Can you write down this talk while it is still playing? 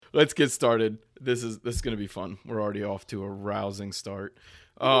let's get started. This is going to be fun. We're already off to a rousing start.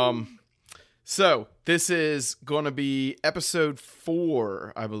 So this is going to be episode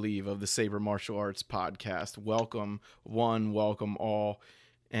 4, I believe, of the Saber Martial Arts podcast. Welcome one, welcome all,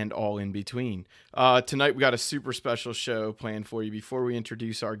 and all in between. Tonight we got a super special show planned for you. Before we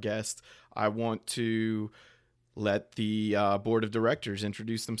introduce our guest, I want to let the board of directors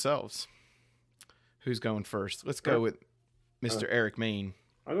introduce themselves. Who's going first? Let's go with Mr. Eric Main.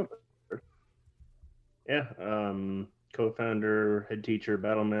 I'll go first. Yeah, co-founder, head teacher,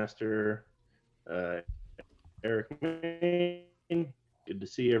 battle master, Eric Main. Good to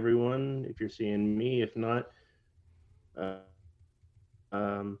see everyone. If you're seeing me, if not,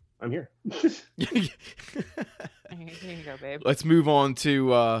 I'm here. Here you go, babe. Let's move on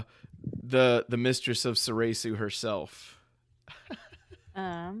to the mistress of Saresu herself.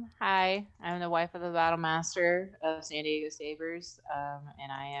 Hi, I'm the wife of the battle master of San Diego Sabers,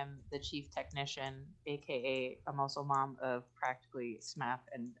 and I am the chief technician, aka a muscle mom of practically SMAP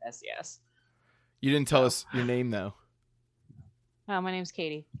and SES. You didn't tell us your name though. Oh, my name's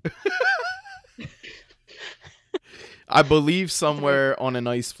Katie. I believe somewhere on an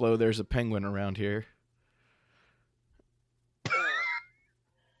ice floe there's a penguin around here.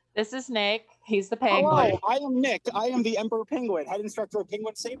 This is Nick. He's the penguin. Hello, I am Nick. I am the Emperor Penguin, head instructor of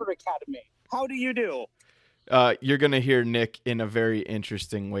Penguin Saber Academy. How do you do? You're going to hear Nick in a very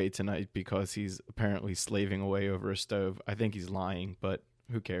interesting way tonight because he's apparently slaving away over a stove. I think he's lying, but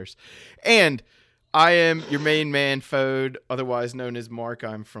who cares? And I am your main man, Fode, otherwise known as Mark.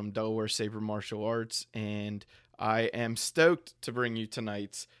 I'm from Delaware Saber Martial Arts, and I am stoked to bring you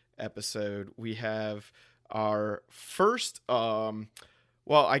tonight's episode. We have our first...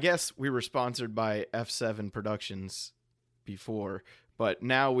 Well, I guess we were sponsored by F7 Productions before, but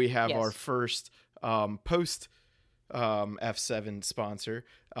now we have our first post F7 sponsor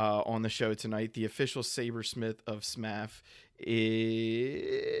on the show tonight. The official sabersmith of SMAF.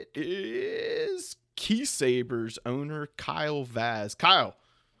 It is Key Sabers owner Kyle Vaz. Kyle,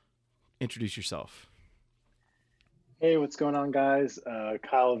 introduce yourself. Hey, what's going on, guys?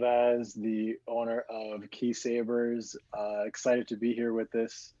 Kyle Vaz, the owner of Key Sabers. Excited to be here with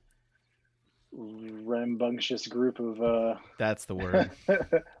this rambunctious group of that's the word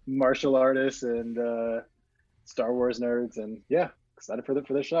martial artists and Star Wars nerds, and yeah, excited for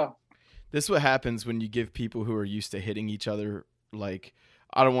the show. This is what happens when you give people who are used to hitting each other, like,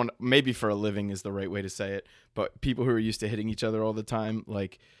 I don't want, maybe for a living is the right way to say it, but people who are used to hitting each other all the time,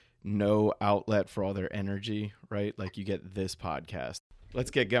 like, no outlet for all their energy, right? Like, you get this podcast. Let's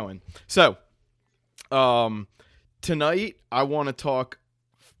get going. So, tonight I want to talk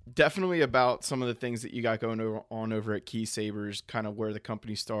definitely about some of the things that you got going on over at Key Sabers, kind of where the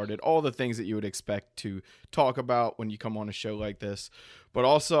company started, all the things that you would expect to talk about when you come on a show like this. But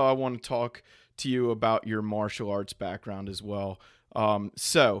also I want to talk to you about your martial arts background as well.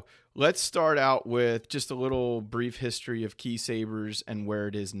 So let's start out with just a little brief history of Key Sabers and where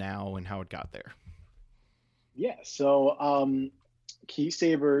it is now and how it got there. Yeah, so Key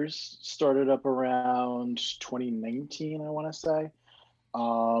Sabers started up around 2019, I want to say,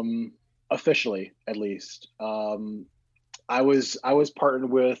 officially at least. I was partnered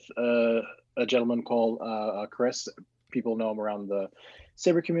with a gentleman called Chris. People know him around the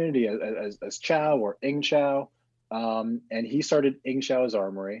Saber community as Chow or Ing Chow. And he started Ing Chow's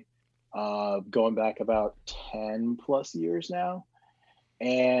Armory, going back about 10 plus years now.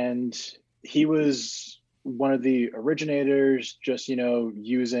 And he was one of the originators, just,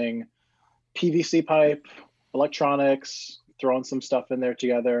 using PVC pipe, electronics, throwing some stuff in there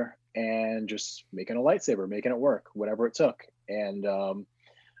together and just making a lightsaber, making it work, whatever it took. And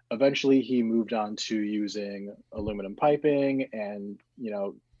eventually he moved on to using aluminum piping and,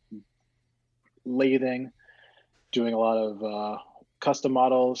 lathing, doing a lot of custom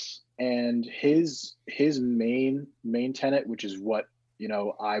models. And his main tenet, which is what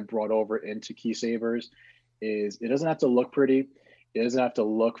I brought over into Key Sabers, is it doesn't have to look pretty, it doesn't have to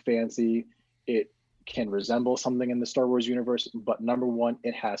look fancy, it can resemble something in the Star Wars universe, but number one,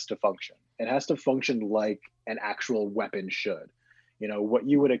 it has to function. It has to function like an actual weapon should. What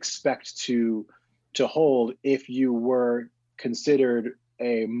you would expect to hold if you were considered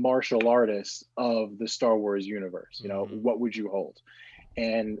a martial artist of the Star Wars universe. What would you hold?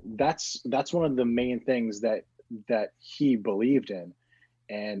 And that's one of the main things that he believed in,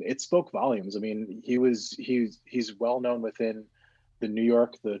 and it spoke volumes. I mean, he's well known within the New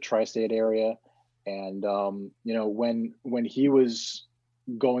York, the tri-state area, and when he was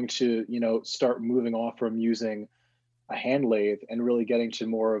going to start moving off from using a hand lathe and really getting to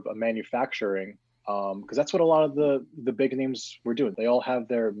more of a manufacturing because that's what a lot of the big names were doing. They all have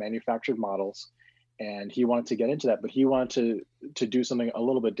their manufactured models, and he wanted to get into that, but he wanted to do something a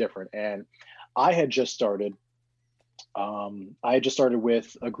little bit different. And I had just started. I had just started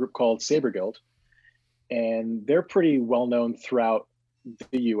with a group called Saber Guild, and they're pretty well known throughout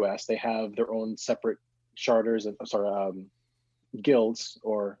the U.S. They have their own separate charters and guilds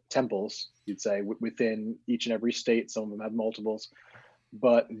or temples, you'd say, within each and every state. Some of them have multiples,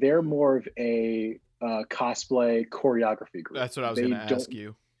 but they're more of a cosplay choreography group. That's what I was going to ask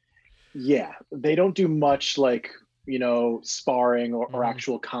you. Yeah, they don't do much like, sparring or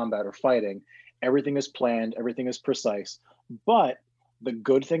actual combat or fighting. Everything is planned, everything is precise. But the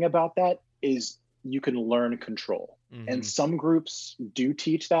good thing about that is you can learn control. And some groups do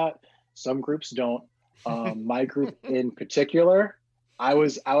teach that, some groups don't. My group in particular, I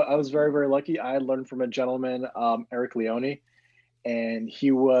was very, very lucky. I learned from a gentleman, Eric Leone, and he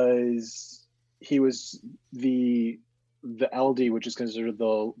was the LD, which is considered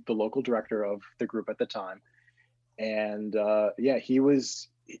the local director of the group at the time. And he was.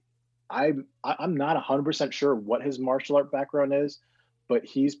 I'm not 100% sure what his martial art background is, but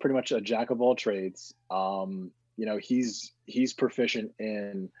he's pretty much a jack of all trades. He's proficient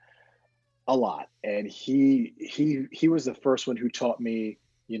in a lot, and he was the first one who taught me,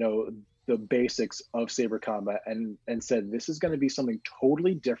 the basics of saber combat, and said this is going to be something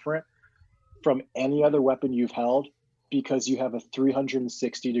totally different from any other weapon you've held, because you have a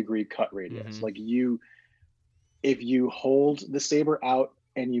 360-degree cut radius. Like if you hold the saber out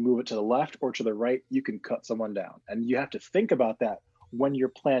and you move it to the left or to the right, you can cut someone down. And you have to think about that when you're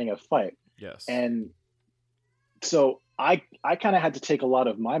planning a fight. Yes. And so I kind of had to take a lot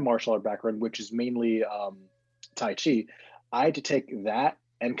of my martial art background, which is mainly Tai Chi. I had to take that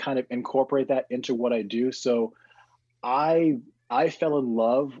and kind of incorporate that into what I do. So I fell in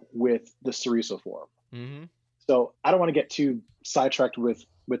love with the Cereso form. So I don't want to get too sidetracked with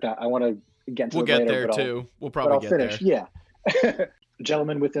that. I want to get into we'll it get later, there but too. We'll probably get finish. there. Yeah.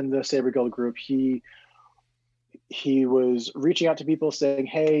 Gentleman within the Saber Guild group, he was reaching out to people saying,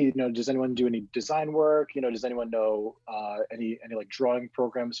 hey, does anyone do any design work? Does anyone know any like drawing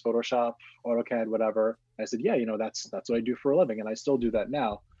programs, Photoshop, AutoCAD, whatever? I said, yeah, that's what I do for a living, and I still do that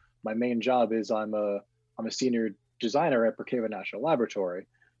now. My main job is I'm a senior designer at Brookhaven National Laboratory.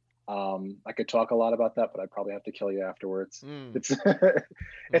 I could talk a lot about that, but I'd probably have to kill you afterwards. It's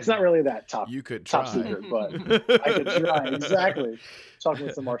not really that top. You could try. Top secret, but I could try. Exactly. Talking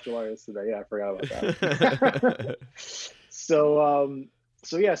with some martial artists today. Yeah, I forgot about that. So I'm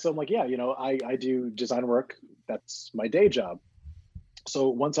like, yeah, I do design work. That's my day job. So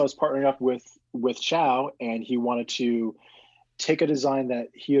once I was partnering up with Chow, and he wanted to take a design that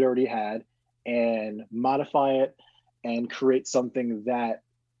he had already had and modify it and create something that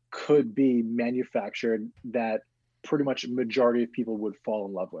could be manufactured that pretty much majority of people would fall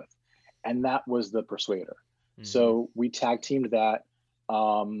in love with. And that was the Persuader. So we tag teamed that,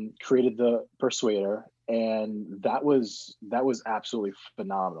 created the Persuader, and that was absolutely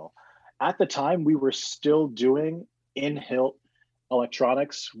phenomenal. At the time, we were still doing in-hilt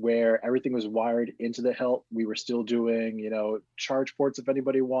electronics where everything was wired into the hilt. We were still doing, charge ports if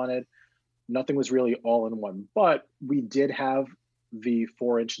anybody wanted. Nothing was really all in one, but we did have the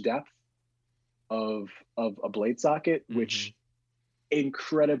 4-inch depth of a blade socket, which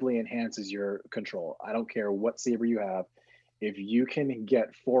incredibly enhances your control. I don't care what saber you have. If you can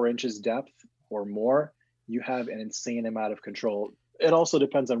get 4 inches depth or more, you have an insane amount of control. It also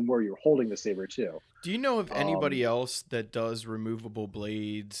depends on where you're holding the saber too. Do you know of anybody else that does removable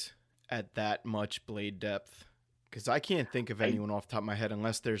blades at that much blade depth? Because I can't think of anyone off the top of my head,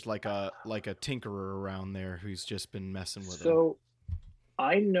 unless there's like a tinkerer around there who's just been messing with them. So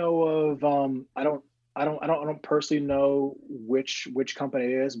I know of I don't personally know which company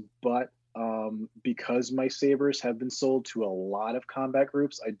it is, but because my sabers have been sold to a lot of combat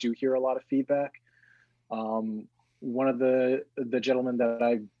groups, I do hear a lot of feedback. One of the gentlemen that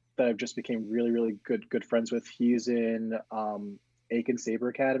I've just became really, really good friends with, he's in Aiken Saber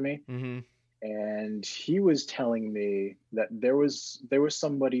Academy. And he was telling me that there was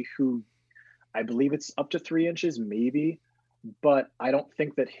somebody who, I believe it's up to 3 inches maybe, but I don't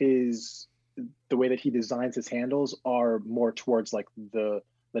think that the way that he designs his handles are more towards like the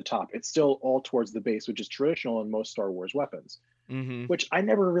top. It's still all towards the base, which is traditional in most Star Wars weapons, which I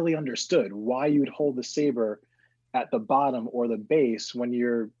never really understood why you'd hold the saber at the bottom or the base when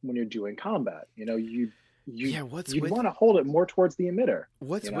you're doing combat. You'd want to hold it more towards the emitter.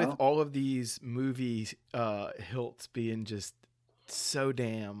 What's with all of these movie hilts being just so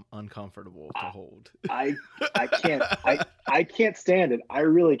damn uncomfortable to hold. I can't stand it. I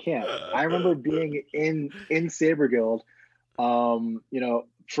really can't. I remember being in Saber Guild. You know,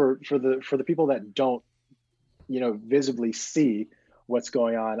 for the people that don't, you know, visibly see what's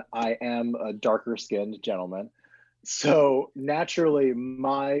going on, I am a darker skinned gentleman. So naturally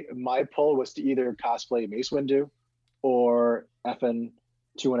my pull was to either cosplay Mace Windu or FN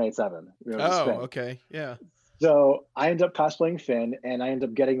 2187. You know, Oh, Finn. okay. Yeah. So I end up cosplaying Finn, and I end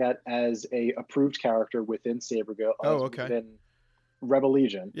up getting that as a approved character within Saber Guild. Oh, okay. Within Rebel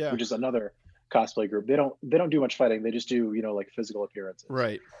Legion, Yeah. which is another cosplay group. They don't do much fighting. They just do, you know, like physical appearances.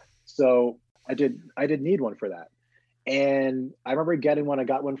 Right. So I did need one for that. And I remember getting one. I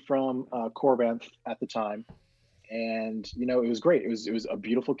got one from Corvanth at the time. And, you know, it was great. It was a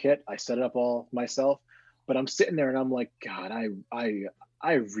beautiful kit. I set it up all myself. But I'm sitting there and I'm like, God,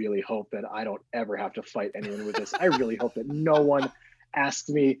 I really hope that I don't ever have to fight anyone with this. I really hope that no one asks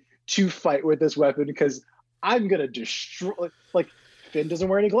me to fight with this weapon, because I'm going to destroy. Like, Finn doesn't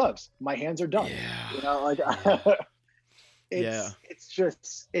wear any gloves. My hands are done. Yeah. You know, like, Yeah. it's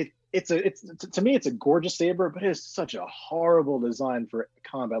just, to me, it's a gorgeous saber, but it's such a horrible design for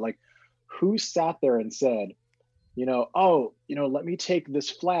combat. Like, who sat there and said, you know, oh, you know, let me take this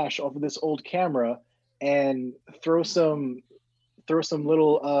flash off of this old camera and throw some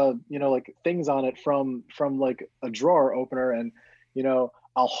little you know, like things on it from like a drawer opener, and, you know,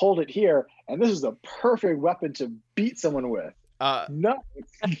 I'll hold it here and this is the perfect weapon to beat someone with. No,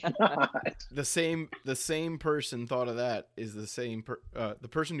 it's not. The same person thought of that is the same the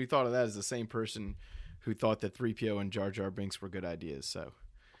person who thought of that is the same person who thought that 3PO and Jar Jar Binks were good ideas. So,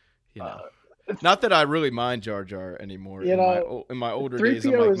 you know, not that I really mind Jar Jar anymore. You know, in my older 3PO days,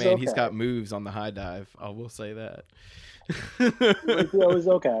 I'm like, man, okay. he's got moves on the high dive. I will say that. 3PO is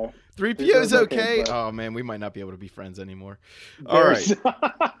okay. 3PO is okay. But... Oh man, we might not be able to be friends anymore. All right.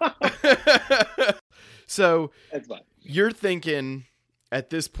 So you're thinking at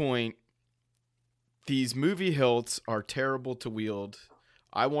this point, these movie hilts are terrible to wield.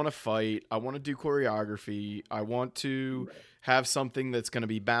 I want to fight. I want to do choreography. I want to have something that's going to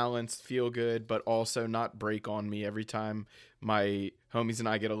be balanced, feel good, but also not break on me every time my homies and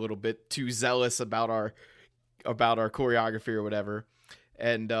I get a little bit too zealous about our choreography or whatever.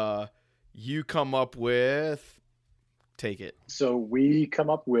 And you come up with, take it. So we come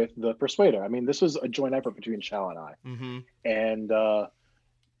up with the Persuader. I mean, this was a joint effort between Chow and I. Mm-hmm. And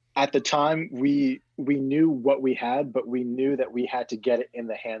at the time, we knew what we had, but we knew that we had to get it in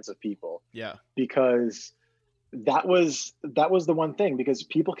the hands of people. Yeah. Because that was the one thing, because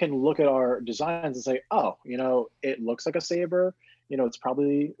people can look at our designs and say, oh, you know, it looks like a saber. You know, it's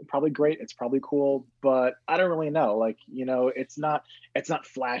probably great. It's probably cool, but I don't really know. Like, you know, it's not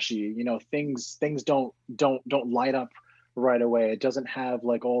flashy. You know, things don't light up right away. It doesn't have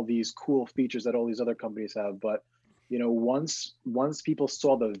like all these cool features that all these other companies have. But, you know, once people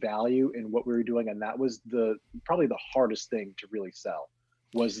saw the value in what we were doing, and that was probably the hardest thing to really sell,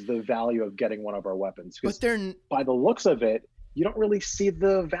 was the value of getting one of our weapons. Because by the looks of it, you don't really see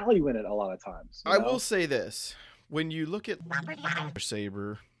the value in it a lot of times. I will say this. When you look at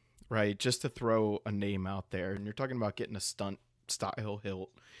Saber, right, just to throw a name out there, and you're talking about getting a stunt style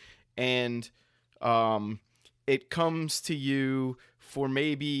hilt, and it comes to you for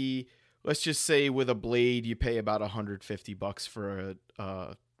maybe, let's just say with a blade, you pay about $150 for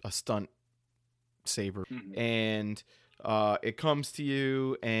a stunt saber. Mm-hmm. And it comes to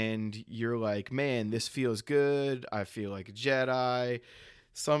you and you're like, man, this feels good. I feel like a Jedi.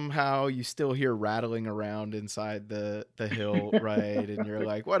 Somehow you still hear rattling around inside the hilt, right? And you're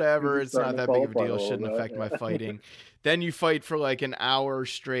like, whatever, it's not that big of a deal. Shouldn't affect my fighting. Then you fight for like an hour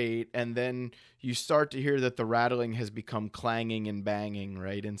straight, and then you start to hear that the rattling has become clanging and banging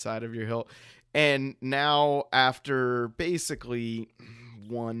right inside of your hilt. And now after basically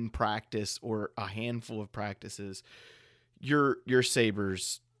one practice or a handful of practices, your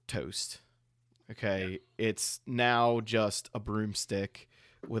saber's toast. Okay, it's now just a broomstick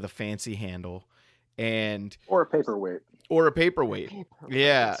with a fancy handle, or a paperweight.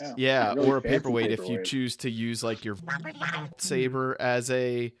 Yeah. Really or a paperweight if you choose to use like your saber as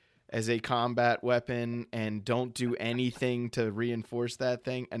a combat weapon and don't do anything to reinforce that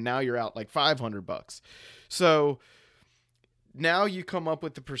thing, and now you're out like $500. So now you come up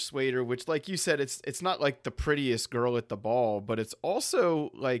with the Persuader, which, like you said, it's not like the prettiest girl at the ball, but it's also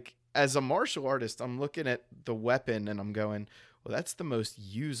like, as a martial artist, I'm looking at the weapon and I'm going, well, that's the most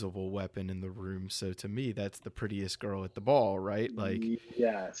usable weapon in the room. So to me, that's the prettiest girl at the ball, right? Like,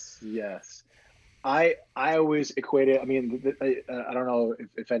 yes. I always equate it. I mean, I don't know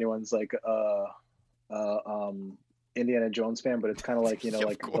if anyone's like Indiana Jones fan, but it's kind of like, Of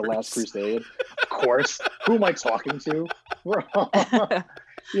like The Last course. Crusade. Of course. Who am I talking to? But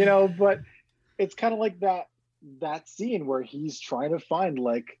it's kind of like that scene where he's trying to find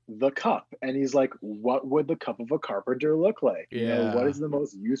like the cup, and he's like, what would the cup of a carpenter look like? What Yeah. is the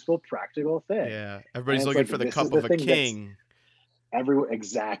most useful, practical thing? Yeah. And Everybody's it's looking like, for the this is cup the of a thing that's king. everyone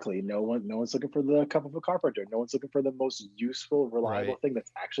exactly. No one's looking for the cup of a carpenter. No one's looking for the most useful, reliable Right. thing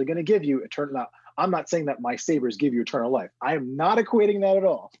that's actually going to give you eternal. Now, I'm not saying that my sabers give you eternal life. I am not equating that at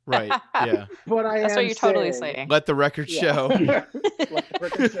all. Right. Yeah. But I That's am what you're totally saying, saying. Let the record show. Let the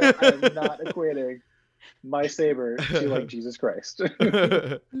record show, I am not equating my saber to like Jesus Christ.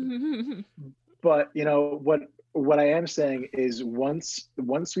 But what I am saying is once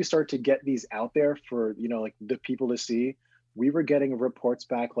we start to get these out there for like the people to see, we were getting reports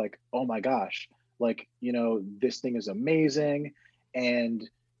back like, oh my gosh, like this thing is amazing, and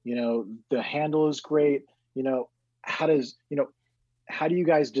the handle is great. How does how do you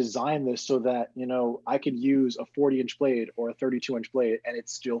guys design this so that I could use a 40-inch blade or a 32-inch blade and it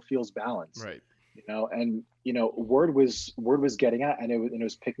still feels balanced? Right. And word was getting out, and it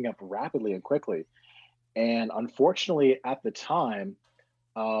was picking up rapidly and quickly. And unfortunately, at the time,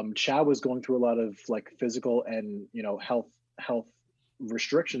 Chow was going through a lot of like physical and health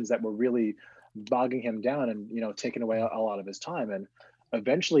restrictions that were really bogging him down and taking away a lot of his time. And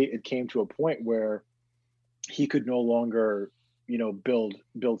eventually, it came to a point where he could no longer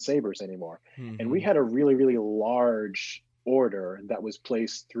build sabers anymore. Mm-hmm. And we had a really, really large order that was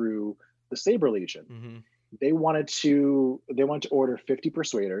placed through the Saber Legion. Mm-hmm. They wanted to order 50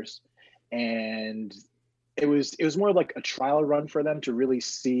 persuaders, and it was more like a trial run for them to really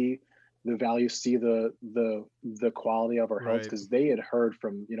see the value, see the quality of our hilts, because they had heard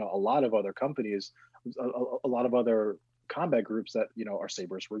from a lot of other companies, a lot of other combat groups that our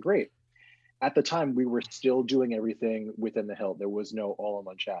sabers were great. At the time, we were still doing everything within the hilt. There was no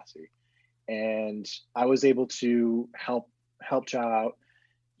all-in-one chassis, and I was able to help Chow out,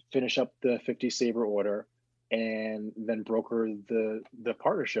 finish up the 50 Saber order, and then broker the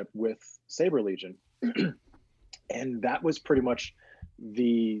partnership with Saber Legion. And that was pretty much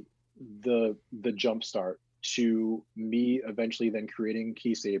the jump start to me eventually then creating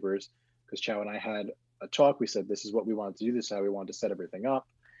Key Sabers, because Chow and I had a talk. We said, this is what we wanted to do, this is how we wanted to set everything up.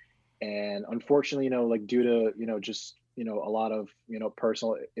 And unfortunately, like due to just a lot of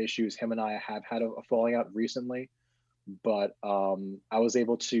personal issues, him and I have had a falling out recently. But I was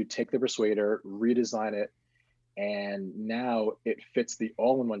able to take the Persuader, redesign it, and now it fits the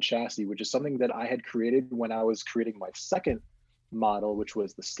all-in-one chassis, which is something that I had created when I was creating my second model, which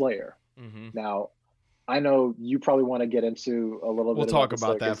was the Slayer. Mm-hmm. Now, I know you probably want to get into a little bit. We'll talk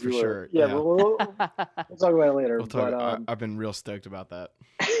about that for sure. Yeah, yeah. We'll talk about it later. I've been real stoked about that.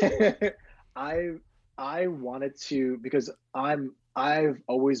 I wanted to, because I've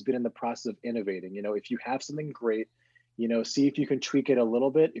always been in the process of innovating. If you have something great, see if you can tweak it a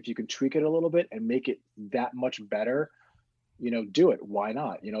little bit. If you can tweak it a little bit and make it that much better, do it. Why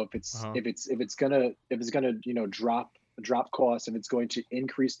not? If it's gonna drop costs, if it's going to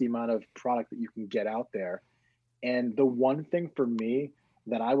increase the amount of product that you can get out there. And the one thing for me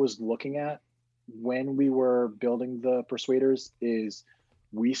that I was looking at when we were building the Persuaders is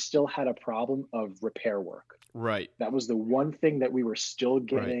we still had a problem of repair work. Right. That was the one thing that we were still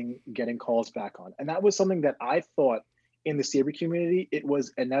getting calls back on. And that was something that I thought in the Saber community, it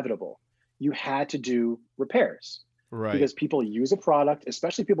was inevitable. You had to do repairs. Right. Because people use a product,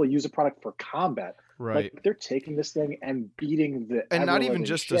 especially people use a product for combat. Right. Like they're taking this thing and beating the and not even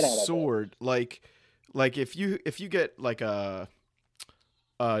just a sword. Like if you get like a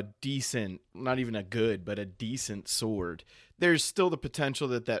decent, not even a good, but a decent sword, there's still the potential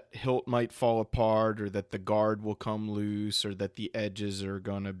that hilt might fall apart, or that the guard will come loose, or that the edges are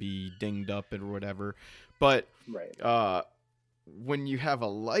gonna be dinged up or whatever. But when you have a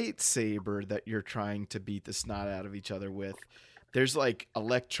lightsaber that you're trying to beat the snot out of each other with, there's like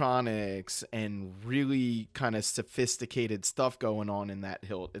electronics and really kind of sophisticated stuff going on in that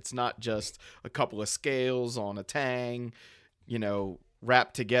hilt. It's not just a couple of scales on a tang,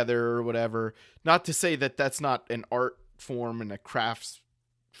 wrapped together or whatever. Not to say that that's not an art form and a crafts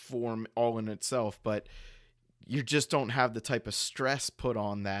form all in itself, but you just don't have the type of stress put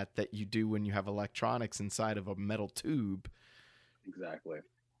on that you do when you have electronics inside of a metal tube. Exactly.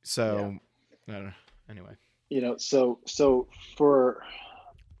 So, I don't know. Anyway. So for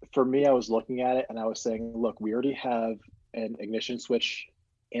me, I was looking at it and I was saying, look, we already have an ignition switch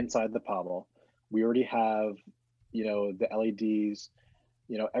inside the pommel. We already have, the LEDs,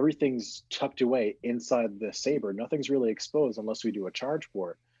 everything's tucked away inside the Saber. Nothing's really exposed unless we do a charge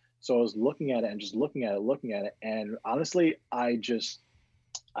port. So I was looking at it and just looking at it. And honestly, I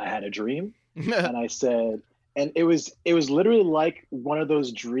had a dream, and I said, and it was literally like one of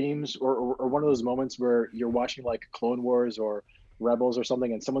those dreams, or one of those moments where you're watching like Clone Wars or Rebels or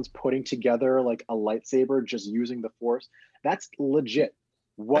something, and someone's putting together like a lightsaber just using the Force. That's legit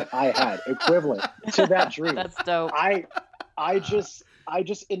what I had, equivalent to that dream. That's dope. I just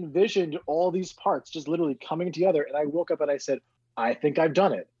envisioned all these parts just literally coming together, and I woke up and I said, I think I've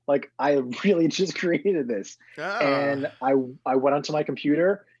done it. Like, I really just created this. And I went onto my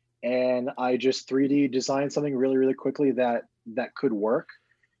computer and I just 3D designed something really, really quickly that could work,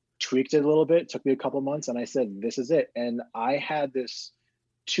 tweaked it a little bit, took me a couple months, and I said, this is it. And I had this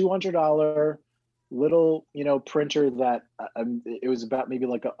 $200 little, printer that it was about maybe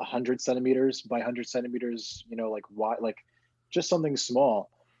like 100 centimeters by 100 centimeters, like wide, like just something small.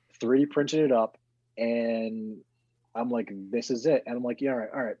 3D printed it up, and I'm like, this is it. And I'm like, yeah,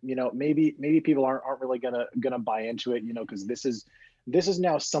 all right. Maybe people aren't really gonna buy into it, because this is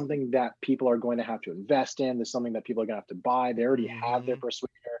now something that people are going to have to invest in. There's something that people are gonna have to buy. They already have their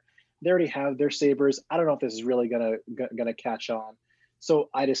Persuader. They already have their Sabers. I don't know if this is really gonna catch on. So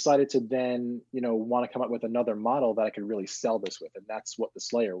I decided to then, want to come up with another model that I could really sell this with, and that's what the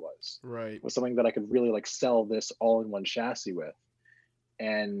Slayer was. Right. Was something that I could really like sell this all-in-one chassis with,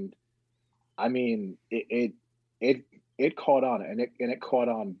 and I mean, it caught on, and it caught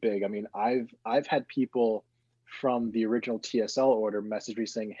on big. I mean, I've had people from the original TSL order message me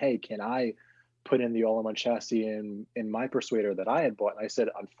saying, "Hey, can I put in the all-in-one chassis in my Persuader that I had bought?" And I said,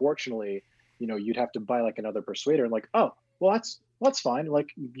 "Unfortunately, you'd have to buy like another Persuader." And like, "Oh, well, that's fine.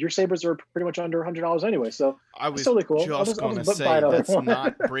 Like, your Sabers are pretty much under $100 anyway, so I was it's totally cool. just gonna buy say another that's one."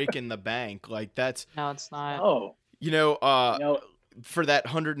 not breaking the bank. Like, that's No, it's not. Oh, for that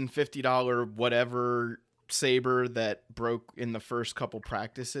 $150 whatever Saber that broke in the first couple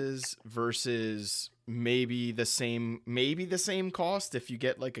practices versus maybe the same cost if you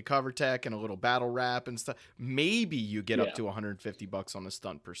get like a cover tech and a little battle wrap and stuff. Maybe you get up to $150 on a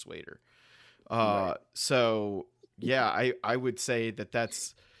stunt Persuader. Right. So yeah, I would say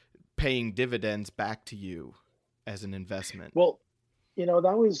that's paying dividends back to you as an investment. Well,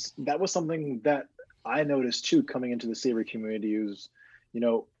 that was something that I noticed too coming into the Saber community. Is,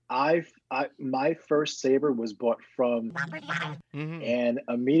 my first Saber was bought from, and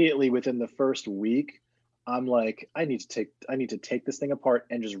immediately within the first week, I'm like, I need to take this thing apart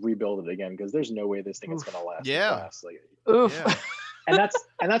and just rebuild it again, because there's no way this thing is gonna last. Like, Oof. Yeah. and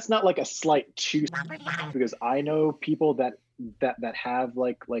that's not like a slight too, because I know people that have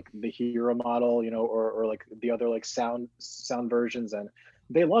like the Hero model, or like the other like sound versions, and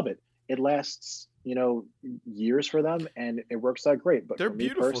they love it. It lasts, years for them, and it works out great. But they're for me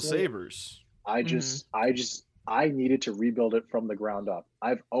beautiful personally, Sabers. I needed to rebuild it from the ground up.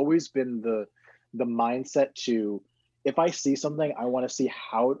 I've always been the mindset to, if I see something, I want to see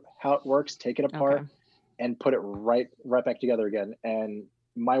how it works, take it apart, and put it right back together again. And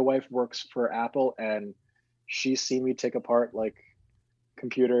my wife works for Apple, and she's seen me take apart like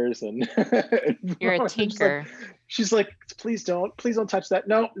computers and You're a tinker. She's like, please don't touch that.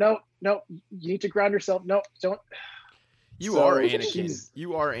 No, you need to ground yourself. No, don't. You are Anakin.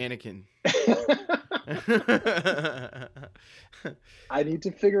 You are Anakin. I need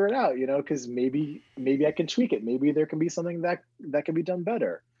to figure it out, because maybe I can tweak it. Maybe there can be something that can be done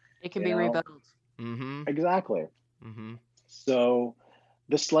better. It can be rebuilt. Mm-hmm. Exactly. Mm-hmm. So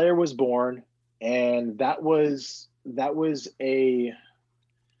the Slayer was born, and that was a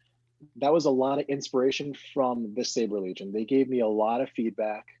lot of inspiration from the Saber Legion. They gave me a lot of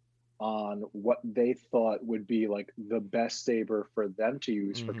feedback on what they thought would be like the best Saber for them to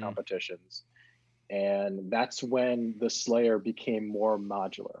use for competitions. And that's when the Slayer became more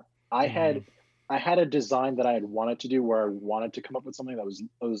modular. I had a design that I had wanted to do, where I wanted to come up with something that was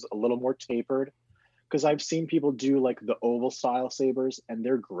a little more tapered, because I've seen people do like the oval style Sabers, and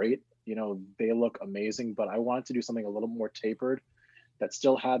they're great. They look amazing, but I wanted to do something a little more tapered that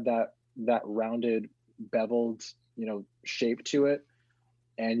still had that rounded, beveled, shape to it.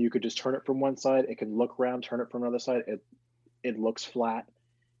 And you could just turn it from one side. It can look round, turn it from another side. It looks flat.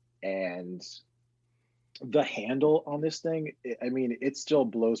 And the handle on this thing, it still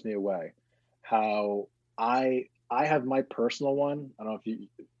blows me away. How I have my personal one. I don't know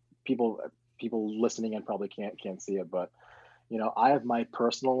if people listening in probably can't see it, but I have my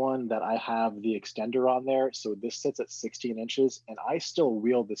personal one that I have the extender on there. So this sits at 16 inches, and I still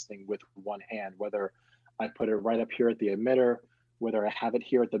wield this thing with one hand, whether I put it right up here at the emitter, whether I have it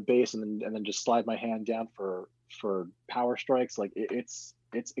here at the base, and then just slide my hand down for power strikes. Like, it's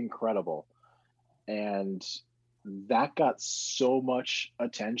incredible. And that got so much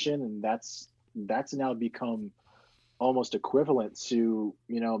attention, and that's now become almost equivalent to,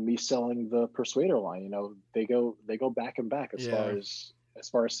 me selling the Persuader line. They go back and back as Yeah.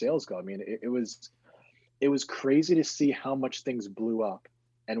 far as sales go. I mean, it was crazy to see how much things blew up.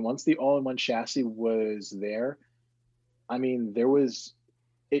 And once the all-in-one chassis was there, I mean, there was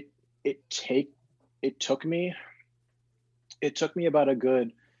it took me about a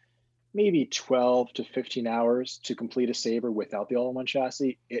good maybe 12 to 15 hours to complete a Saber without the all-in-one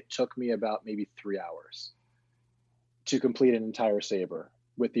chassis. It took me about maybe 3 hours to complete an entire Saber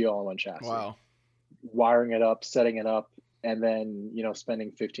with the all-in-one chassis. Wow. Wiring it up, setting it up, and then,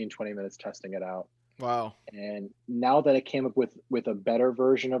 spending 15, 20 minutes testing it out. Wow. And now that I came up with a better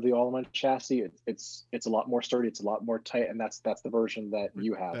version of the all-in-one chassis, it's a lot more sturdy, it's a lot more tight, and that's the version that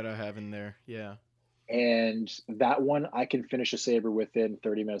you have. That I have in there. Yeah. And that one, I can finish a Saber within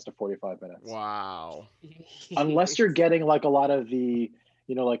 30 minutes to 45 minutes. Wow. Unless you're getting like a lot of the,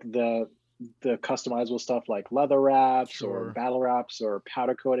 like the customizable stuff like leather wraps Sure. or battle wraps or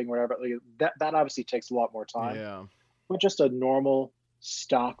powder coating, whatever. Like that obviously takes a lot more time. Yeah. But just a normal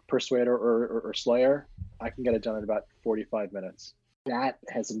stock Persuader or Slayer, I can get it done in about 45 minutes. That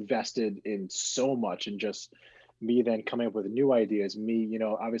has invested in so much, and just me then coming up with new ideas, me,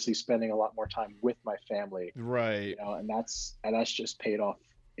 obviously spending a lot more time with my family. Right. And that's just paid off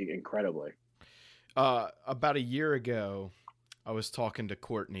incredibly. About a year ago, I was talking to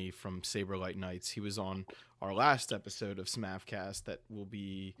Courtney from Saberlight Knights. He was on our last episode of Smavcast that will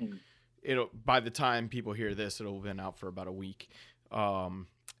be, by the time people hear this, it'll have been out for about a week.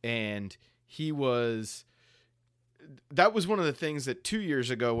 And that was one of the things that 2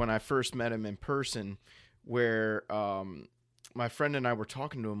 years ago when I first met him in person, where my friend and I were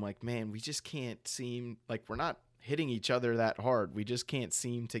talking to him like, man, we just can't seem like we're not hitting each other that hard. We just can't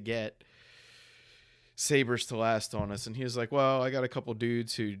seem to get Sabers to last on us. And he was like, well, I got a couple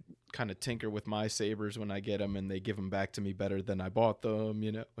dudes who kind of tinker with my Sabers when I get them, and they give them back to me better than I bought them,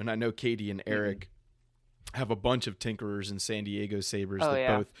 And I know Katie and Eric have a bunch of tinkerers in San Diego Sabers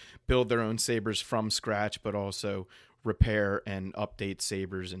both build their own Sabers from scratch, but also repair and update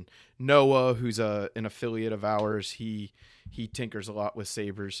Sabers. And Noah, who's an affiliate of ours, he tinkers a lot with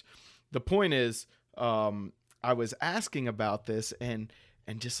Sabers. The point is, I was asking about this and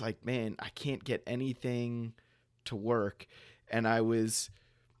just like, man, I can't get anything to work. And I was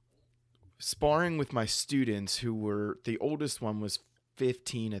sparring with my students who were, the oldest one was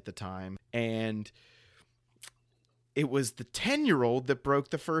 15 at the time, and it was the 10-year-old that broke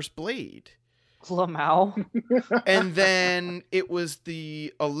the first blade. Lamau. And then it was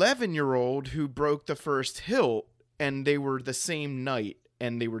the 11-year-old who broke the first hilt, and they were the same night,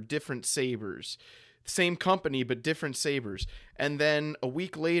 and they were different Sabers. Same company, but different Sabers. And then a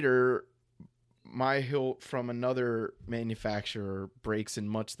week later, my hilt from another manufacturer breaks in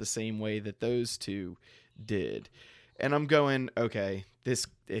much the same way that those two did. And I'm going, okay,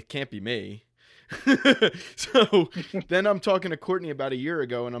 it can't be me. So then I'm talking to Courtney about a year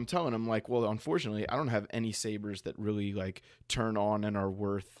ago, and I'm telling him like, well, unfortunately, I don't have any Sabers that really like turn on and are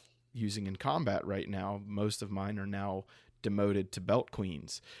worth using in combat right now. Most of mine are now demoted to belt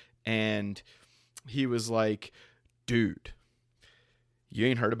queens. And he was like, dude, you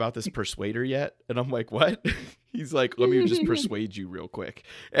ain't heard about this Persuader yet? And I'm like, what? He's like, let me just persuade you real quick.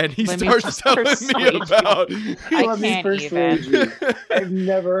 And he starts telling me about... I can't even. I've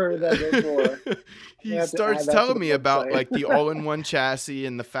never heard that before. He starts telling me about like the all-in-one chassis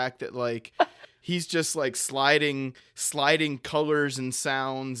and the fact that like he's just like sliding colors and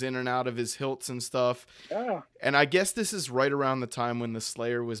sounds in and out of his hilts and stuff. Yeah. And I guess this is right around the time when the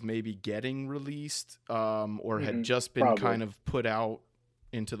Slayer was maybe getting released, or had just been kind of put out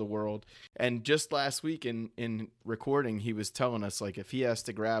into the world. And just last week in recording, he was telling us like if he has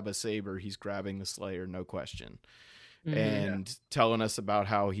to grab a Saber, he's grabbing the Slayer, no question. And telling us about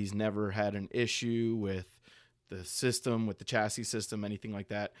how he's never had an issue with the system, with the chassis system, anything like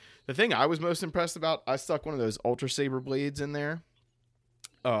that. The thing I was most impressed about, I stuck one of those Ultra Saber blades in there.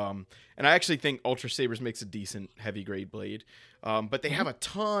 And I actually think Ultra Sabers makes a decent heavy grade blade. But they have a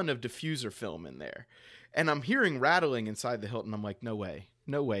ton of diffuser film in there. And I'm hearing rattling inside the hilt, and I'm like, no way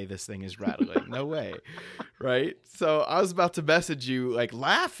this thing is rattling. No way. Right? So I was about to message you, like,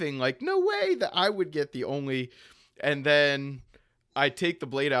 laughing, like, no way that I would get the only... And then I take the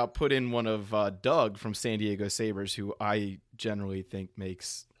blade out, put in one of Doug from San Diego Sabers, who I generally think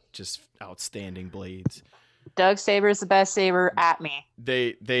makes just outstanding blades. Doug Saber's the best Saber at me.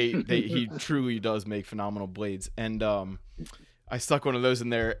 He truly does make phenomenal blades. And I stuck one of those in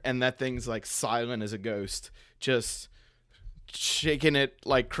there, and that thing's like silent as a ghost, just shaking it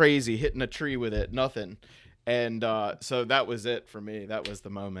like crazy, hitting a tree with it, nothing. And so that was it for me. That was the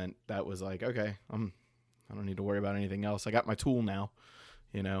moment. That was like, okay, I don't need to worry about anything else. I got my tool now,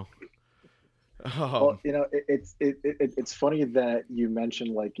 you know. Well, you know, it's funny that you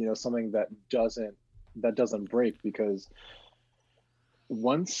mentioned, like, you know, something that doesn't break, because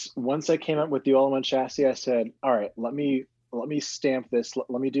once I came up with the all-in-one chassis, I said, all right, let me stamp this.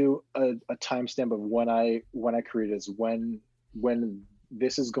 Let me do a timestamp of when I created this, when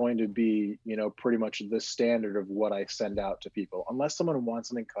this is going to be, you know, pretty much the standard of what I send out to people. Unless someone wants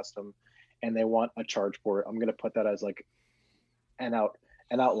something custom and they want a charge port, I'm going to put that as like an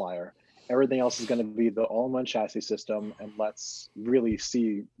outlier. Everything else is going to be the all-in-one chassis system, and let's really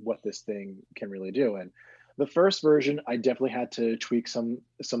see what this thing can really do. And the first version, I definitely had to tweak some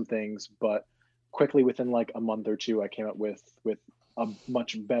things, but quickly within like a month or two, I came up with a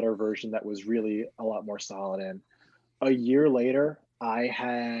much better version that was really a lot more solid. And a year later, I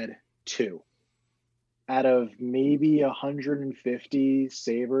had 2 out of maybe 150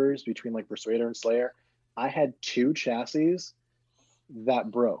 Sabers between like Persuader and Slayer. I had 2 chassis that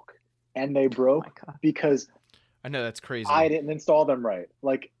broke, and they broke because I know that's crazy. I didn't install them right.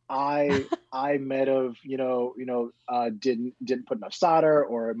 Like I might have, didn't put enough solder,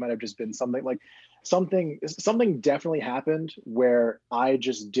 or it might have just been something like something definitely happened where I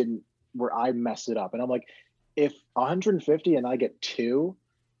messed it up. And I'm like, if 150 and I get 2,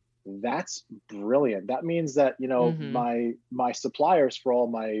 that's brilliant. That means that, my suppliers for all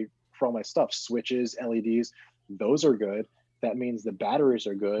my stuff, switches, LEDs, those are good. That means the batteries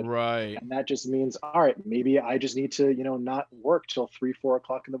are good. Right. And that just means, all right, maybe I just need to, not work till 3-4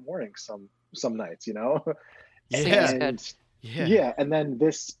 o'clock in the morning some nights, Yeah. And yeah. And then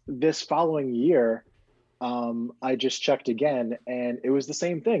this following year, I just checked again, and it was the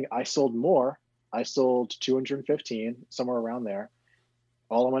same thing. I sold more. I sold 215, somewhere around there,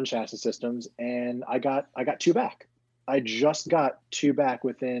 all-in-one chassis systems, and I got 2 back. I just got 2 back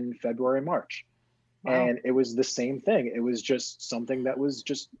within February and March. Wow. And it was the same thing. It was just something that was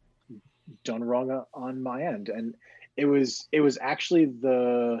just done wrong on my end. And it was actually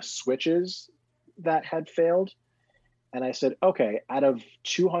the switches that had failed. And I said, okay, out of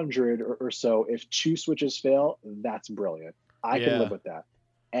 200 or so, if 2 switches fail, that's brilliant. I can live with that.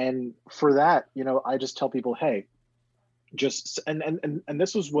 And for that, I just tell people, hey, just, and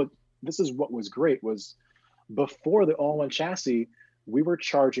this is what was great was, before the all-in-one chassis, we were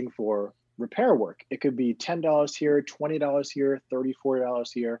charging for repair work. It could be $10 here, $20 here,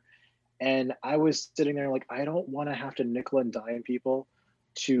 $34 here. And I was sitting there like, I don't want to have to nickel and dime people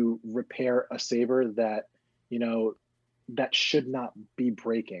to repair a Saber that, that should not be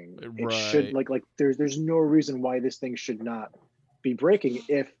breaking. It should like there's no reason why this thing should not be breaking.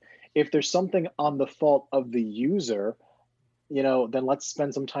 If there's something on the fault of the user, then let's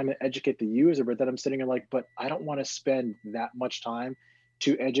spend some time and educate the user. But then I'm sitting there like, but I don't want to spend that much time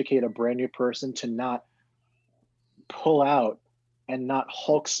to educate a brand new person to not pull out and not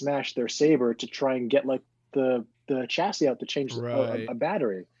Hulk smash their Saber to try and get like the chassis out to change a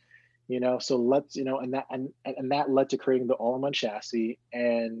battery, so let's, and that led to creating the all-in-one chassis.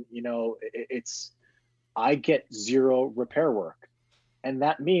 And, I get 0 repair work. And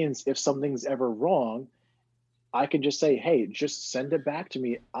that means if something's ever wrong, I can just say, hey, just send it back to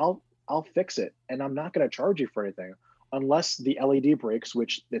me. I'll fix it. And I'm not going to charge you for anything. Unless the LED breaks,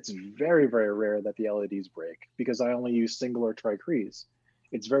 which it's very, very rare that the LEDs break, because I only use single or tri-crease.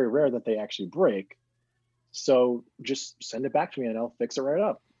 It's very rare that they actually break. So just send it back to me and I'll fix it right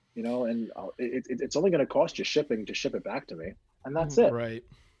up, and it's only going to cost you shipping to ship it back to me. And that's it. Right.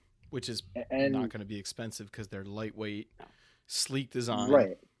 Which is not going to be expensive because they're lightweight, sleek design.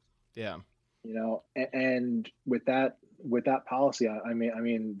 Right. Yeah. And with that policy, I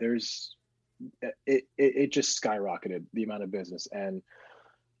mean, there's, it just skyrocketed the amount of business. And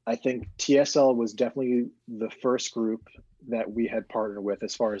I think TSL was definitely the first group that we had partnered with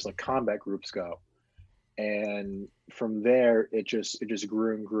as far as like combat groups go. And from there, it just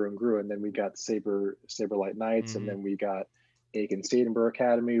grew and grew and grew. And then we got Saber Light Knights, and then we got Aiken Sadenburg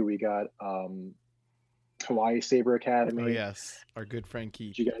Academy. We got Hawaii Saber Academy. Oh yes, our good friend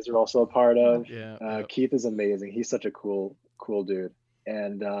Keith. You guys are also a part of. Yeah. Keith is amazing. He's such a cool dude.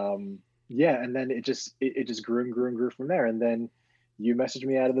 And and then it just grew and grew and grew from there. And then you messaged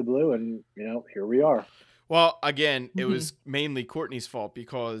me out of the blue, and here we are. Well, again, it was mainly Courtney's fault,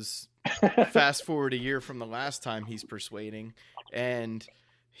 because fast forward a year from the last time he's persuading, and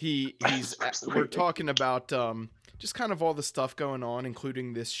we're talking about just kind of all the stuff going on,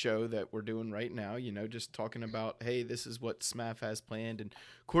 including this show that we're doing right now, just talking about, hey, this is what SMAF has planned. And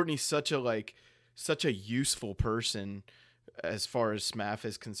Courtney's such a useful person as far as SMAF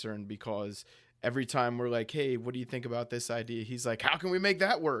is concerned, because every time we're like, hey, what do you think about this idea? He's like, how can we make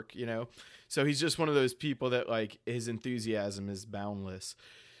that work? You know? So he's just one of those people that like his enthusiasm is boundless.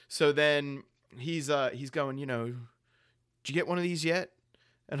 So then he's going, you know, did you get one of these yet?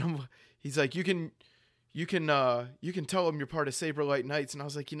 And he's like, you can tell him you're part of Saber Light Knights. And I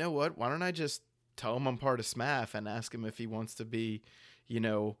was like, you know what? Why don't I just tell him I'm part of SMAF and ask him if he wants to be, you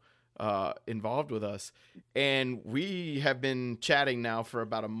know, involved with us. And we have been chatting now for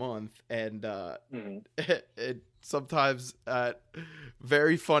about a month, and it sometimes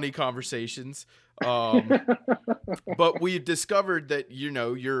very funny conversations. But we've discovered that, you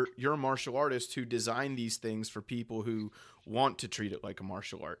know, you're a martial artist who designed these things for people who want to treat it like a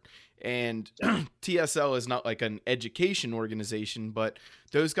martial art. And TSL is not like an education organization, but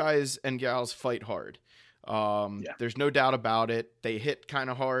those guys and gals fight hard. There's no doubt about it. They hit kind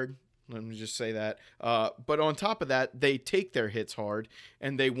of hard. Let me just say that. But on top of that, they take their hits hard,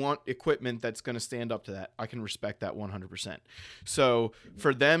 and they want equipment that's going to stand up to that. I can respect that 100%. So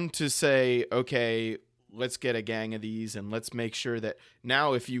for them to say, okay, let's get a gang of these, and let's make sure that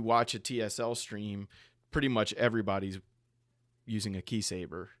now if you watch a TSL stream, pretty much everybody's using a key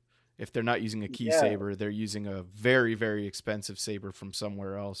saber. If they're not using a key saber, they're using a very, very expensive saber from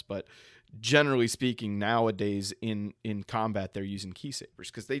somewhere else. But generally speaking, nowadays in combat, they're using key sabers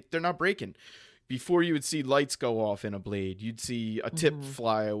because they're not breaking. Before you would see lights go off in a blade, you'd see a tip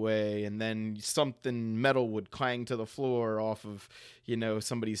fly away, and then something metal would clang to the floor off of, you know,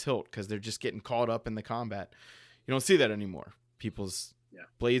 somebody's hilt because they're just getting caught up in the combat. You don't see that anymore. People's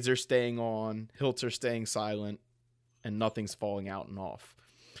blades are staying on, hilts are staying silent, and nothing's falling out and off.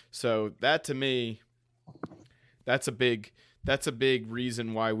 So that, to me, that's a big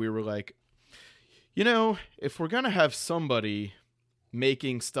reason why we were like, you know, if we're going to have somebody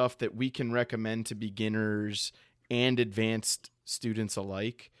making stuff that we can recommend to beginners and advanced students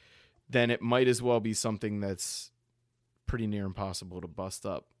alike, then it might as well be something that's pretty near impossible to bust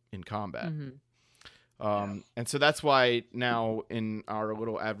up in combat. And so that's why now in our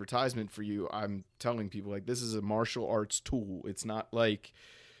little advertisement for you, I'm telling people, like, this is a martial arts tool. It's not like,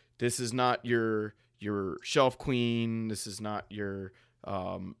 this is not your shelf queen. This is not your,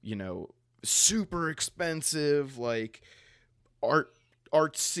 you know, super expensive, like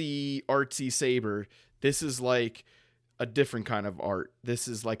artsy saber. This is like a different kind of art. This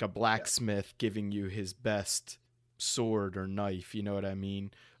is like a blacksmith giving you his best sword or knife. You know what I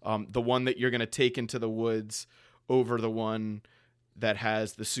mean? The one that you're going to take into the woods over the one that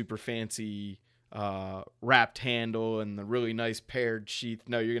has the super fancy wrapped handle and the really nice paired sheath.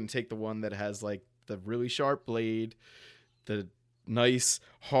 No, you're going to take the one that has like the really sharp blade, the nice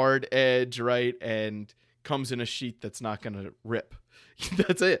hard edge, right? And comes in a sheath that's not going to rip.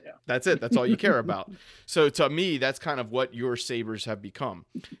 That's it. Yeah. That's it. That's all you care about. So to me, that's kind of what your sabers have become.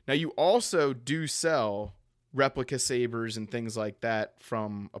 Now you also do sell replica sabers and things like that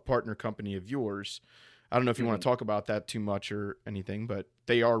from a partner company of yours. I don't know if you want to talk about that too much or anything, but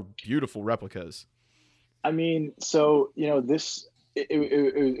they are beautiful replicas. I mean, so, you know, this,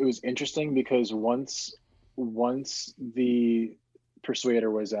 it was interesting because once the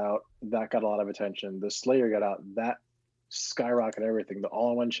Persuader was out, that got a lot of attention. The Slayer got out, that skyrocketed everything, the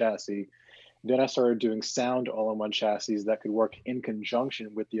all-in-one chassis. Then I started doing sound all-in-one chassis that could work in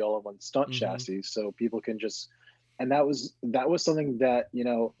conjunction with the all-in-one stunt chassis. So people can just, and that was something that, you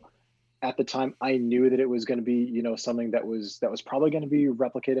know, at the time I knew that it was going to be, you know, something that was probably going to be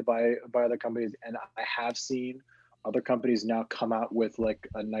replicated by other companies. And I have seen other companies now come out with like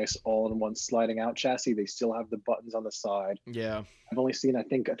a nice all-in-one sliding out chassis. They still have the buttons on the side. Yeah. I've only seen, I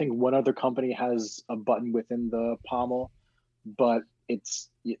think one other company has a button within the pommel, but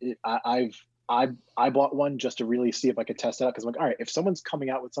I bought one just to really see if I could test it out. Cause I'm like, all right, if someone's coming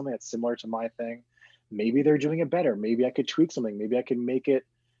out with something that's similar to my thing, maybe they're doing it better. Maybe I could tweak something. Maybe I can make it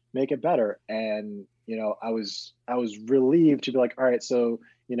better. And, you know, I was relieved to be like, all right, so,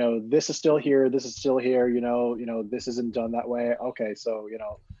 you know, this is still here. This is still here. You know, this isn't done that way. Okay. So, you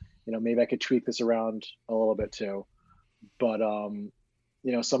know, maybe I could tweak this around a little bit too. But, you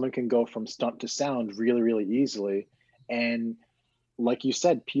know, someone can go from stunt to sound really, really easily. And like you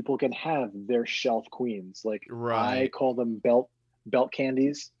said, people can have their shelf queens. Like I call them belt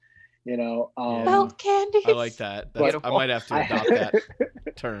candies. You know, belt candies. I like that. I might have to adopt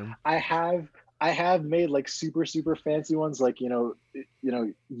that term. I have made like super, super fancy ones. Like, you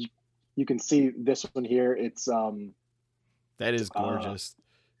can see this one here. It's that is gorgeous.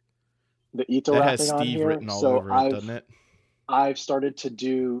 The Ito that wrapping has on Steve here. written all so over it, doesn't it? I've started to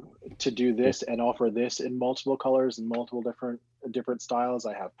do this and offer this in multiple colors and multiple different styles.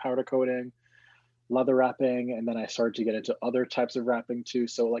 I have powder coating. leather wrapping, and then I started to get into other types of wrapping too.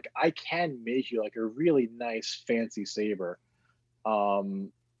 So like I can make you like a really nice fancy saber,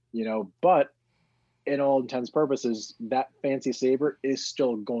 but in all intents purposes, that fancy saber is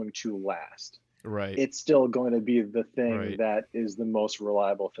still going to last. Right. It's still going to be the thing Right. that is the most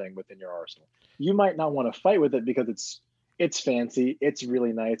reliable thing within your arsenal. You might not want to fight with it because it's fancy, it's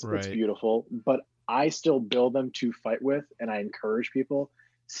really nice, Right. it's beautiful, but I still build them to fight with, and I encourage people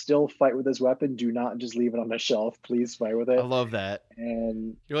still fight with this weapon. Do not just leave it on the shelf. Please fight with it. I love that.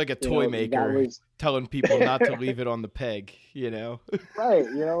 And you're like a toy maker telling people not to leave it on the peg, Right.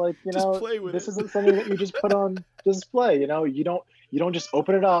 Just play with this it. isn't something that you just put on display. You don't just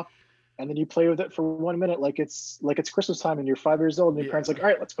open it up and then you play with it for 1 minute like it's Christmas time and you're 5 years old and your parents like, all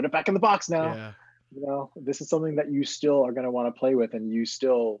right, let's put it back in the box now. Yeah. This is something that you still are going to want to play with, and you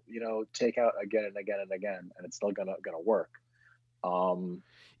still, take out again and again and again, and it's still gonna work.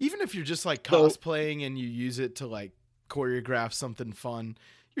 Even if you're just like cosplaying and you use it to like choreograph something fun,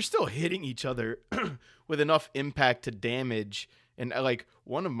 you're still hitting each other with enough impact to damage. And like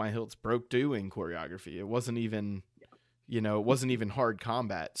one of my hilts broke doing choreography. It wasn't even, hard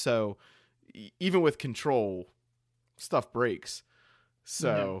combat. So even with control, stuff breaks.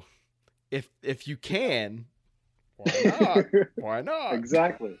 So if you can, why not? Why not?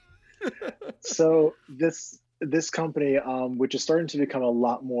 Exactly. So this company, which is starting to become a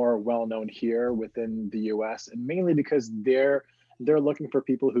lot more well-known here within the US, and mainly because they're looking for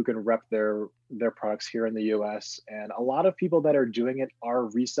people who can rep their products here in the US. And a lot of people that are doing it are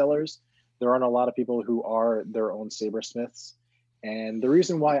resellers. There aren't a lot of people who are their own sabersmiths. And the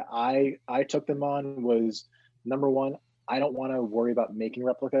reason why I took them on was, number one, I don't want to worry about making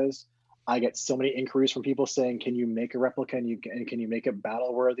replicas. I get so many inquiries from people saying, can you make a replica and can you make it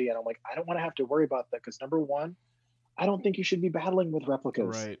battle worthy? And I'm like, I don't want to have to worry about that, because number one, I don't think you should be battling with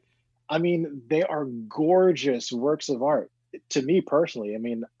replicas. Right. I mean, they are gorgeous works of art. To me personally, I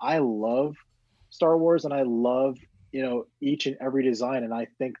mean, I love Star Wars and I love, each and every design. And I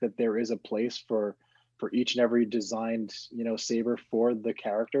think that there is a place for each and every designed, saber for the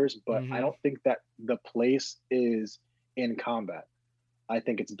characters. But I don't think that the place is in combat. I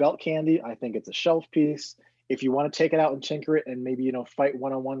think it's belt candy. I think it's a shelf piece. If you want to take it out and tinker it and maybe, fight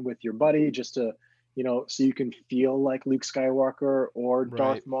one-on-one with your buddy just to, so you can feel like Luke Skywalker or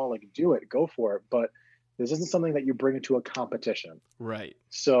Darth Maul, like do it, go for it. But this isn't something that you bring into a competition. Right.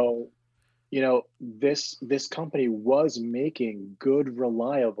 So, this company was making good,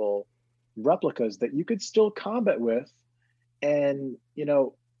 reliable replicas that you could still combat with. And,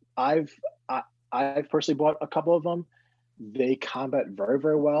 I've personally bought a couple of them. They combat very,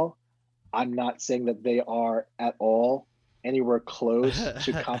 very well. I'm not saying that they are at all anywhere close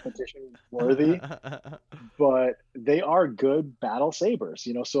to competition worthy, but they are good battle sabers.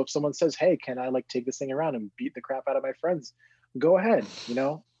 So if someone says, hey, can I like take this thing around and beat the crap out of my friends, go ahead,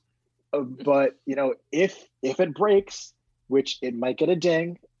 but if it breaks, which it might get a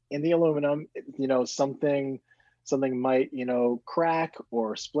ding in the aluminum, something might, crack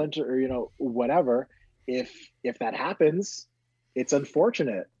or splinter or, whatever. If that happens, it's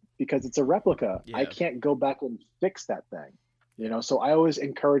unfortunate because it's a replica. Yeah. I can't go back and fix that thing, so I always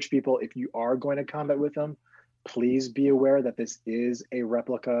encourage people, if you are going to combat with them, please be aware that this is a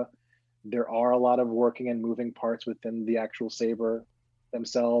replica. There are a lot of working and moving parts within the actual saber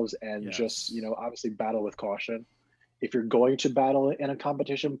themselves, and just, obviously battle with caution. If you're going to battle in a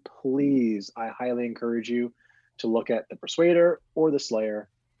competition, please, I highly encourage you to look at the Persuader or the Slayer.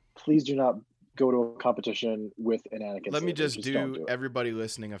 Please do not go to a competition with an Anakin. Let me just do everybody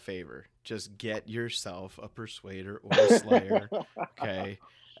listening a favor. Just get yourself a Persuader or a Slayer, okay?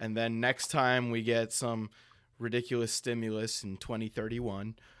 And then next time we get some ridiculous stimulus in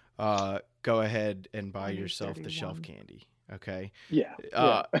 2031, go ahead and buy yourself the shelf candy, okay? Yeah.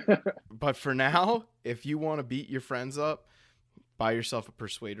 But for now, if you want to beat your friends up, buy yourself a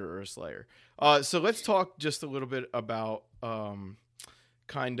Persuader or a Slayer. So let's talk just a little bit about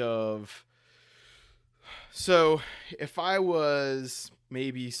So if I was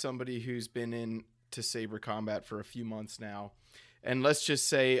maybe somebody who's been into saber combat for a few months now, and let's just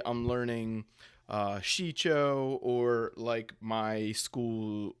say I'm learning Shicho, or like my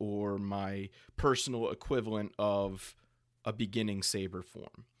school or my personal equivalent of a beginning saber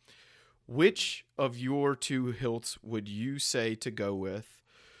form, which of your two hilts would you say to go with,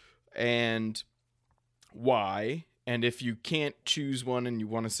 and why? And if you can't choose one and you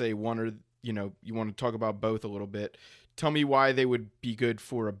want to say one, or you want to talk about both a little bit, tell me why they would be good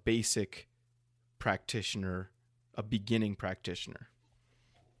for a basic practitioner, a beginning practitioner.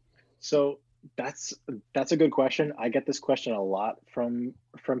 So That's a good question. I get this question a lot from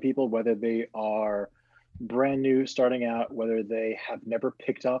people, whether they are brand new starting out, whether they have never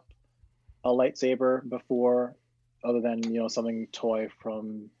picked up a lightsaber before, other than something toy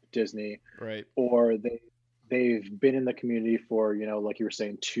from Disney, Right. or they've been in the community for like you were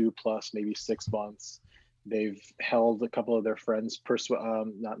saying 2+ maybe 6 months. They've held a couple of their friends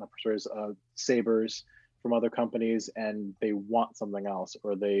not persuaders sabers from other companies, and they want something else,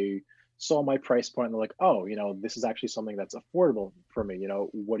 or they saw my price point and they're like, oh, this is actually something that's affordable for me.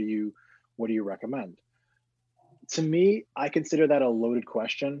 What do you recommend? To me, I consider that a loaded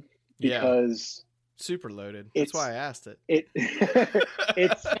question, Yeah. because Super loaded. That's why I asked it.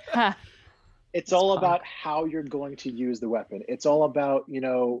 It's It's all fun. about how you're going to use the weapon. It's all about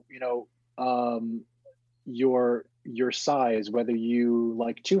your size, whether you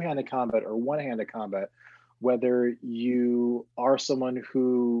like two-handed combat or one-handed combat, whether you are someone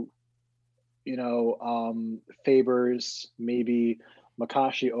who favors maybe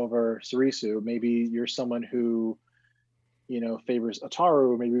Makashi over Surisu. Maybe you're someone who favors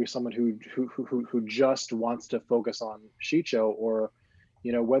Ataru. Maybe you're someone who just wants to focus on Shicho, or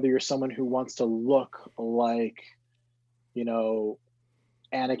whether you're someone who wants to look like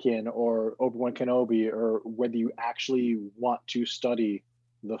Anakin or Obi-Wan Kenobi, or whether you actually want to study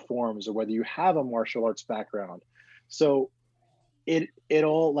the forms, or whether you have a martial arts background. So it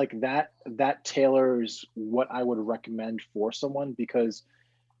all like that tailors what I would recommend for someone, because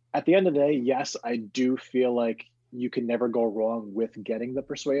at the end of the day, yes, I do feel like you can never go wrong with getting the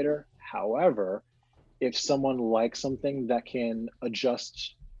Persuader. However, if someone likes something that can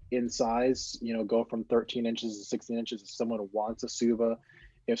adjust in size, go from 13 inches to 16 inches, if someone wants a Suba,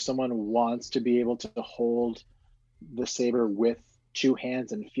 if someone wants to be able to hold the saber with two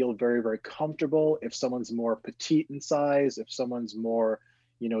hands and feel very, very comfortable, if someone's more petite in size, if someone's more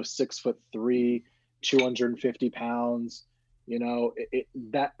 6'3", 250 pounds,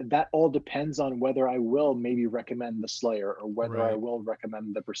 that all depends on whether I will maybe recommend the Slayer, or whether I Right. will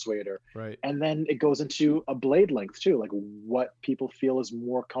recommend the Persuader. Right. And then it goes into a blade length too, like what people feel is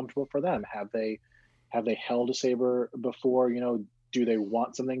more comfortable for them. Have they held a saber before? Do they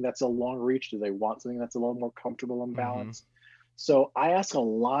want something that's a long reach? Do they want something that's a little more comfortable and balanced? So I ask a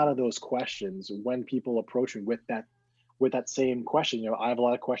lot of those questions when people approach me with that same question. I have a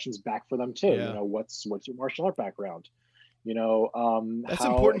lot of questions back for them too. Yeah. What's your martial art background? That's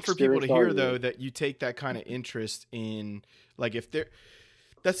how important for people to experienced are hear, you? though, that you take that kind of interest in, like, if they're,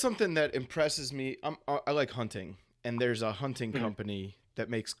 that's something that impresses me. I like hunting, and there's a hunting company that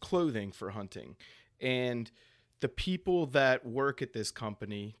makes clothing for hunting, and the people that work at this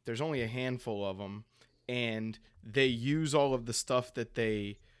company, there's only a handful of them, and they use all of the stuff that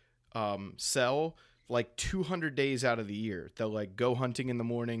they sell like 200 days out of the year. They'll like go hunting in the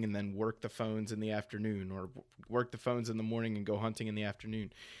morning and then work the phones in the afternoon, or work the phones in the morning and go hunting in the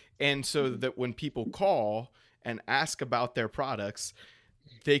afternoon. And so that when people call and ask about their products,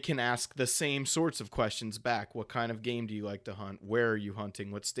 they can ask the same sorts of questions back. What kind of game do you like to hunt? Where are you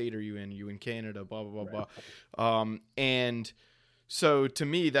hunting? What state are you in? Are you in Canada? Blah, blah, blah, blah. And so to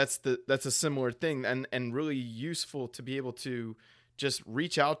me, that's a similar thing, and really useful to be able to just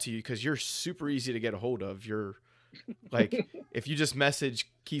reach out to you, because you're super easy to get a hold of. You're like, if you just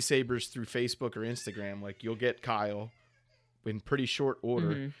message Key Sabers through Facebook or Instagram, like, you'll get Kyle in pretty short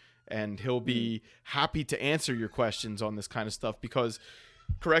order, and he'll be happy to answer your questions on this kind of stuff, because,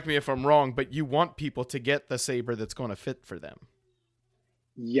 correct me if I'm wrong, but you want people to get the saber that's going to fit for them.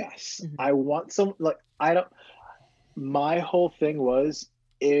 Yes. I want some, like, my whole thing was,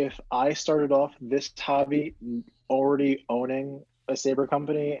 if I started off this hobby already owning a saber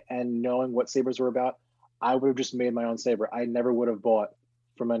company and knowing what sabers were about, I would have just made my own saber. I never would have bought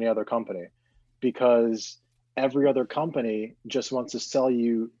from any other company, because every other company just wants to sell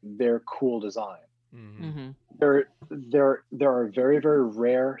you their cool design. There are very, very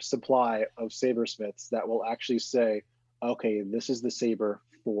rare supply of sabersmiths that will actually say, okay, this is the saber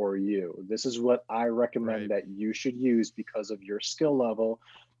for you. This is what I recommend that you should use because of your skill level,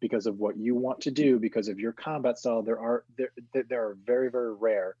 because of what you want to do, because of your combat style. There are very, very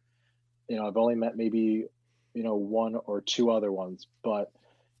rare. I've only met maybe one or two other ones, but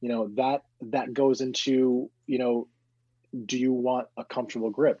that goes into do you want a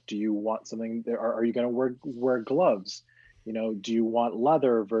comfortable grip? Do you want something? Are you going to wear gloves? Do you want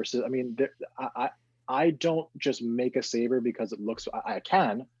leather versus? I mean, I don't just make a saber because it looks. I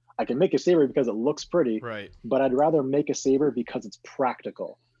can make a saber because it looks pretty. Right. But I'd rather make a saber because it's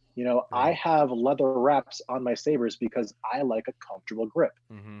practical. I have leather wraps on my sabers because I like a comfortable grip.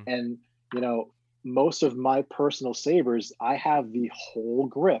 And most of my personal sabers, I have the whole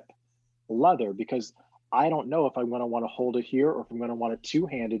grip leather, because I don't know if I'm going to want to hold it here or if I'm going to want it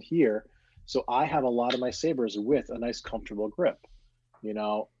two-handed here. So I have a lot of my sabers with a nice comfortable grip. You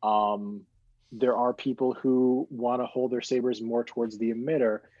know, there are people who want to hold their sabers more towards the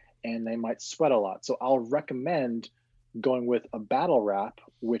emitter and they might sweat a lot. So I'll recommend going with a battle wrap,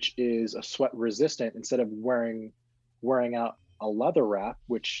 which is a sweat resistant, instead of wearing out a leather wrap,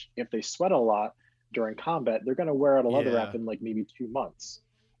 which if they sweat a lot during combat, they're going to wear out a leather wrap in like maybe 2 months.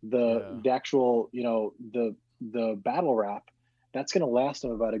 The actual, you know, the battle wrap, that's going to last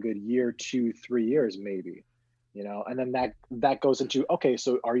them about a good year, 2-3 years, maybe, you know, and then that goes into, okay,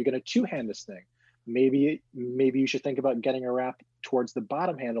 so are you going to two-hand this thing? Maybe you should think about getting a wrap towards the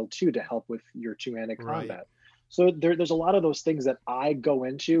bottom handle too, to help with your two-handed combat. Right. So there's a lot of those things that I go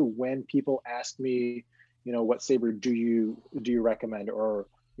into when people ask me, you know, what saber do you recommend? Or,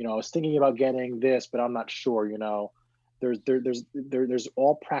 you know, I was thinking about getting this, but I'm not sure, you know. There's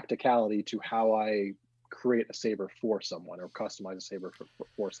all practicality to how I create a saber for someone or customize a saber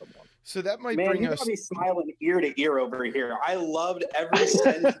for someone. So that might bring us... Man, you got me smiling ear to ear over here. I loved every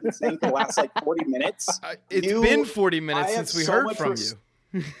sentence you saying for the last like 40 minutes. It's been 40 minutes since we heard from you.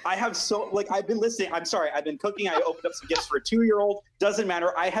 I have I've been listening. I'm sorry. I've been cooking. I opened up some gifts for a 2-year-old. Doesn't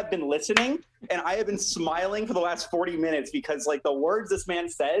matter. I have been listening and I have been smiling for the last 40 minutes because like the words this man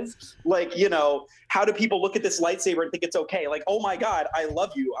says, like, you know, how do people look at this lightsaber and think it's okay? Like, oh my God, I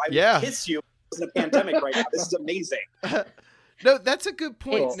love you. I would kiss you. It's a pandemic right now. This is amazing. No, that's a good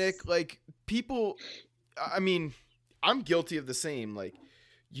point, Nick. Like people, I mean, I'm guilty of the same. Like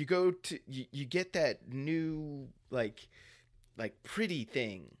you go to, you get that new, like pretty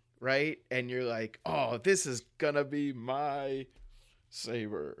thing, right? And you're like, oh, this is gonna be my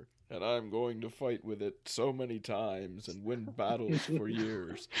saber and I'm going to fight with it so many times and win battles for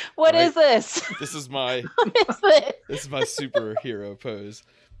years. What is this? This is my what is this? This is my superhero pose.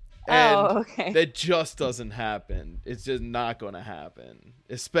 And okay. That just doesn't happen. It's just not going to happen,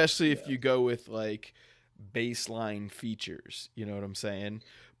 especially if you go with like baseline features. You know what I'm saying?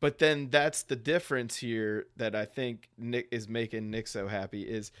 But then that's the difference here that I think Nick is making Nick so happy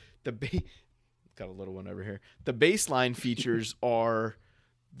is got a little one over here. The baseline features are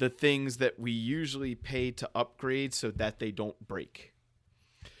the things that we usually pay to upgrade so that they don't break.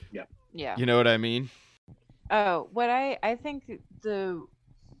 Yeah. Yeah. You know what I mean? Oh, what I think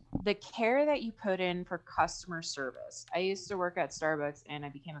the care that you put in for customer service. I used to work at Starbucks and I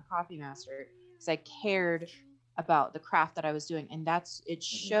became a coffee master because I cared about the craft that I was doing. And it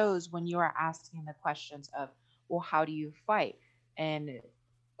shows when you are asking the questions of, well, how do you fight? And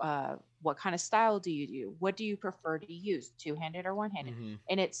what kind of style do you do? What do you prefer to use, two-handed or one-handed? Mm-hmm.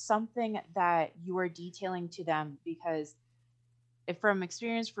 And it's something that you are detailing to them because from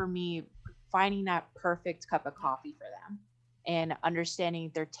experience for me, finding that perfect cup of coffee for them and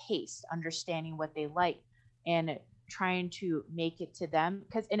understanding their taste, understanding what they like and trying to make it to them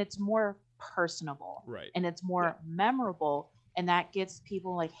and it's more personable, right? And it's more memorable, and that gets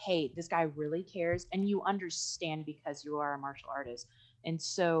people like, hey, this guy really cares, and you understand because you are a martial artist. And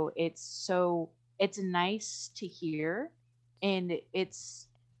so it's nice to hear, and it's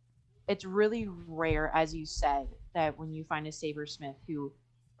really rare, as you said, that when you find a sabersmith who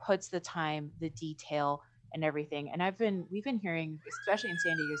puts the time, the detail, and everything. And we've been hearing, especially in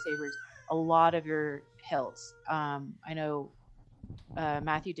San Diego Sabers, a lot of your hills. I know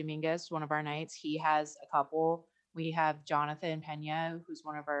Matthew Dominguez, one of our knights, he has a couple. We have Jonathan Pena, who's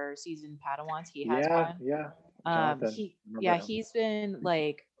one of our seasoned Padawans. He has one. Yeah. He's been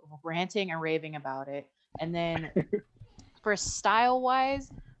like ranting and raving about it. And then for style wise,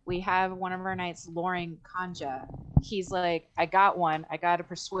 we have one of our knights, Loring Kanja. He's like, I got a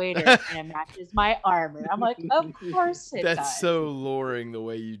persuader, and it matches my armor. I'm like, of course it does. That's so luring the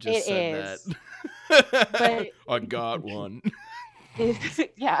way you just said that. But I got one.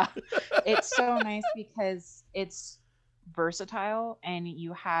 Yeah, it's so nice because it's versatile, and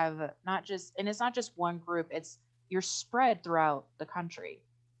you have it's not just one group. You're spread throughout the country,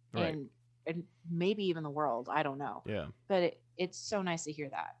 right. and maybe even the world. I don't know. Yeah, but it's so nice to hear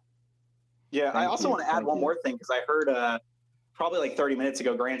that. Yeah, I also want to add one more thing because I heard probably like 30 minutes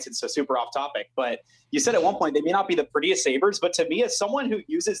ago, granted, it's so super off topic, but you said at one point they may not be the prettiest sabers, but to me, as someone who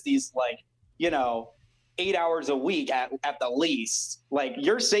uses these 8 hours a week at the least, like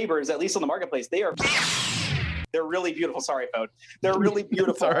your sabers, at least on the marketplace, they're really beautiful. Sorry, phone. They're really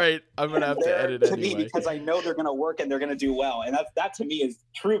beautiful. It's all right. I'm gonna have to edit to anyway. Me because I know they're gonna work and they're gonna do well, and that to me is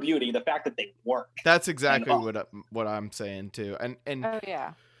true beauty. The fact that they work. That's exactly what I'm saying too. And oh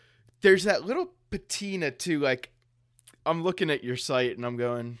yeah, there's that little patina too. Like I'm looking at your site and I'm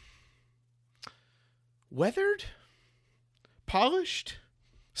going, weathered, polished.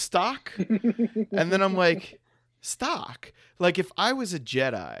 stock? And then I'm like, stock? Like, if I was a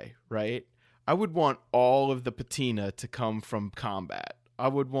Jedi, right, I would want all of the patina to come from combat. I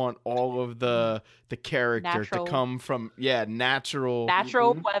would want all of the character to come from natural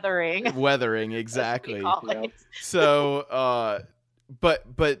weathering. Weathering, exactly. So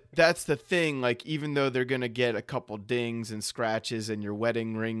but that's the thing, like, even though they're going to get a couple dings and scratches and your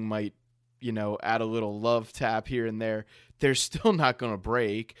wedding ring might, add a little love tap here and there, they're still not going to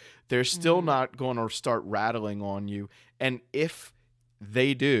break. They're still not going to start rattling on you. And if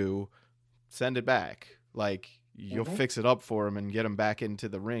they do, send it back. Like, you'll fix it up for them and get them back into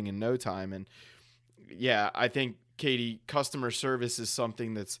the ring in no time. And yeah, I think, Katie, customer service is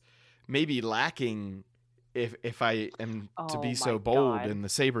something that's maybe lacking. If I am to be so bold in the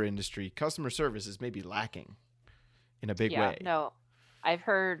Saber industry, customer service is maybe lacking in a big way. No, I've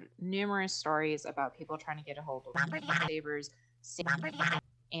heard numerous stories about people trying to get a hold of Sabers,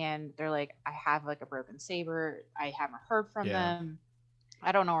 and they're like, I have like a broken Saber. I haven't heard from them.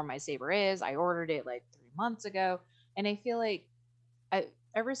 I don't know where my Saber is. I ordered it like 3 months ago. And I feel like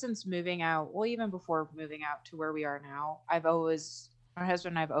ever since moving out, well, even before moving out to where we are now, my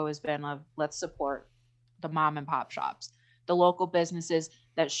husband and I've always been like, let's support the mom and pop shops, the local businesses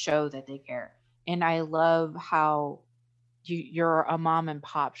that show that they care. And I love how you're a mom and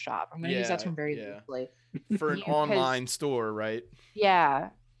pop shop. I'm going to use that term very loosely. For an online store, right? Yeah.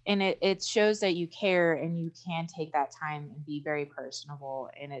 And it shows that you care and you can take that time and be very personable.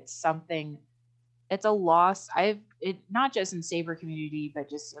 And it's a loss. Not just in Saber community,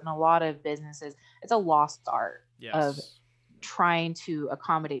 but just in a lot of businesses, it's a lost art of trying to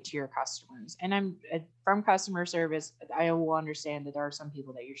accommodate to your customers. And I'm from customer service. I will understand that there are some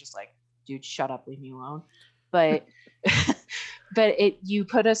people that you're just like, dude, shut up, leave me alone. But you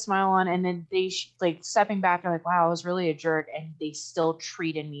put a smile on, and then they like stepping back and like, wow, I was really a jerk, and they still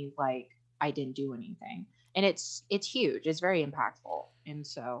treated me like I didn't do anything. And it's huge. It's very impactful. And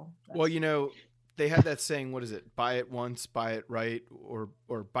so, well, they had that saying, what is it? Buy it once, buy it right, or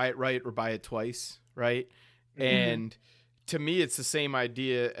buy it right or buy it twice, right? And to me, it's the same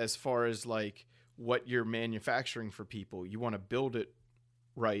idea as far as like what you're manufacturing for people. You want to build it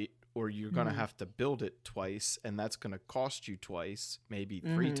right, or you're going to have to build it twice, and that's going to cost you twice, maybe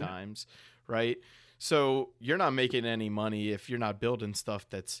 3 times, right? So you're not making any money if you're not building stuff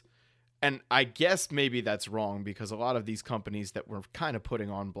that's, and I guess maybe that's wrong, because a lot of these companies that we're kind of putting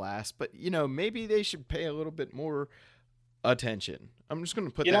on blast, but maybe they should pay a little bit more attention. I'm just going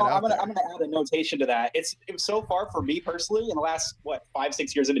to put that out there. I'm going to add a notation to that. It was so far for me personally in the last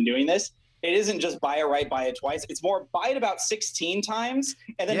 5-6 years I've been doing this. It isn't just buy it right, buy it twice. It's more buy it about 16 times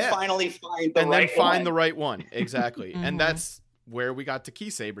and then finally find the right one. Exactly. And that's where we got to Key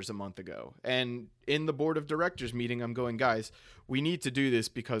Sabers a month ago. And in the board of directors meeting, I'm going, guys, we need to do this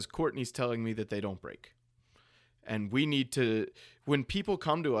because Courtney's telling me that they don't break. And we need to, when people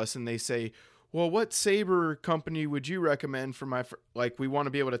come to us and they say, well, what Saber company would you recommend for my, like, we want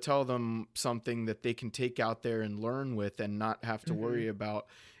to be able to tell them something that they can take out there and learn with and not have to worry about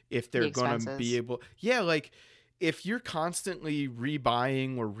if they're going to be able. Yeah. Like, if you're constantly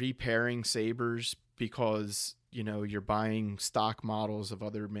rebuying or repairing Sabers because, you're buying stock models of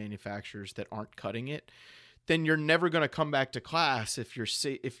other manufacturers that aren't cutting it, then you're never going to come back to class if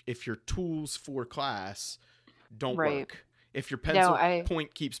your tools for class don't work. If your pencil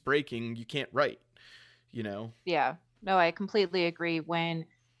point keeps breaking, you can't write, Yeah. No, I completely agree. When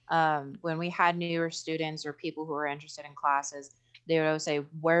we had newer students or people who were interested in classes, they would always say,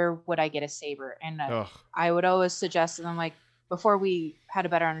 where would I get a Saber? And I would always suggest to them, like, before we had a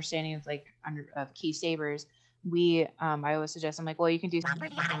better understanding of Key Sabers, I always suggest, I'm like, well, you can do,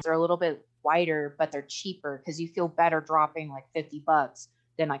 they're a little bit wider, but they're cheaper because you feel better dropping like $50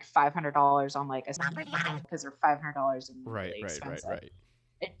 than like $500 on like a, because they're $500 and really expensive. Right.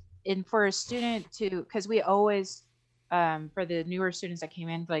 And for a student because we always, for the newer students that came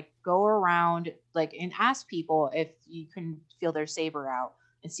in, like, go around like and ask people if you can feel their Saber out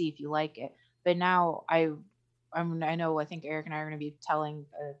and see if you like it. But now I think Eric and I are going to be telling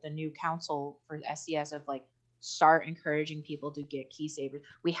the new council for SCS of like, start encouraging people to get Key Sabers.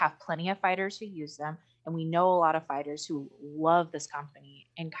 We have plenty of fighters who use them, and we know a lot of fighters who love this company.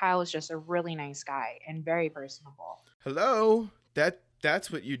 And Kyle is just a really nice guy and very personable. Hello,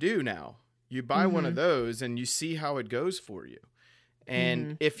 that's what you do now. You buy one of those and you see how it goes for you.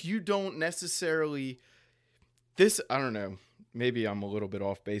 And if you don't necessarily, I don't know, maybe I'm a little bit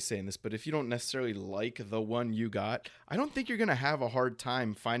off base saying this, but if you don't necessarily like the one you got, I don't think you're going to have a hard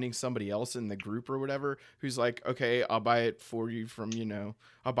time finding somebody else in the group or whatever who's like, okay, I'll buy it for you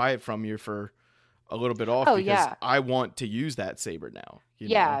I'll buy it from you for a little bit off Oh, because yeah. I want to use that saber now. You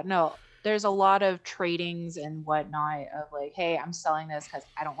Yeah, know? no, there's a lot of tradings and whatnot of like, hey, I'm selling this because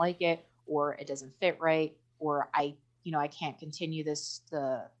I don't like it, or it doesn't fit right, or I can't continue this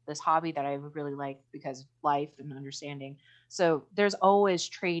hobby that I would really like because of life and understanding. So there's always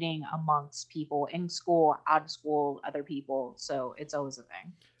trading amongst people in school, out of school, other people. So it's always a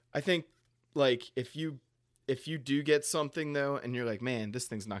thing. I think like if you do get something though and you're like, man, this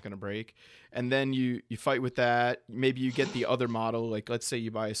thing's not going to break, and then you fight with that, maybe you get the other model, like let's say you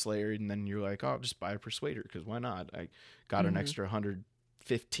buy a Slayer and then you're like, oh, I'll just buy a Persuader because why not? I got an extra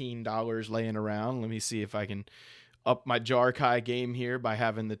 $115 laying around, let me see if I can up my Jarkai game here by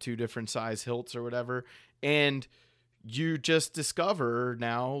having the 2 different size hilts or whatever. And you just discover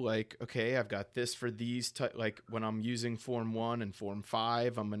now, like, okay, I've got this for these, like when I'm using Form 1 and Form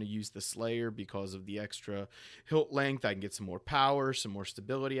 5, I'm going to use the Slayer because of the extra hilt length. I can get some more power, some more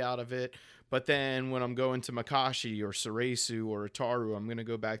stability out of it. But then when I'm going to Makashi or Suresu or Ataru, I'm going to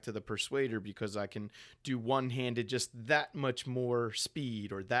go back to the Persuader because I can do one-handed just that much more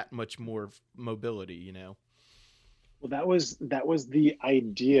speed or that much more mobility, you know? Well, that was the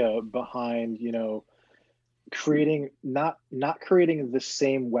idea behind, creating not creating the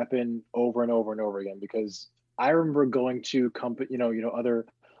same weapon over and over and over again, because I remember going to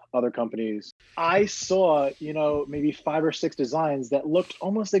other companies. I saw, maybe 5 or 6 designs that looked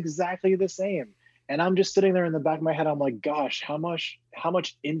almost exactly the same. And I'm just sitting there in the back of my head, I'm like, gosh, how much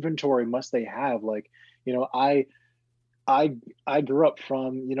inventory must they have? Like, I grew up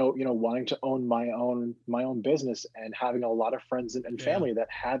from wanting to own my own business and having a lot of friends and family that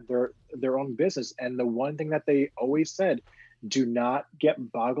had their own business, and the one thing that they always said, do not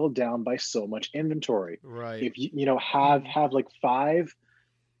get boggled down by so much inventory. Right. If you have like 5,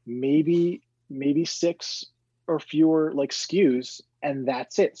 maybe 6 or fewer like SKUs, and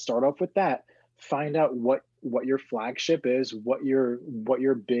that's it. Start off with that. Find out what your flagship is, what your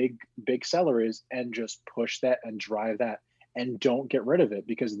big seller is, and just push that and drive that, and don't get rid of it,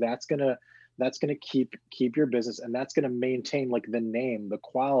 because that's gonna keep your business, and that's gonna maintain like the name, the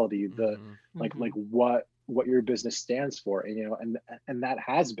quality, the like what your business stands for, and and that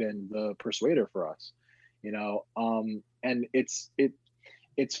has been the Persuader for us, and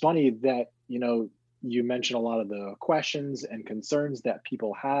it's funny that you mentioned a lot of the questions and concerns that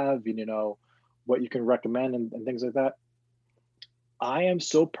people have, what you can recommend and things like that. I am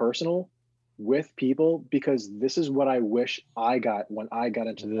so personal with people because this is what I wish I got when I got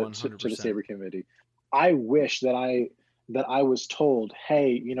into to the Saber community. I wish that I was told,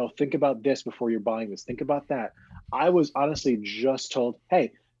 hey, think about this before you're buying this. Think about that. I was honestly just told,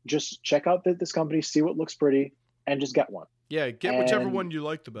 hey, just check out this company, see what looks pretty, and just get one. Yeah, get whichever one you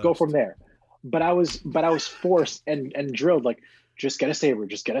like the best. Go from there. But I was forced and drilled, like, just get a Saber,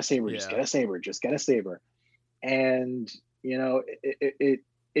 just get a Saber, just get a Saber, just get a Saber. And it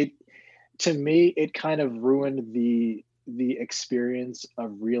to me, it kind of ruined the experience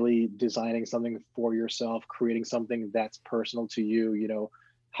of really designing something for yourself, creating something that's personal to you,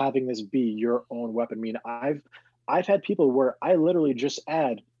 having this be your own weapon. I mean, I've had people where I literally just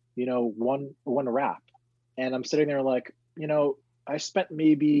add, one wrap, and I'm sitting there like, I spent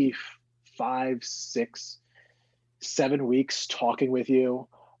maybe 5, 6, 7 weeks talking with you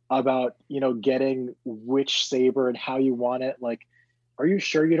about, getting which Saber and how you want it. Like, are you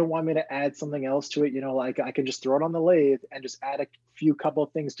sure you don't want me to add something else to it? Like, I can just throw it on the lathe and just add a few couple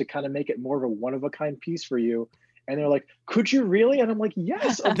of things to kind of make it more of a one-of-a-kind piece for you. And they're like, could you really? And I'm like,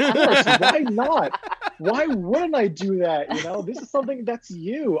 yes, of course. Why not? Why wouldn't I do that? This is something that's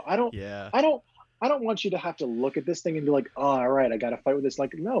you. I don't want you to have to look at this thing and be like, oh, all right, I got to fight with this.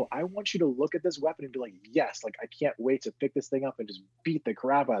 Like, no, I want you to look at this weapon and be like, yes, like, I can't wait to pick this thing up and just beat the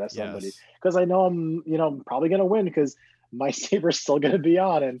crap out of somebody. Because I know I'm probably going to win because my Saber's still going to be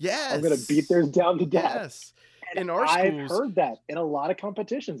on, and I'm going to beat theirs down to death. Yes. In our schools, I've heard that in a lot of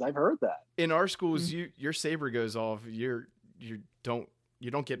competitions. I've heard that. In our schools, your Saber goes off. You don't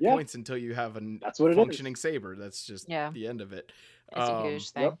get points until you have a functioning Saber. That's just the end of it. It's a huge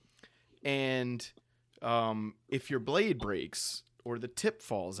thing. Yep. And if your blade breaks or the tip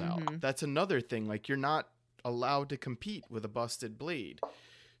falls out, that's another thing. Like, you're not allowed to compete with a busted blade.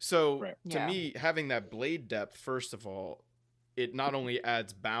 So to me, having that blade depth, first of all, it not only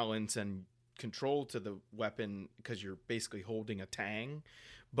adds balance and control to the weapon because you're basically holding a tang,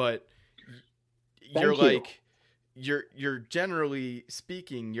 but you're generally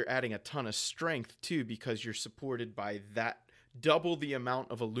speaking, you're adding a ton of strength too, because you're supported by that double the amount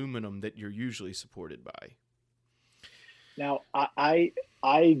of aluminum that you're usually supported by. Now, I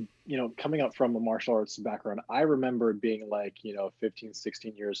coming up from a martial arts background, I remember being like, 15,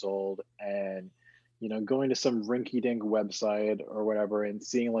 16 years old and, going to some rinky-dink website or whatever and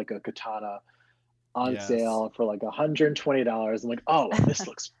seeing like a katana on sale for like $120. I'm like, oh, this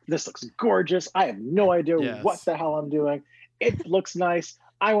looks gorgeous. I have no idea what the hell I'm doing. It looks nice.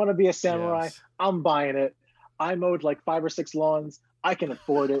 I want to be a samurai. I'm buying it. I mowed like 5 or 6 lawns. I can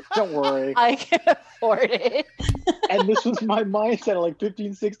afford it. Don't worry. I can afford it. And this was my mindset at like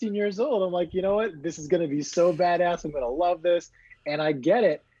 15, 16 years old. I'm like, you know what? This is going to be so badass. I'm going to love this. And I get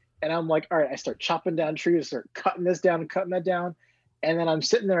it. And I'm like, all right, I start chopping down trees, start cutting this down and cutting that down. And then I'm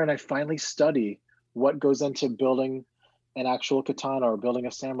sitting there and I finally study what goes into building an actual katana or building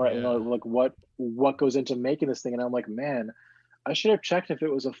a samurai, like what goes into making this thing. And I'm like, man, I should have checked if it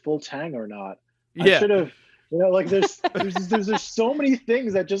was a full tang or not. I should have, like there's so many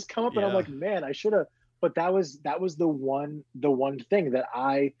things that just come up and I'm like, man, I should have, but that was the one thing that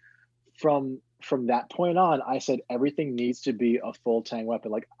I, from that point on, I said, everything needs to be a full tang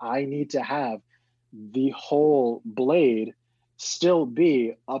weapon. Like I need to have the whole blade still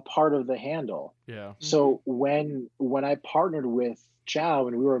be a part of the handle. Yeah. So when I partnered with Chow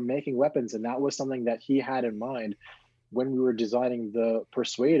and we were making weapons, and that was something that he had in mind when we were designing the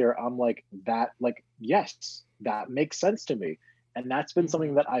Persuader, I'm like, yes, that makes sense to me. And that's been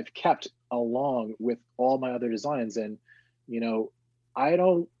something that I've kept along with all my other designs. And, I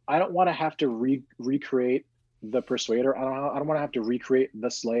don't want to have to recreate the Persuader. I don't want to have to recreate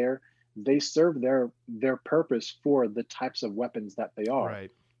the Slayer. They serve their purpose for the types of weapons that they are,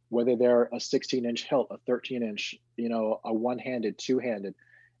 right? Whether they're a 16-inch hilt, a 13-inch, a one-handed, two-handed,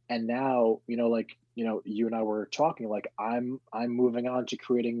 and now, you and I were talking, like I'm moving on to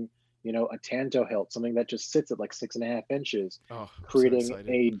creating, a Tanto hilt, something that just sits at like 6.5 inches,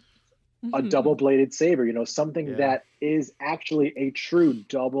 creating a double-bladed saber, something that is actually a true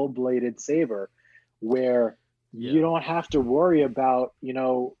double-bladed saber, where you don't have to worry about,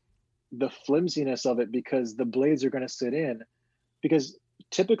 the flimsiness of it, because the blades are going to sit in, because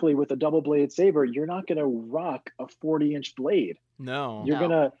typically with a double bladed saber, you're not going to rock a 40-inch blade. No, you're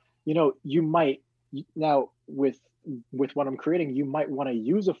gonna, you might now with what I'm creating, you might want to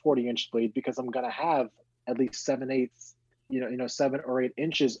use a 40-inch blade because I'm going to have at least 7/8, 7 or 8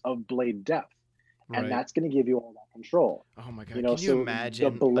 inches of blade depth. right. And that's going to give you all that control. Oh my God. Can you imagine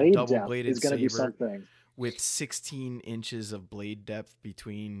the blade a double depth bladed is going to be something with 16 inches of blade depth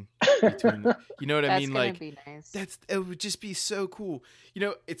between you know what I mean? Like be nice. it would just be so cool.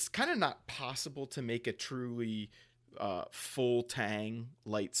 It's kind of not possible to make a truly full tang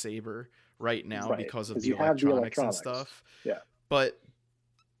lightsaber right now because of the electronics and stuff. Yeah. But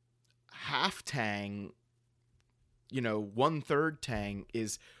half tang, 1/3 tang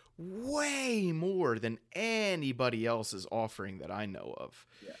is way more than anybody else is offering that I know of.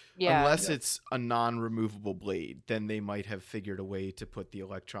 Yeah. Unless it's a non-removable blade, then they might have figured a way to put the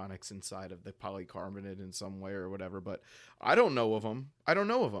electronics inside of the polycarbonate in some way or whatever, but I don't know of them.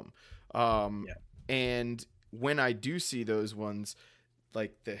 And when I do see those ones,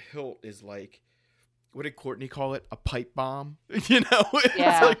 like the hilt is like, what did Courtney call it? A pipe bomb? It's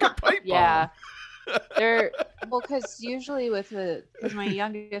like a pipe bomb. They're because usually because my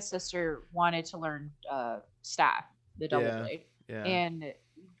youngest sister wanted to learn staff, the double blade, and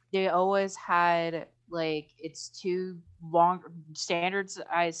they always had like it's 2 long standard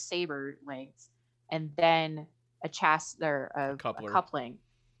size saber lengths, and then a a coupling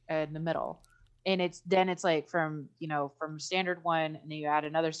in the middle, and it's like from standard one, and then you add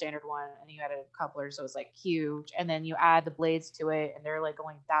another standard one, and then you add a coupler, so it's like huge, and then you add the blades to it, and they're like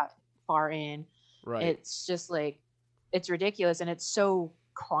going that far in. Right. It's just like, it's ridiculous, and it's so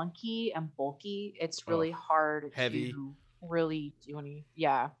clunky and bulky. It's really hard heavy. To really do any.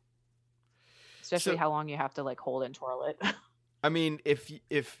 Yeah. Especially how long you have to like hold and twirl it. I mean, if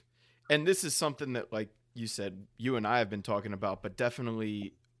and this is something that, like you said, you and I have been talking about, but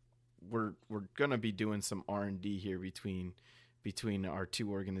definitely we're gonna be doing some R&D here between our two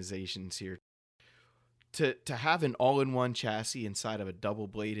organizations here. To have an all-in-one chassis inside of a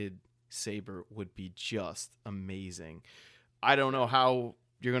double-bladed saber would be just amazing. I don't know how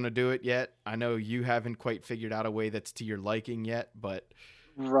you're going to do it yet. I know you haven't quite figured out a way that's to your liking yet, but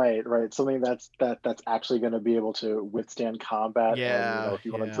right. Something that's actually going to be able to withstand combat. Yeah. And, if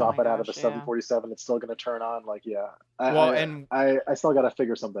you want to drop it out of a 747, it's still going to turn on. Like, I still got to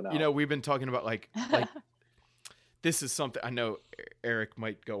figure something out. We've been talking about like this is something I know Eric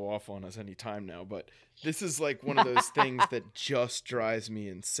might go off on us any time now, but this is like one of those things that just drives me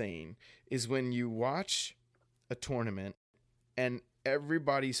insane is when you watch a tournament and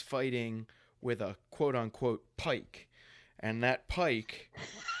everybody's fighting with a quote unquote pike. And that pike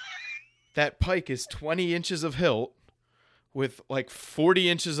is 20 inches of hilt with like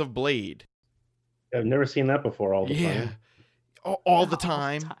 40 inches of blade. I've never seen that before. All the time. All the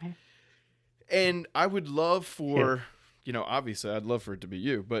time. And I would love for, obviously I'd love for it to be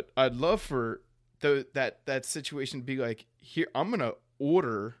you, but I'd love for that situation to be like, here, I'm going to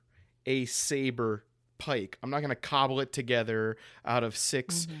order a Saber pike. I'm not going to cobble it together out of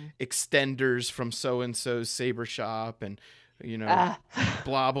 6 extenders from so-and-so's Saber shop and,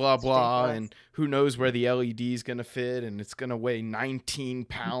 blah, blah, blah. And who knows where the LED is going to fit and it's going to weigh 19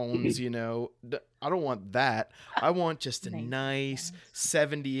 pounds, I don't want that. I want just a nice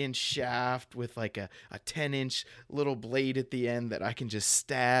 70-inch shaft with like a 10-inch little blade at the end that I can just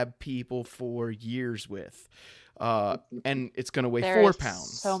stab people for years with. And it's going to weigh 4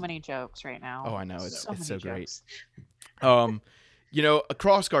 pounds. So many jokes right now. Oh, I know. It's so great. A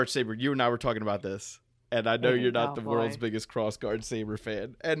crossguard saber, you and I were talking about this. And I know you're not the world's biggest crossguard saber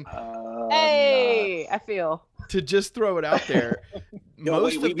fan. And I feel to just throw it out there.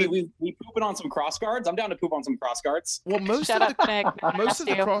 We pooping on some crossguards. I'm down to poop on some crossguards. Well, most of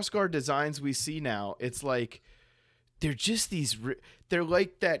the crossguard designs we see now, it's like they're just these. They're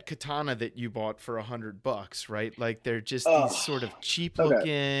like that katana that you bought for $100, right? Like they're just these sort of cheap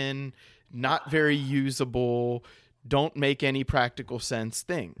looking, not very usable, don't make any practical sense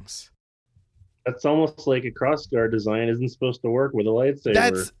things. That's almost like a crossguard design isn't supposed to work with a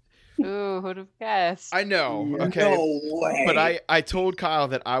lightsaber. Ooh, who'd have guessed? I know. Okay. No way. But I told Kyle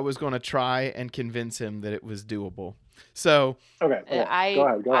that I was going to try and convince him that it was doable. So okay.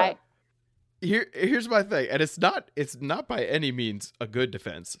 Go ahead. Here's my thing, and it's not by any means a good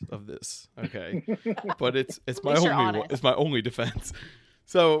defense of this, okay? But it's my only defense.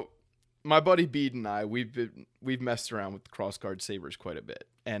 So my buddy Bede and I, we've messed around with crossguard sabers quite a bit,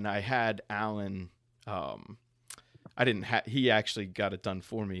 and I had Alan. He actually got it done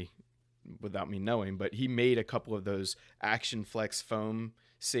for me without me knowing, but he made a couple of those Action Flex foam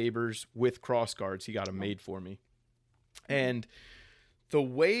sabers with crossguards. He got them made for me, and the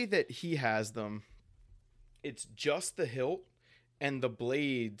way that he has them, it's just the hilt, and the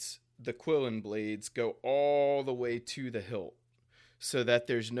blades, the Quillen blades, go all the way to the hilt, so that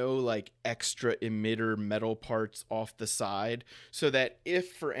there's no like extra emitter metal parts off the side, so that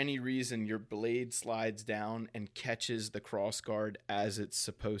if for any reason your blade slides down and catches the crossguard as it's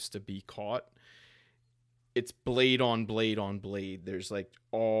supposed to be caught, it's blade on blade on blade. There's like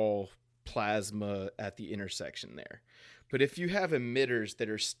all plasma at the intersection there. But if you have emitters that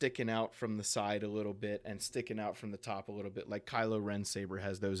are sticking out from the side a little bit and sticking out from the top a little bit, like Kylo Ren's saber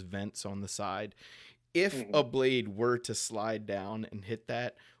has those vents on the side, if a blade were to slide down and hit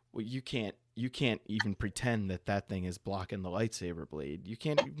that, well, you can't even pretend that thing is blocking the lightsaber blade. You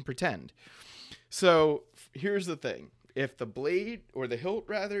can't even pretend. So here's the thing. If the blade, or the hilt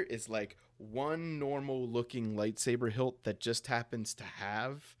rather, is like one normal looking lightsaber hilt that just happens to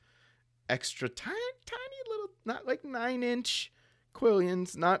have extra tiny little, not like 9-inch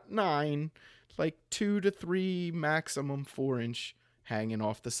quillions, not 9, like 2 to 3, maximum 4-inch hanging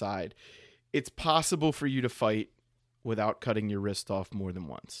off the side, it's possible for you to fight without cutting your wrist off more than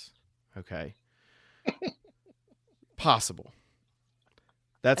once. Okay. Possible.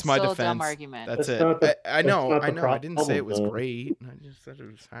 That's my defense. Dumb argument. That's it. I know. I didn't say it was great. I just said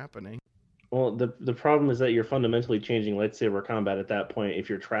it was happening. Well, the problem is that you're fundamentally changing lightsaber combat at that point if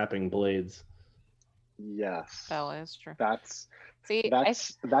you're trapping blades. Yes. That is true. That's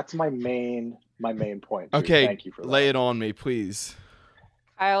my main point. Dude. Okay, thank you for that. Lay it on me, please.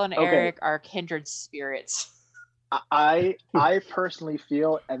 Kyle and Eric are kindred spirits. I personally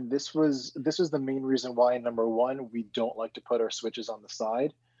feel, and this was the main reason why, number one, we don't like to put our switches on the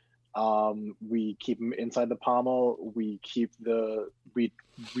side. We keep them inside the pommel. We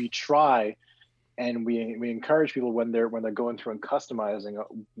try, and we encourage people when they're going through and customizing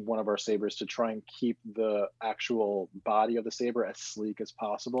one of our sabers to try and keep the actual body of the saber as sleek as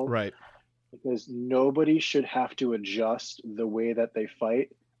possible. Right. Because nobody should have to adjust the way that they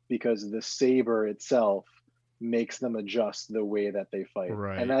fight, because the saber itself makes them adjust the way that they fight.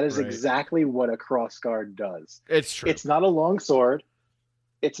 Right, and that is exactly what a crossguard does. It's true. It's not a long sword.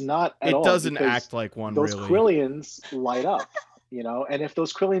 It's not at all. It doesn't act like one, those really. Quillians light up, and if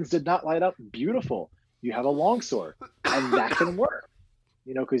those Quillians did not light up, beautiful. You have a long sword, and that can work,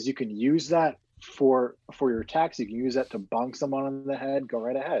 because you can use that for your attacks. You can use that to bonk someone on the head, go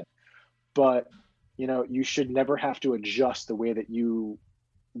right ahead. But, you should never have to adjust the way that you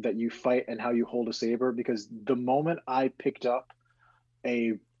fight and how you hold a saber, because the moment I picked up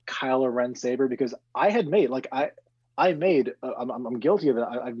a Kylo Ren saber, because I had made, I'm guilty of it.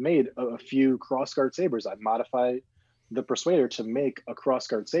 I've made a few crossguard sabers. I've modified the Persuader to make a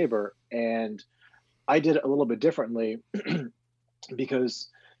crossguard saber, and I did it a little bit differently because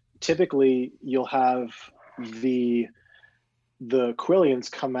typically you'll have the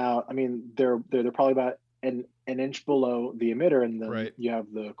quillions come out. I mean, they're probably about an inch below the emitter, and then Right. you have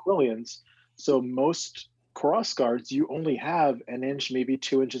the quillions. So most cross guards, you only have an inch, maybe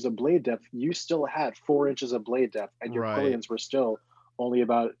 2 inches of blade depth. You still had 4 inches of blade depth, and your Right. quillions were still only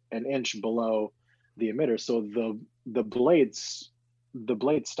about an inch below the emitter. So the blade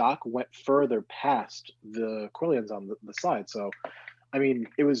stock went further past the quillions on the side. So I mean,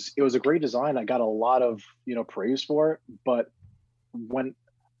 it was a great design. I got a lot of praise for it, but when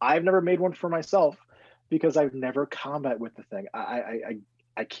I've never made one for myself because I've never combat with the thing. I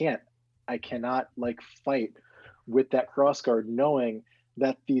cannot like fight with that crossguard knowing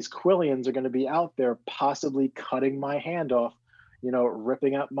that these quillions are going to be out there possibly cutting my hand off,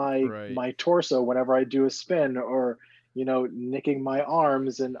 ripping up my torso whenever I do a spin, or nicking my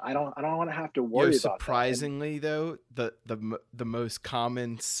arms, and I don't want to have to worry about that. Surprisingly though, the most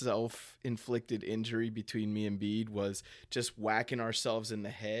common self-inflicted injury between me and Bede was just whacking ourselves in the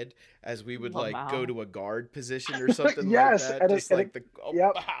head as we would go to a guard position or something. Yes, like that.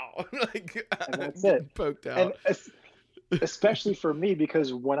 Yep. Wow. And that's it. Poked out. And especially for me,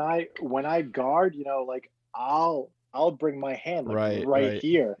 because when I guard, I'll bring my hand right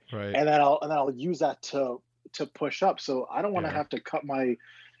here, right, and then I'll use that to push up. So I don't want to have to cut my,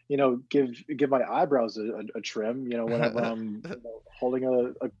 give my eyebrows a trim, whenever I'm holding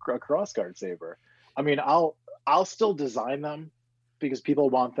a crossguard saber. I mean, I'll still design them because people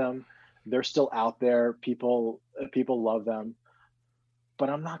want them. They're still out there. People love them, but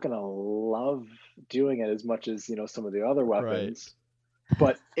I'm not gonna love doing it as much as some of the other weapons. Right.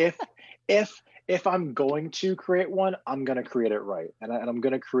 But if I'm going to create one, I'm gonna create it right, and I'm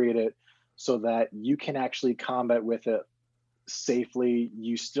gonna create it so that you can actually combat with it safely.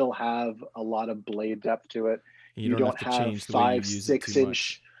 You still have a lot of blade depth to it. You don't have 5-6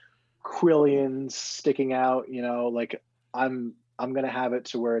 inch quillions sticking out. I'm gonna have it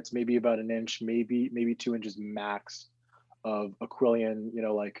to where it's maybe about an inch, maybe 2 inches max of a quillion,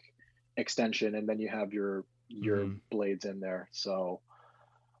 extension, and then you have your blades in there. So,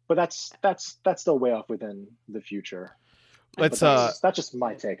 but that's still way off within the future. That's just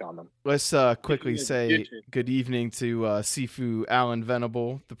my take on them. Let's quickly say good evening to Sifu Alan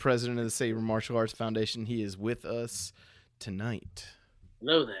Venable, the president of the Saber Martial Arts Foundation. He is with us tonight.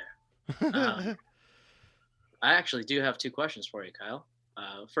 Hello there. I actually do have 2 questions for you, Kyle.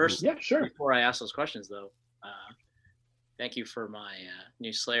 First, yeah, sure. Before I ask those questions, though, thank you for my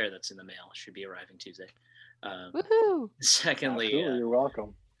new Slayer that's in the mail. It should be arriving Tuesday. Woohoo! Secondly, you're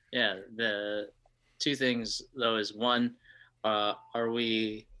welcome. Yeah, the 2 things though is one. Are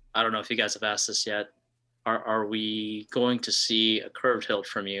we? I don't know if you guys have asked this yet. Are we going to see a curved hilt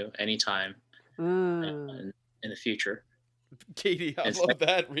from you anytime in the future? Katie, I love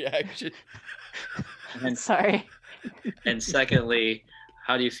that reaction. Sorry. And secondly,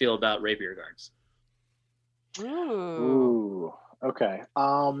 how do you feel about rapier guards? Ooh. Okay.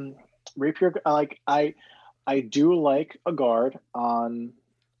 Rapier, I do like a guard on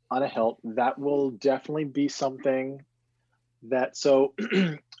a hilt. That will definitely be something that, so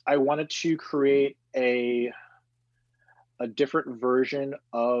I wanted to create a different version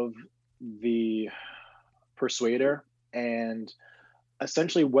of the Persuader, and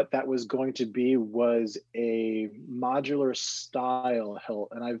essentially what that was going to be was a modular style hilt,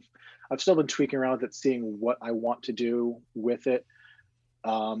 and I've still been tweaking around with it, seeing what I want to do with it,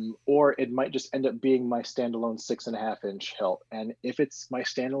 or it might just end up being my standalone 6.5 inch hilt. And if it's my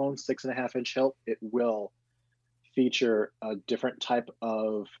standalone 6.5 inch hilt, it will feature a different type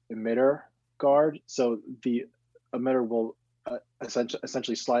of emitter guard. So the emitter will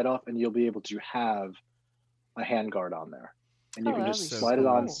essentially slide off, and you'll be able to have a hand guard on there, and you can just slide it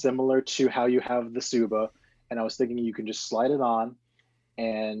on, similar to how you have the Suba. And I was thinking you can just slide it on,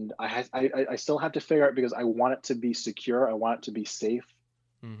 and I still have to figure out, because I want it to be secure, I want it to be safe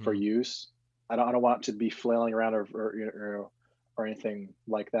for use. I don't want it to be flailing around or anything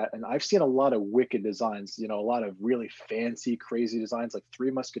like that. And I've seen a lot of wicked designs, a lot of really fancy, crazy designs, like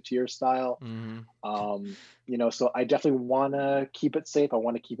Three Musketeers style. So I definitely want to keep it safe. I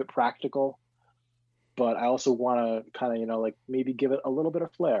want to keep it practical, but I also want to kind of, maybe give it a little bit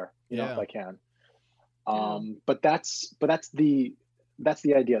of flair, if I can. But that's the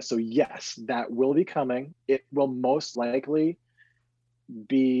idea. So yes, that will be coming. It will most likely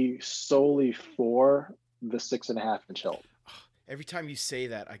be solely for the 6.5 inch hilt. Every time you say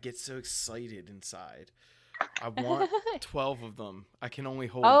that, I get so excited inside. I want 12 of them. I can only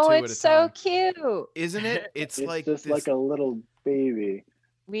hold 2 at a time. Oh, it's so cute. Isn't it? It's like just like a little baby.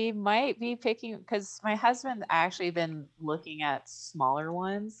 We might be picking because my husband actually been looking at smaller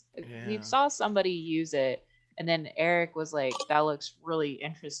ones. We Yeah. saw somebody use it, and then Eric was like, "That looks really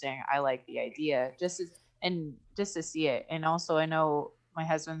interesting. I like the idea." Just to see it, and also I know my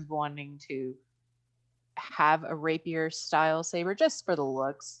husband's wanting to have a rapier style saber just for the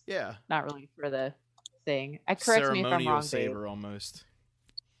looks, Yeah. not really for the thing. I correct me if I'm Ceremonial wrong, Dave. saber almost.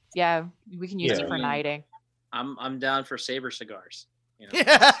 Yeah, we can use Yeah. it for knighting. I'm down for Saber cigars. You know,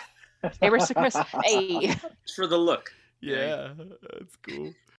 Yeah. Saber cigars. Hey. just for the look. Yeah. That's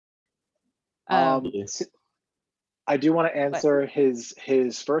cool. Yes. I do want to answer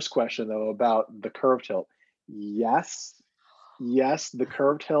his first question though about the curved hilt. Yes, the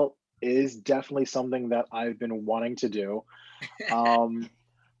curved hilt is definitely something that I've been wanting to do.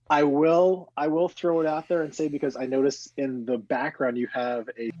 I will throw it out there and say, because I noticed in the background you have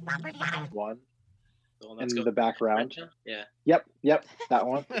a one The one that's in going the background. Yeah. Yep, that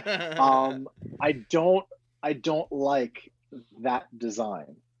one. I don't like that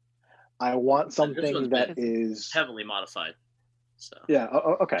design. I want This something one's that been is heavily modified. So yeah.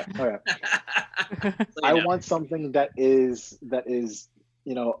 Okay. I want something that is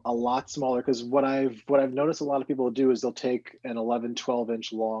a lot smaller, because what I've noticed a lot of people do is they'll take an 11 12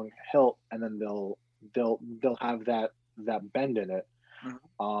 inch long hilt and then they'll have that bend in it.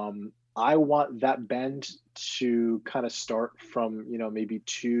 I want that bend to kind of start from maybe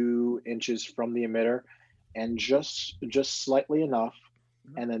 2 inches from the emitter and just slightly enough,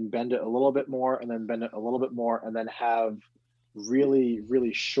 and then bend it a little bit more, and then bend it a little bit more, and then have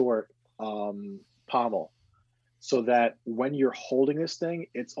really short pommel, so that when you're holding this thing,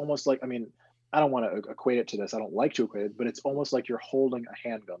 it's almost like, I mean, I don't want to equate it to this, I don't like to equate it, but it's almost like you're holding a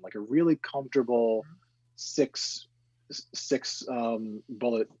handgun, like a really comfortable six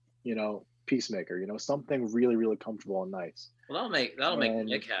bullet peacemaker, something really comfortable and nice. Well, that'll make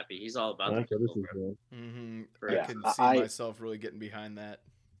Nick happy. He's all about That's the what this pistol is grip. doing. I Yeah, can see myself really getting behind that.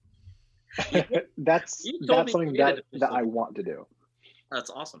 That's You told me something you hated the that pistol I grip. want to do. That's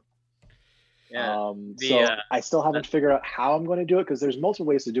awesome. Yeah. So I still haven't figured out how I'm going to do it, because there's multiple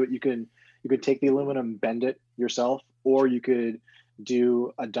ways to do it. You could take the aluminum, bend it yourself, or you could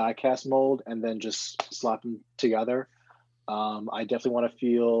do a die cast mold and then just slap them together. I definitely want to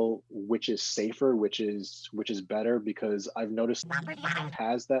feel which is safer, which is better, because I've noticed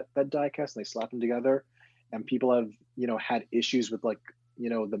has that die cast and they slap them together, and people have had issues with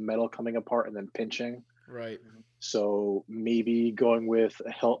the metal coming apart and then pinching. Right. So maybe going with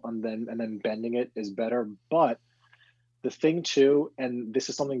a hilt and then bending it is better. But the thing too, and this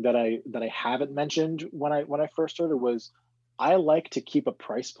is something that I haven't mentioned when I first started, was I like to keep a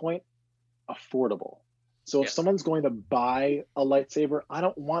price point affordable. So if someone's going to buy a lightsaber, I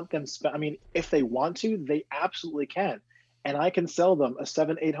don't want them I mean, if they want to, they absolutely can. And I can sell them a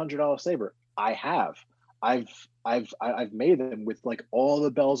 $700-800 saber. I have. I've made them with like all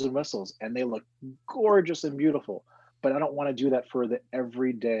the bells and whistles, and they look gorgeous and beautiful. But I don't want to do that for the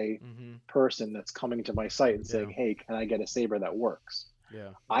everyday person that's coming to my site and saying, "Hey, can I get a saber that works?"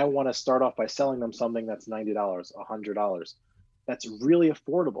 Yeah. I want to start off by selling them something that's $90, $100. That's really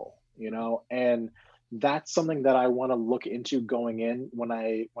affordable, and that's something that I want to look into going in when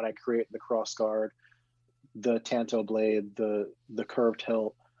I create the cross guard, the tanto blade, the curved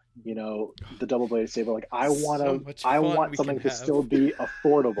hilt, the double bladed saber. Like I want something to still be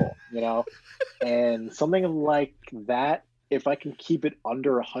affordable, and something like that. If I can keep it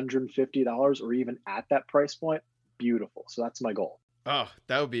under $150 or even at that price point, beautiful. So that's my goal. Oh,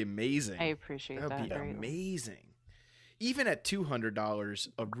 that would be amazing. I appreciate that. That would be amazing. Even at $200,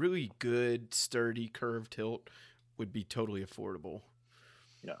 a really good, sturdy, curved hilt would be totally affordable.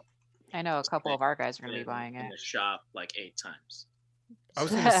 I know a couple of our guys are going to be buying in it. the shop like 8 times. I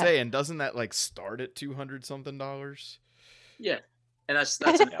was going to say, and doesn't that like start at $200 something? Yeah, and that's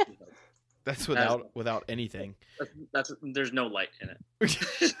That's without anything. That's there's no light in it.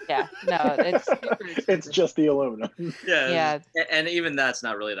 Yeah, no, it's just the aluminum. Yeah, and even that's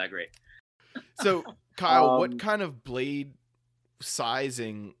not really that great. So, Kyle, what kind of blade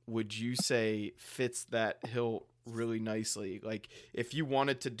sizing would you say fits that hilt really nicely? Like, if you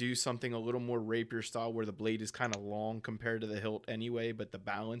wanted to do something a little more rapier style where the blade is kind of long compared to the hilt anyway, but the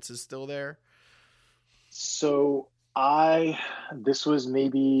balance is still there? So this was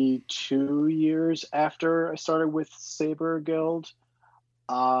maybe 2 years after I started with Saber Guild.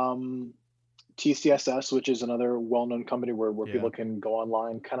 TCSS, which is another well-known company where people can go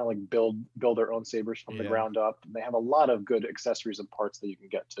online, kind of like build their own sabers from the ground up. They have a lot of good accessories and parts that you can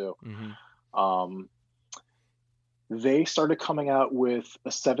get too. They started coming out with a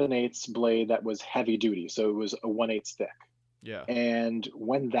 7/8 blade that was heavy duty, so it was a 1/8 thick. Yeah. And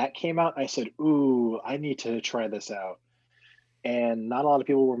when that came out, I said, ooh, I need to try this out. And not a lot of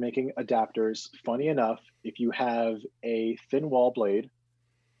people were making adapters. Funny enough, if you have a thin wall blade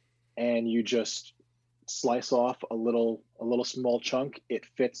and you just slice off a little small chunk, it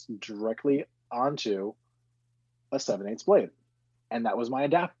fits directly onto a 7/8 blade. And that was my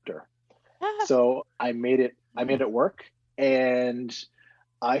adapter. So I made it work, and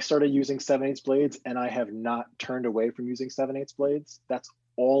I started using 7/8 blades, and I have not turned away from using 7/8 blades. That's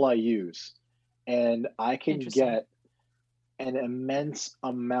all I use. And I can get an immense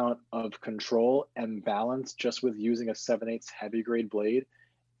amount of control and balance just with using a 7/8 heavy grade blade.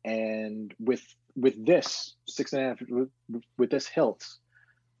 And with this 6.5 with this hilt,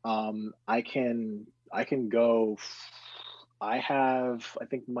 I can go. I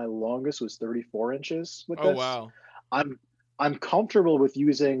think my longest was 34 inches with this. Oh wow. I'm comfortable with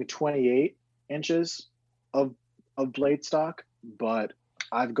using 28 inches of blade stock, but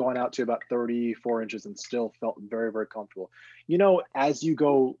I've gone out to about 34 inches and still felt very, very comfortable. You know, as you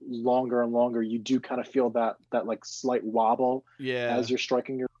go longer and longer, you do kind of feel that like slight wobble as you're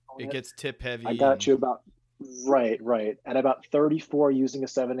striking your opponent. It gets tip heavy. I got to about right. At about 34 using a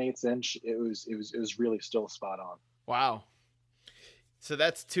 7/8 inch, it was really still spot on. Wow. So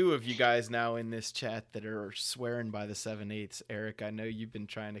that's two of you guys now in this chat that are swearing by the 7/8. Eric, I know you've been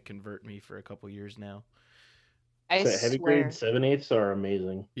trying to convert me for a couple years now. I So heavy swear. grade 7/8 are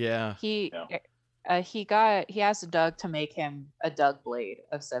amazing. Yeah. He asked Doug to make him a Doug blade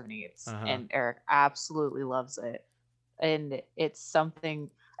of 7/8, and Eric absolutely loves it. And it's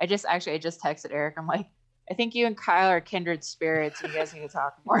something I just texted Eric. I'm like, I think you and Kyle are kindred spirits, and you guys need to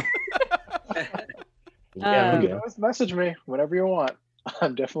talk more. Yeah, You can always message me whenever you want.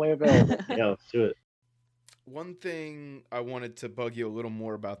 I'm definitely available. yeah, let's do it. One thing I wanted to bug you a little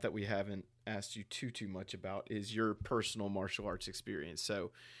more about that we haven't asked you too much about is your personal martial arts experience.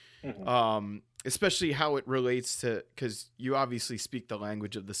 So, especially how it relates to, because you obviously speak the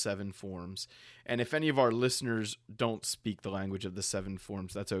language of the 7 forms, and if any of our listeners don't speak the language of the 7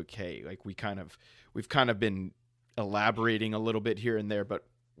 forms, that's okay. Like we've kind of been elaborating a little bit here and there, but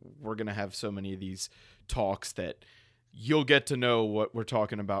we're gonna have so many of these talks that you'll get to know what we're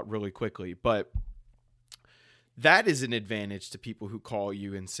talking about really quickly. But that is an advantage to people who call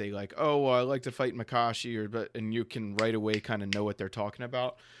you and say like, oh, well, I like to fight Makashi, and you can right away kind of know what they're talking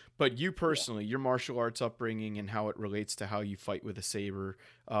about. But you personally, your martial arts upbringing and how it relates to how you fight with a saber,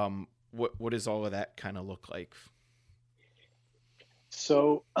 what does all of that kind of look like?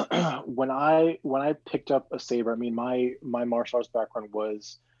 So when I picked up a saber, I mean, my martial arts background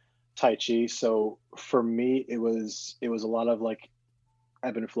was Tai Chi. So for me, it was a lot of like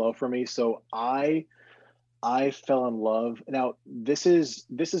ebb and flow for me. So I fell in love. Now this is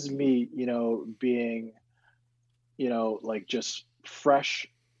me, being, like just fresh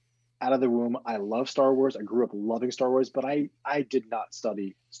out of the womb. I love Star Wars. I grew up loving Star Wars, but I did not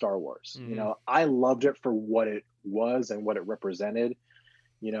study Star Wars. I loved it for what it was and what it represented.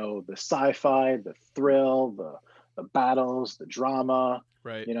 The sci-fi, the thrill, the battles, the drama.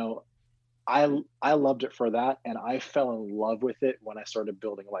 Right. I loved it for that, and I fell in love with it when I started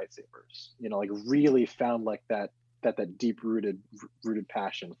building lightsabers. Like really found like that deep rooted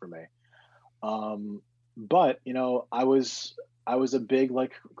passion for me. But I was a big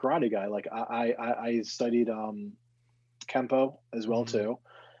like karate guy. Like I studied Kempo as well too.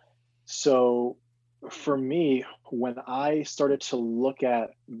 So for me, when I started to look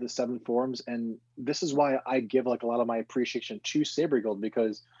at the 7 forms, and this is why I give like a lot of my appreciation to Saber Guild,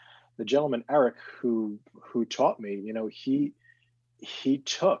 because the gentleman Eric who taught me, he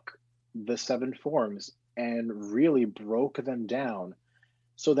took the 7 forms and really broke them down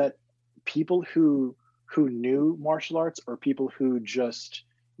so that people who knew martial arts, or people who just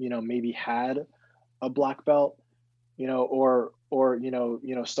maybe had a black belt, or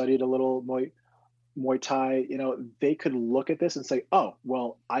studied a little Muay Thai, they could look at this and say, oh,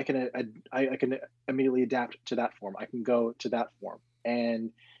 well, I can immediately adapt to that form. I can go to that form.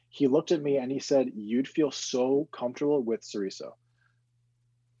 And he looked at me and he said, you'd feel so comfortable with Suriso.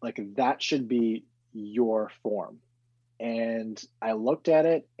 Like that should be your form. And I looked at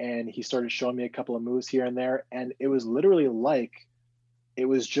it, and he started showing me a couple of moves here and there. And it was literally like, it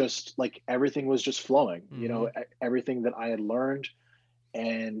was just like everything was just flowing, everything that I had learned.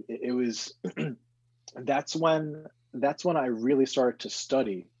 And it was, that's when I really started to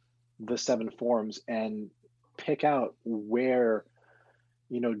study the 7 forms and pick out where,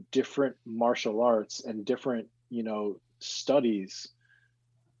 different martial arts and different, studies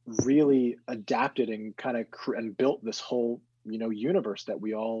really adapted and kind of and built this whole universe that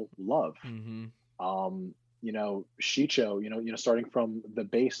we all love. Shicho, starting from the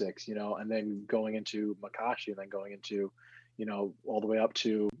basics, and then going into Makashi, and then going into, all the way up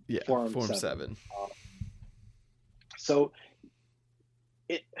to Form 7. So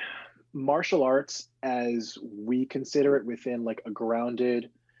martial arts, as we consider it within like a grounded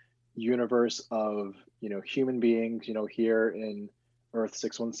universe of, human beings, here in Earth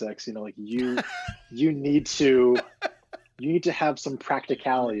 616, like you need to have some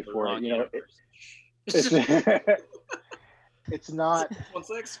practicality for it. It's not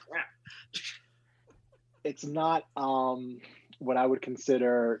it's not what I would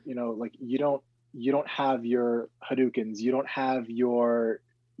consider, like you don't have your Hadoukens, you don't have your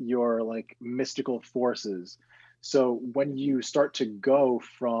like mystical forces. So when you start to go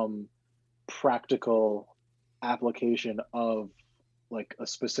from practical application of like a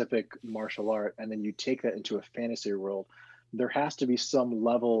specific martial art, and then you take that into a fantasy world, there has to be some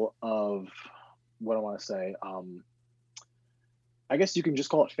level of, what I want to say, I guess you can just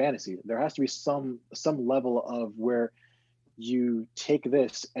call it fantasy. There has to be some level of where you take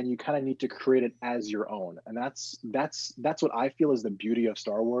this and you kind of need to create it as your own. And that's what I feel is the beauty of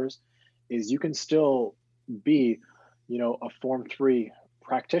Star Wars, is you can still be, a Form 3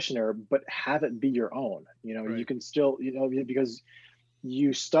 practitioner, but have it be your own. Right. You can still, because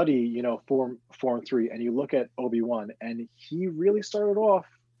you study, Form 3, and you look at Obi-Wan, and he really started off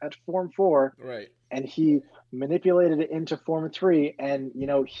at Form 4, right, and he manipulated it into Form 3, and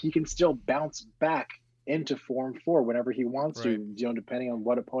he can still bounce back into Form 4 whenever he wants right. to, depending on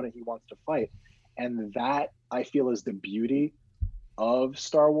what opponent he wants to fight. And that, I feel, is the beauty of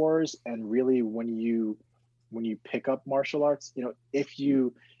Star Wars. And really, when you pick up martial arts, if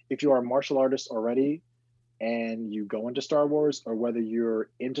you are a martial artist already and you go into Star Wars, or whether you're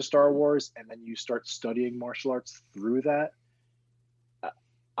into Star Wars and then you start studying martial arts through that,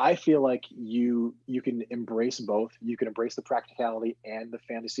 I feel like you can embrace both. You can embrace the practicality and the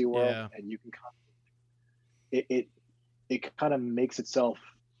fantasy world, and you can it kind of makes itself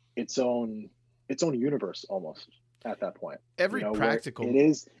its own universe almost at that point. Every practical,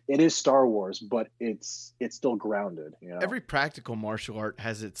 it is Star Wars, but it's still grounded. Every practical martial art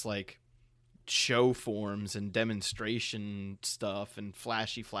has its like show forms and demonstration stuff and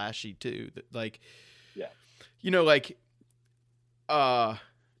flashy too. Like, like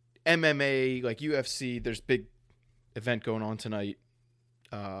MMA, like UFC, there's big event going on tonight.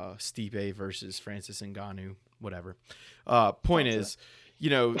 Stipe versus Francis Ngannou, whatever. Point is,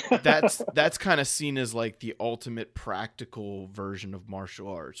 that's kind of seen as like the ultimate practical version of martial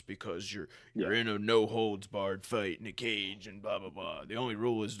arts, because you're in a no holds barred fight in a cage and blah blah blah. The only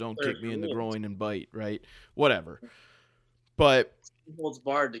rule is don't kick me in the groin and bite, right? Whatever. But holds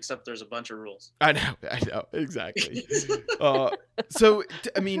barred, except there's a bunch of rules. I know exactly. So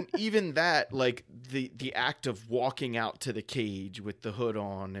I mean, even that, like the act of walking out to the cage with the hood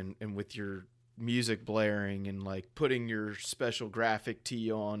on and with your music blaring and like putting your special graphic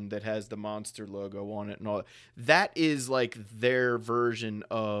tee on that has the monster logo on it and all that is like their version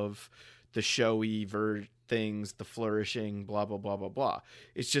of the showy things, the flourishing, blah blah blah blah blah.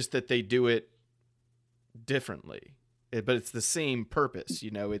 It's just that they do it differently. But it's the same purpose,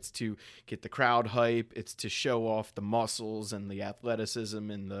 it's to get the crowd hype. It's to show off the muscles and the athleticism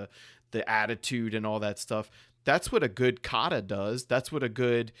and the attitude and all that stuff. That's what a good kata does. That's what a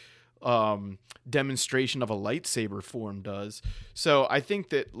good demonstration of a lightsaber form does. So I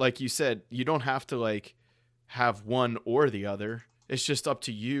think that, like you said, you don't have to like have one or the other. It's just up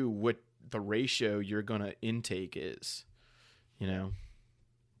to you what the ratio you're going to intake is,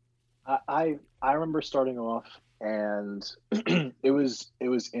 I remember starting off, and it was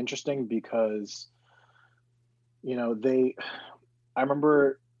interesting because I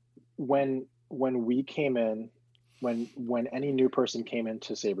remember when we came in, when any new person came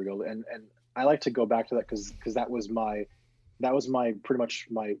into Saber Guild, and I like to go back to that because that was my pretty much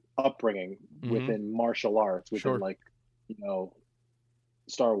my upbringing within martial arts, within like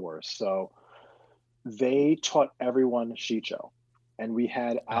Star Wars. So they taught everyone Shicho, and we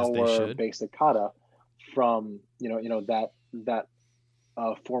had our basic kata from that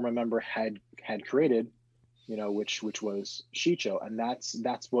former member had created, which was Shicho, and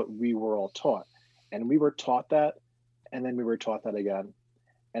that's what we were all taught. And we were taught that, and then we were taught that again,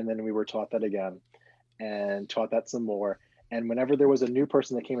 and then we were taught that again, and taught that some more. And whenever there was a new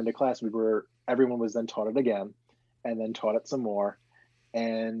person that came into class, everyone was then taught it again, and then taught it some more.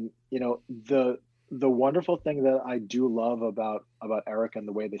 And the wonderful thing that I do love about Eric and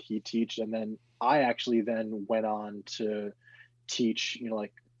the way that he teaches, and then I actually then went on to teach,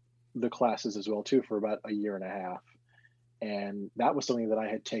 like the classes as well too, for about a year and a half. And that was something that I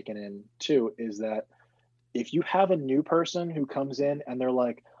had taken in too, is that if you have a new person who comes in and they're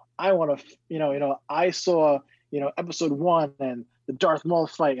like, I want to, I saw, episode 1 and the Darth Maul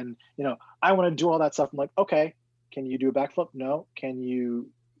fight, and I want to do all that stuff. I'm like, okay, can you do a backflip? No. Can you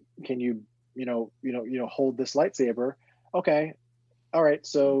hold this lightsaber? Okay. All right.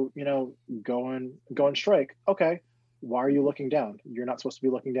 So, go and strike. Okay. Why are you looking down? You're not supposed to be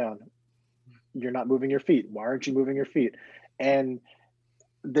looking down. You're not moving your feet. Why aren't you moving your feet? And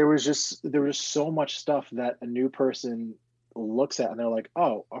there was so much stuff that a new person looks at and they're like,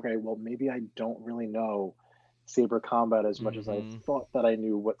 oh, okay, well, maybe I don't really know saber combat as much as I thought that I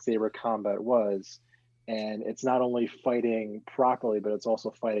knew what saber combat was. And it's not only fighting properly, but it's also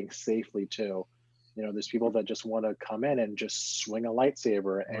fighting safely too. There's people that just want to come in and just swing a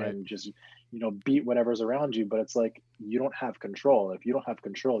lightsaber and just, beat whatever's around you. But it's like, you don't have control. If you don't have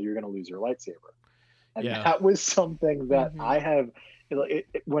control, you're going to lose your lightsaber. And that was something that I have,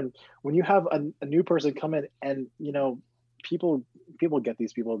 when you have a new person come in and, people get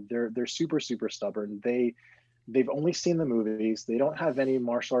these people, they're super, super stubborn. They've only seen the movies. They don't have any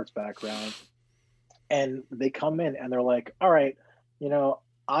martial arts background. And they come in and they're like, all right,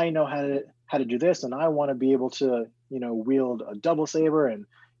 I know how to do this, and I want to be able to, wield a double saber, and,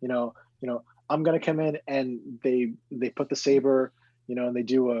 I'm going to come in, and they put the saber, and they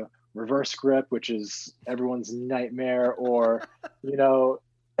do a reverse grip, which is everyone's nightmare, or,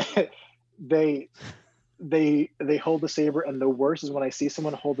 they hold the saber, and the worst is when I see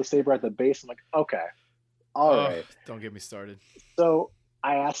someone hold the saber at the base. I'm like, okay, all right. Don't get me started. So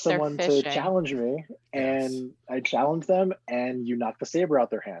I asked someone to challenge me, and I challenged them, and you knock the saber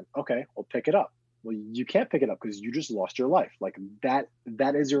out their hand. Okay, well, pick it up. Well, you can't pick it up because you just lost your life. Like that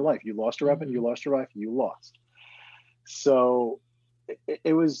is your life. You lost your weapon, you lost your life, you lost. So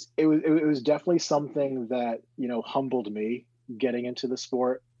it was definitely something that, humbled me getting into the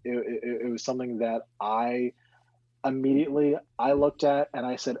sport. It was something that I immediately looked at and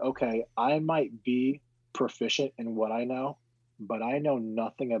I said, okay, I might be proficient in what I know, but I know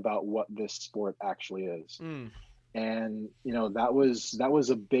nothing about what this sport actually is. And that was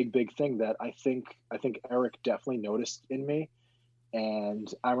a big thing that I think Eric definitely noticed in me.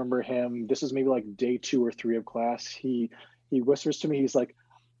 And I remember him, this is maybe like day 2 or 3 of class, he whispers to me, he's like,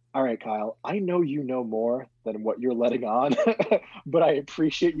 all right, Kyle, I know you know more than what you're letting on, but I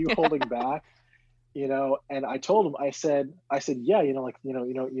appreciate you holding back. And I told him, I said, yeah,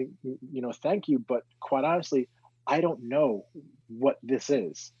 thank you, but quite honestly, I don't know what this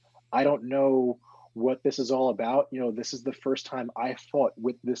is. I don't know what this is all about. This is the first time I fought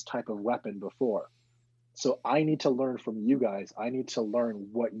with this type of weapon before. So I need to learn from you guys. I need to learn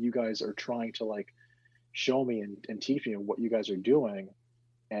what you guys are trying to show me and teach me, and what you guys are doing.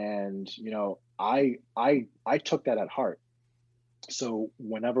 And, I took that at heart. So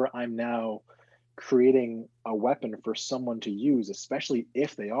whenever I'm now creating a weapon for someone to use, especially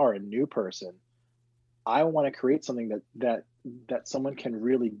if they are a new person, I want to create something that someone can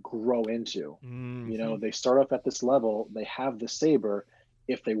really grow into. They start off at this level, they have the saber.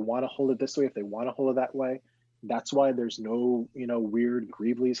 If they want to hold it this way, if they want to hold it that way, that's why there's no, weird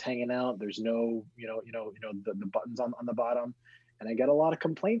greeblies hanging out. There's no, the buttons on the bottom. And I get a lot of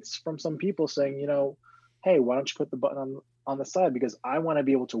complaints from some people saying, hey, why don't you put the button on the side? Because I want to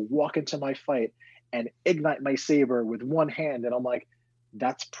be able to walk into my fight and ignite my saber with one hand. And I'm like,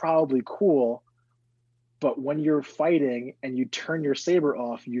 that's probably cool. But when you're fighting and you turn your saber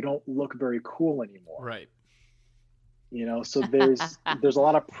off, you don't look very cool anymore. Right. So there's a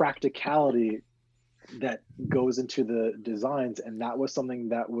lot of practicality that goes into the designs. And that was something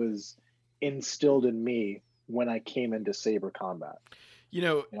that was instilled in me when I came into saber combat.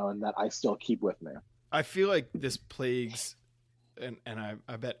 And that I still keep with me. I feel like this plagues, and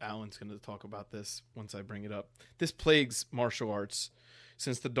I bet Alan's going to talk about this once I bring it up. This plagues martial arts.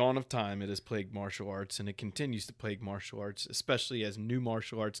 Since the dawn of time, it has plagued martial arts, and it continues to plague martial arts, especially as new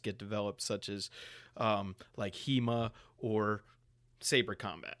martial arts get developed, such as like HEMA or saber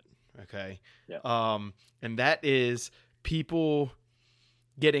combat. Okay. Yeah. And that is people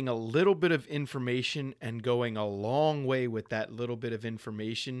getting a little bit of information and going a long way with that little bit of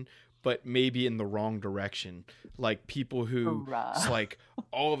information, but maybe in the wrong direction. Like people who, it's like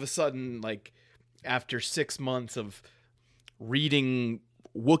all of a sudden, like after 6 months of reading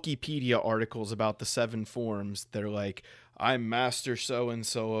Wikipedia articles about the 7 forms, they're like, I'm master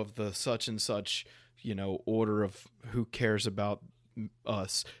so-and-so of the such and such, order of who cares about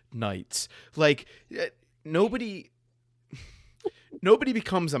us knights. Like nobody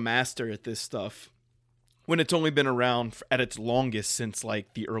becomes a master at this stuff when it's only been around at its longest since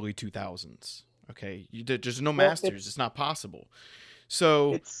like the early 2000s. Okay. There's no masters. It's not possible.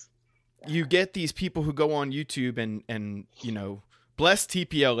 So you get these people who go on YouTube and bless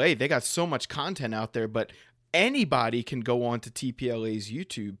TPLA, they got so much content out there, but anybody can go on to TPLA's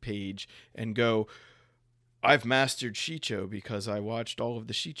YouTube page and go, I've mastered Shicho because I watched all of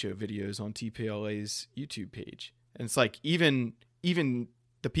the Shicho videos on TPLA's YouTube page. And it's like even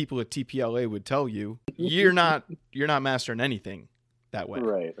the people at TPLA would tell you you're not mastering anything that way.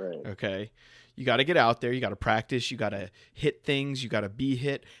 Right. Okay. You got to get out there. You got to practice. You got to hit things. You got to be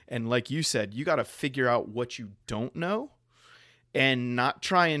hit. And like you said, you got to figure out what you don't know and not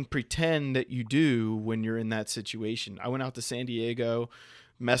try and pretend that you do when you're in that situation. I went out to San Diego,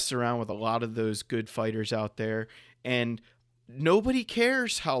 messed around with a lot of those good fighters out there, and nobody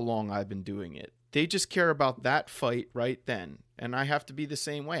cares how long I've been doing it. They just care about that fight right then. And I have to be the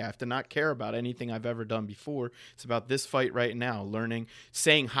same way. I have to not care about anything I've ever done before. It's about this fight right now, learning,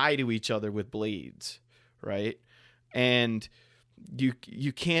 saying hi to each other with blades, right? And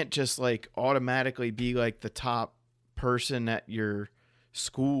you can't just like automatically be like the top person at your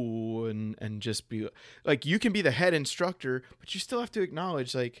school and just be like, you can be the head instructor, but you still have to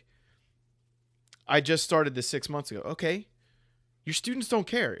acknowledge, like, I just started this 6 months ago. Okay. Your students don't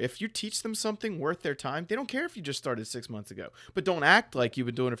care. If you teach them something worth their time, they don't care if you just started 6 months ago. But don't act like you've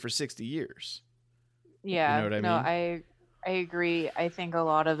been doing it for 60 years. Yeah, You know what I mean? I agree. I think a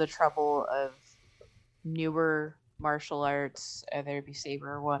lot of the trouble of newer martial arts, whether it be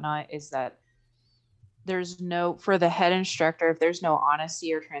Saber or whatnot, is that for the head instructor, if there's no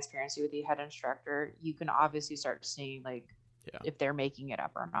honesty or transparency with the head instructor, you can obviously start seeing if they're making it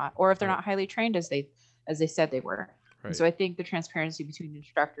up or not, or if they're not highly trained as they said they were. Right. And so I think the transparency between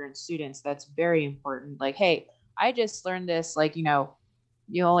instructor and students, that's very important. Like, hey, I just learned this, I've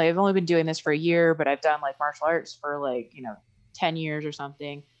only been doing this for a year, but I've done like martial arts for 10 years or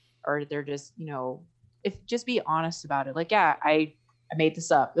something. Or they're just, just be honest about it. Like, yeah, I made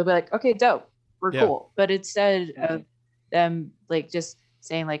this up. They'll be like, okay, dope. We're cool. But instead of them just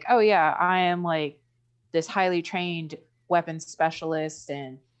saying like, oh yeah, I am like this highly trained weapons specialist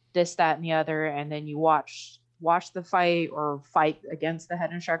and this, that, and the other. And then you watch the fight or fight against the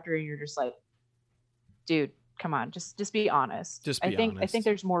head instructor and you're just like, dude, come on, just be honest. I think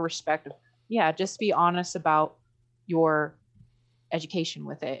there's more respect. Just be honest about your education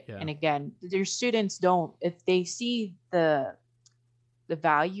with it. Yeah. And again, your students if they see the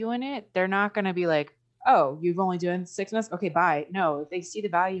value in it, they're not going to be like, oh, you've only done 6 months, okay, bye. No, if they see the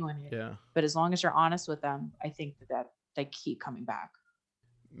value in it, but as long as you're honest with them, I think that they keep coming back.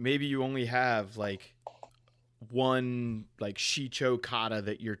 Maybe you only have like one like Shicho kata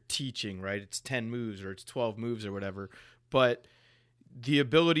that you're teaching, right? It's 10 moves or it's 12 moves or whatever, but the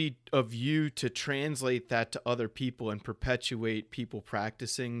ability of you to translate that to other people and perpetuate people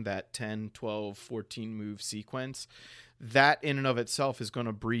practicing that 10, 12, 14 move sequence, that in and of itself is going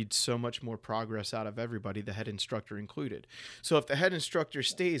to breed so much more progress out of everybody, the head instructor included. So if the head instructor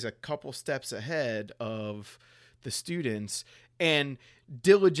stays a couple steps ahead of the students and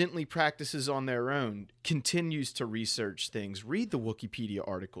diligently practices on their own, continues to research things, read the Wikipedia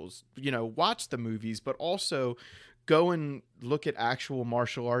articles, watch the movies, but also go and look at actual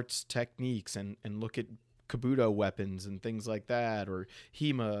martial arts techniques and look at Kabuto weapons and things like that, or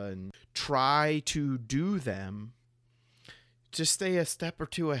HEMA, and try to do them. Just stay a step or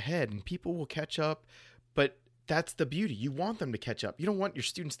two ahead and people will catch up. But that's the beauty. You want them to catch up. You don't want your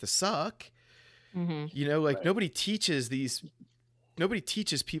students to suck. Mm-hmm. Right. Nobody teaches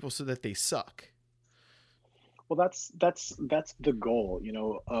people so that they suck. Well, that's the goal,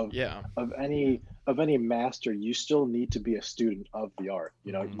 of any master. You still need to be a student of the art.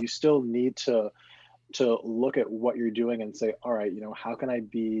 You still need to look at what you're doing and say, all right, how can I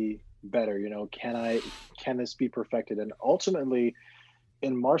be better? Can this be perfected? And ultimately,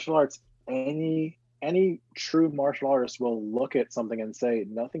 in martial arts, any true martial artist will look at something and say,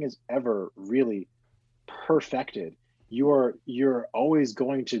 nothing is ever really perfected. You're always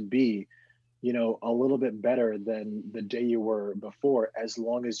going to be, a little bit better than the day you were before, as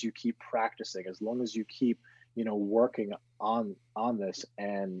long as you keep practicing, as long as you keep, working on this.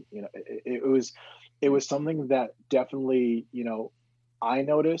 And, it was something that definitely, I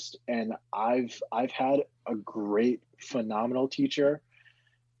noticed, and I've had a great, phenomenal teacher,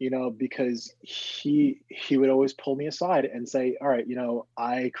 because he would always pull me aside and say, all right,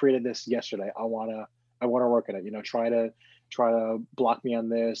 I created this yesterday. I want to work on it, try to block me on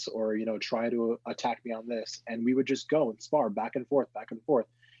this, or, try to attack me on this. And we would just go and spar back and forth.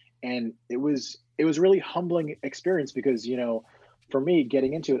 And it was really humbling experience because, for me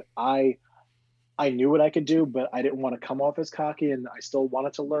getting into it, I knew what I could do, but I didn't want to come off as cocky, and I still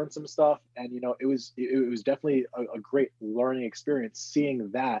wanted to learn some stuff. And, it was definitely a great learning experience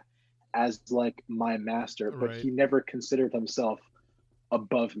seeing that as like my master, but Right. he never considered himself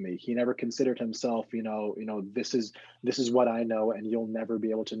above me. He never considered himself, this is what I know, and you'll never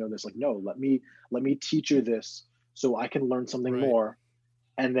be able to know this. Like, no, let me teach you this so I can learn something Right. more,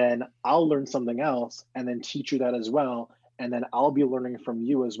 and then I'll learn something else, and then teach you that as well, and then I'll be learning from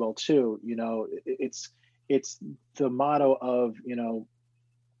you as well too. It's the motto of,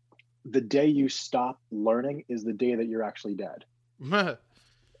 the day you stop learning is the day that you're actually dead.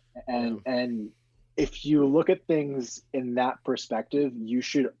 And if you look at things in that perspective, you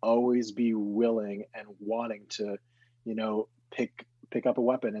should always be willing and wanting to, pick up a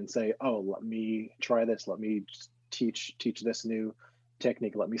weapon and say, oh, let me try this, let me teach this new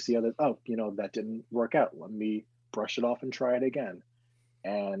technique, let me see how that, that didn't work out, let me brush it off and try it again.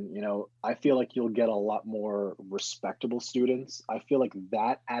 And I feel like you'll get a lot more respectable students. I feel like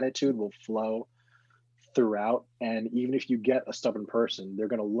that attitude will flow throughout, and even if you get a stubborn person, they're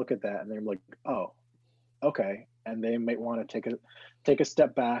going to look at that and they're like, oh, okay, and they might want to take a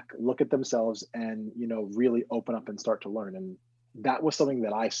step back, look at themselves, and really open up and start to learn. And that was something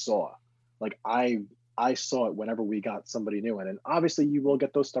that I saw. Like, I saw it whenever we got somebody new in. And obviously you will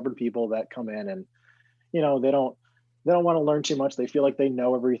get those stubborn people that come in and they don't want to learn too much. They feel like they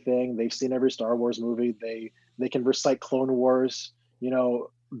know everything. They've seen every Star Wars movie. They can recite Clone Wars,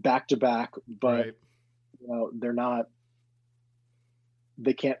 back to back, but right.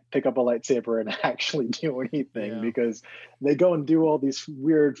 they can't pick up a lightsaber and actually do anything, Yeah. because they go and do all these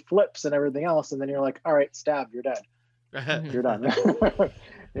weird flips and everything else. And then you're like, all right, stab, you're dead. You're done.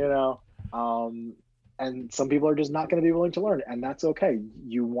 And some people are just not going to be willing to learn, and that's okay.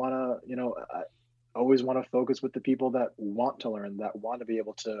 You want to, always want to focus with the people that want to learn, that want to be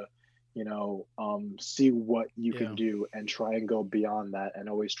able to, see what you can do and try and go beyond that, and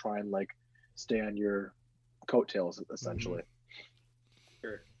always try and like stay on your coattails, essentially.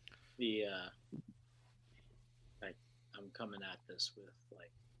 Sure. I'm coming at this with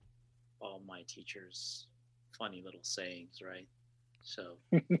like all my teachers' funny little sayings, right? So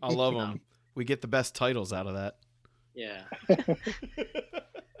I love them. We get the best titles out of that. Yeah.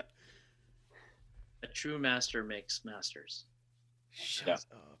 A true master makes masters. Shut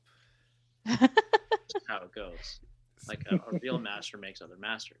up. That's how it goes. Like a real master makes other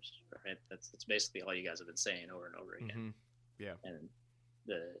masters, right? That's basically all you guys have been saying over and over again. Mm-hmm. Yeah. And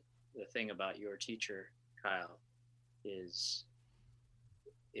the thing about your teacher, Kyle, is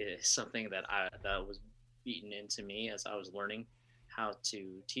something that was beaten into me as I was learning how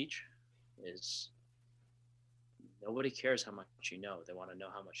to teach, is nobody cares how much you know. They want to know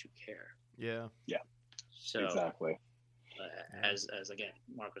how much you care. Yeah. Yeah. So exactly. As again,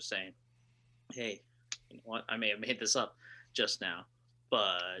 Mark was saying, hey, you know what? I may have made this up just now,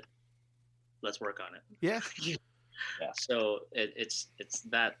 but let's work on it. Yeah. Yeah. So it's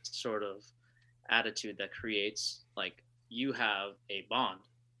that sort of attitude that creates, like, you have a bond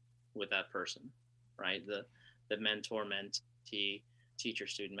with that person, right? The mentor, mentee, teacher,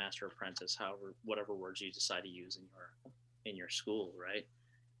 student, master, apprentice, whatever words you decide to use in your school, right?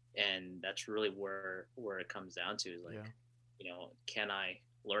 And that's really where it comes down to, is like, can I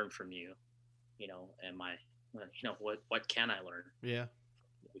learn from you? Am I, what can I learn? Yeah.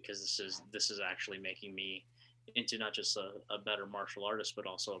 Because this is actually making me into not just a better martial artist, but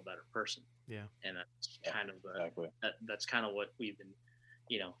also a better person. Yeah. And that's kind of exactly. That's kind of what we've been,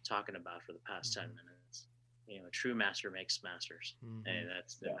 talking about for the past 10 minutes. A true master makes masters, and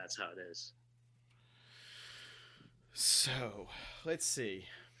that's how it is. So let's see.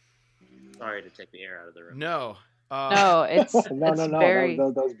 Sorry to take the air out of the room. No. No, it's no. very...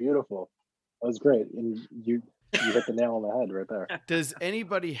 That was beautiful. That was great, and you hit the nail on the head right there. Does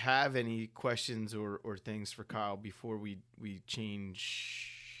anybody have any questions or things for Kyle before we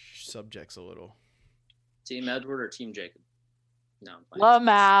change subjects a little? Team Edward or Team Jacob? No.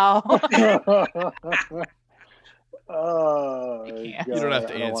 Lamau. Oh, you don't have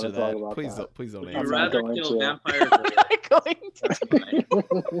to answer that. Please don't answer. Would you rather kill vampires?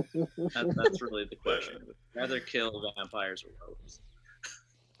 That's really the question. Would you rather kill vampires or werewolves?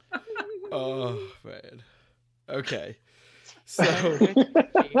 Oh man. Okay. So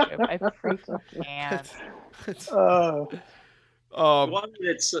I freaking can't.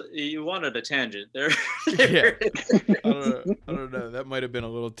 You wanted a tangent there. Yeah. I don't know. That might have been a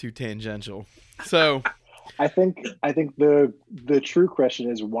little too tangential. So I think the true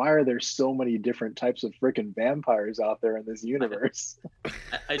question is, why are there so many different types of freaking vampires out there in this universe?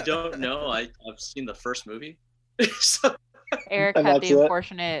 I don't know. I've seen the first movie. So. Eric had the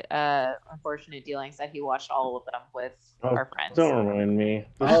unfortunate dealings that he watched all of them with our friends. Don't remind me.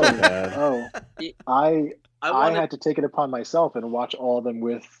 I I had to take it upon myself and watch all of them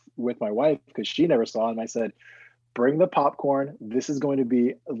with my wife because she never saw them. I said, bring the popcorn. This is going to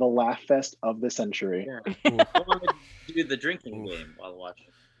be the laugh fest of the century. Yeah. I want to do the drinking game while watching.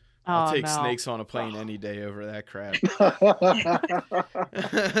 I'll take no. Snakes on a Plane any day over that crap.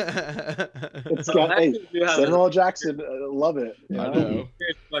 It's got, hey, Samuel L. Jackson, love it. I know.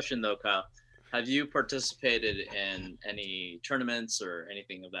 Here's a question though, Kyle. Have you participated in any tournaments or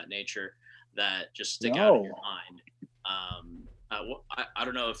anything of that nature that just stick out in your mind? I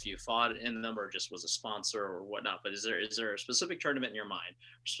don't know if you fought in them or just was a sponsor or whatnot, but is there a specific tournament in your mind,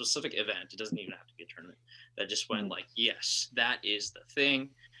 or specific event? It doesn't even have to be a tournament that just went like, yes, that is the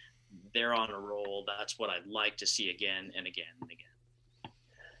thing. They're on a roll. That's what I'd like to see again and again and again.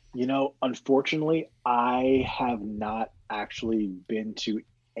 You know, unfortunately, I have not actually been to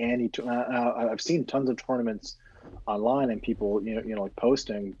any. I've seen tons of tournaments online and people, like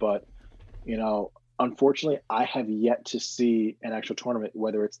posting, but unfortunately, I have yet to see an actual tournament,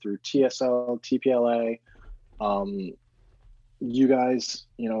 whether it's through TSL, TPLA, you guys,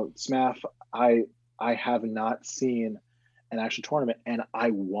 SMAF. I have not seen an actual tournament, and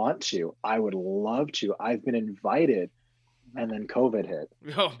I want to. I would love to. I've been invited, and then COVID hit.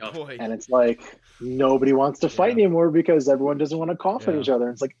 Oh boy! And it's like nobody wants to fight anymore because everyone doesn't want to cough at each other.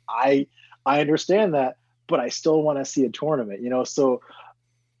 It's like I understand that, but I still want to see a tournament. So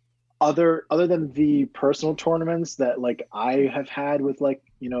other than the personal tournaments that like I have had with like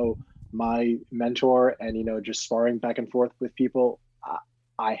my mentor and just sparring back and forth with people,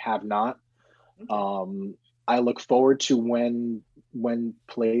 I have not. I look forward to when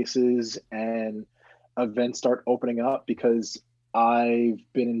places and events start opening up because I've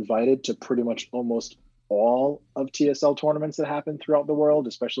been invited to pretty much almost all of TSL tournaments that happen throughout the world,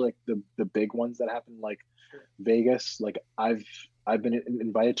 especially like the big ones that happen like Vegas. Like I've been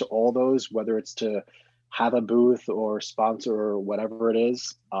invited to all those, whether it's to have a booth or sponsor or whatever it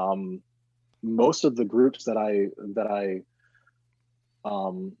is. Most of the groups that I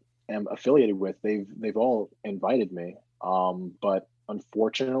am affiliated with, they've all invited me. But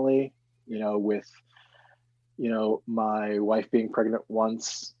unfortunately, with my wife being pregnant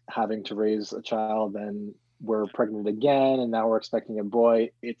once, having to raise a child, then we're pregnant again, and now we're expecting a boy.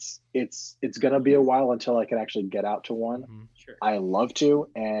 It's gonna be a while until I can actually get out to one. Mm-hmm. Sure. I love to,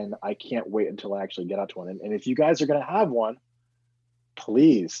 and I can't wait until I actually get out to one. And if you guys are gonna have one,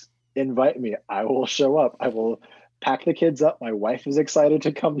 please invite me. I will show up. I will pack the kids up. My wife is excited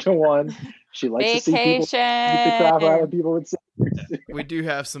to come to one. She likes to see people beat the crap out of people with Sabers. We do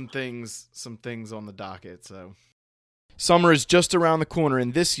have some things on the docket, so. Summer is just around the corner,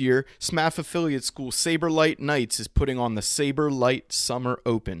 and this year, SMAF affiliate school Saber Light Knights is putting on the Saber Light Summer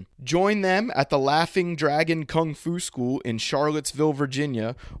Open. Join them at the Laughing Dragon Kung Fu School in Charlottesville,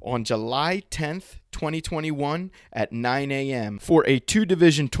 Virginia on July 10th, 2021 at 9 a.m. for a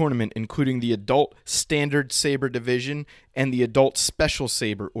 2-division tournament including the Adult Standard Saber Division and the Adult Special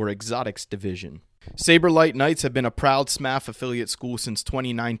Saber or Exotics Division. Saber Light Knights have been a proud SMAF affiliate school since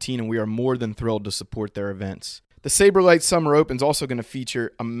 2019, and we are more than thrilled to support their events. The Saber Light Summer Open is also going to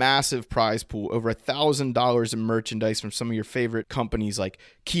feature a massive prize pool, over $1,000 in merchandise from some of your favorite companies like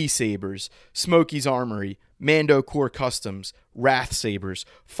Key Sabers, Smokey's Armory, Mando Core Customs, Wrath Sabers,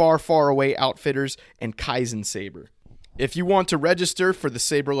 Far Far Away Outfitters, and Kaizen Saber. If you want to register for the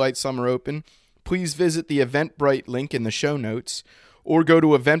Saber Light Summer Open, please visit the Eventbrite link in the show notes, or go to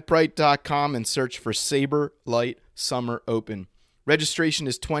eventbrite.com and search for Saber Light Summer Open. Registration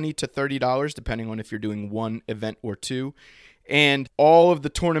is $20 to $30, depending on if you're doing one event or two. And all of the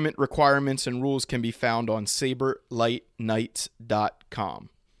tournament requirements and rules can be found on saberlightnights.com.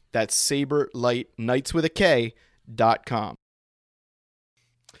 That's saberlightnights with a K.com.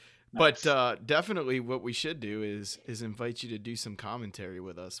 Nice. But definitely what we should do is invite you to do some commentary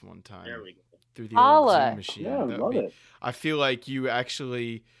with us one time. There we go. Through the old Zoom machine. Yeah, I love it. I feel like you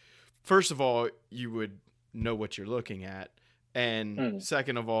actually, first of all, you would know what you're looking at. And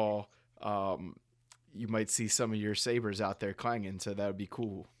second of all, you might see some of your sabers out there clanging, so that would be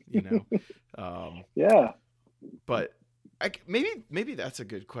cool, Yeah. But maybe that's a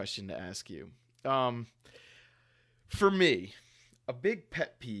good question to ask you. For me, a big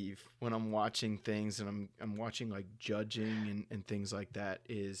pet peeve when I'm watching things and I'm watching like judging and things like that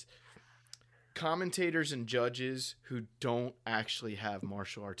is commentators and judges who don't actually have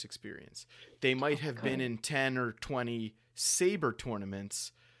martial arts experience. They might have been in 10 or 20 Saber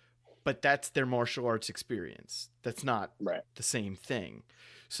tournaments, but that's their martial arts experience. That's not the same thing.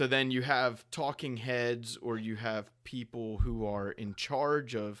 So then you have talking heads, or you have people who are in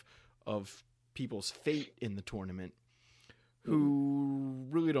charge of people's fate in the tournament who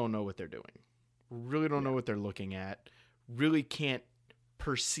really don't know what they're doing, really don't know what they're looking at, really can't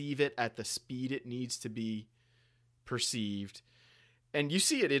perceive it at the speed it needs to be perceived. And you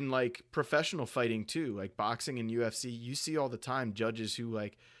see it in like professional fighting too, like boxing and UFC. You see all the time judges who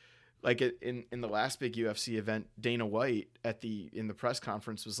like in the last big UFC event, Dana White in the press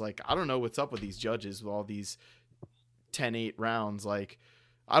conference was like, I don't know what's up with these judges with all these 10-8 rounds. Like,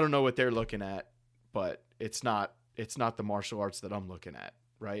 I don't know what they're looking at, but it's not the martial arts that I'm looking at.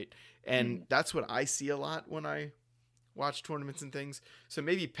 Right. And that's what I see a lot when I watch tournaments and things. So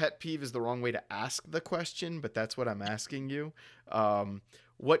maybe pet peeve is the wrong way to ask the question, but that's what I'm asking you.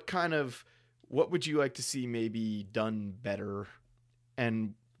 What would you like to see maybe done better?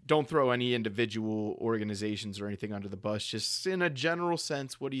 And don't throw any individual organizations or anything under the bus. Just in a general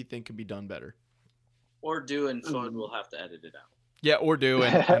sense, what do you think could be done better? Or do, and Fun will have to edit it out. Yeah, or do,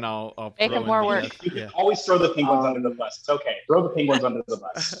 and I'll make it more work. You can always throw the penguins under the bus. It's okay. Throw the penguins under the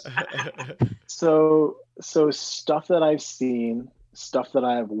bus. So stuff that I've seen, stuff that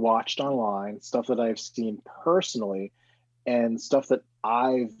I've watched online, stuff that I've seen personally, and stuff that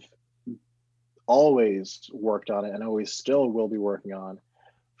I've always worked on it and always still will be working on.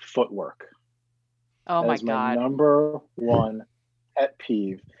 Footwork. Oh my God. My number one pet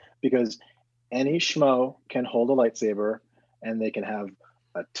peeve, because any schmo can hold a lightsaber and they can have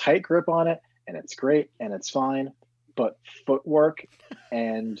a tight grip on it and it's great and it's fine, but footwork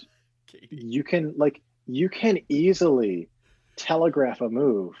and you can easily telegraph a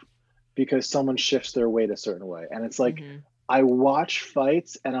move because someone shifts their weight a certain way. And it's like, I watch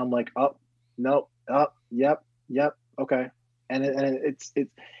fights and I'm like, oh, no, up, yep, okay. And it's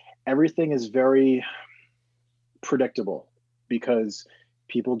everything is very predictable because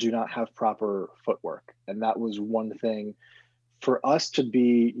people do not have proper footwork. And that was one thing for us to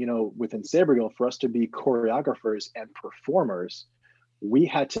be, within Saber Guild, for us to be choreographers and performers, we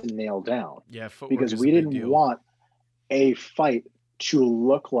had to nail down. Yeah, because we didn't want a fight to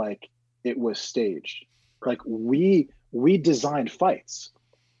look like it was staged. Like we designed fights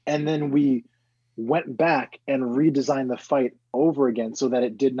and then we went back and redesigned the fight over again so that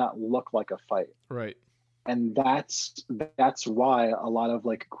it did not look like a fight. Right. And that's why a lot of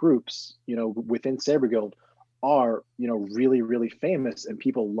like groups, within Saber Guild are, really, really famous and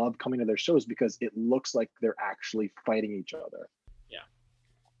people love coming to their shows because it looks like they're actually fighting each other. Yeah.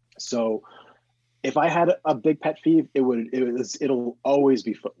 So if I had a big pet peeve, it'll always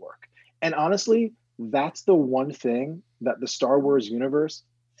be footwork. And honestly, that's the one thing that the Star Wars universe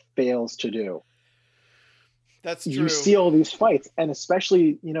fails to do. That's true. You see all these fights, and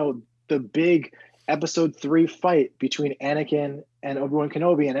especially, the big episode 3 fight between Anakin and Obi-Wan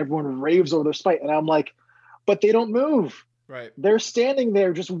Kenobi, and everyone raves over this fight. And I'm like, but they don't move. Right. They're standing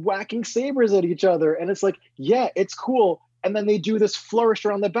there just whacking sabers at each other. And it's like, yeah, it's cool. And then they do this flourish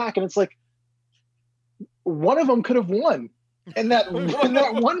around the back. And it's like, one of them could have won. And that in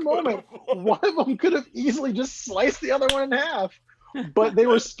that one moment, one of them could have easily just sliced the other one in half. But they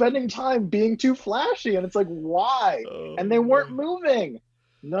were spending time being too flashy. And it's like, why? And they weren't moving.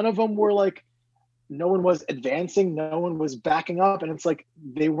 None of them were like, no one was advancing. No one was backing up. And it's like,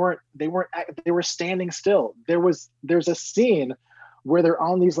 they were standing still. There's a scene where they're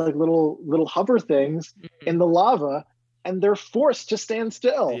on these like little hover things in the lava and they're forced to stand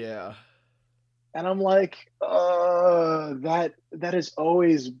still. Yeah. And I'm like, that has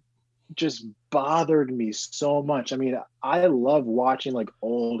always just bothered me so much. I mean, I love watching like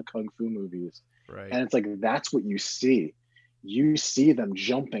old Kung Fu movies. Right. And it's like, that's what you see. You see them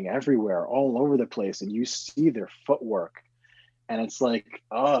jumping everywhere, all over the place, and you see their footwork. And it's like,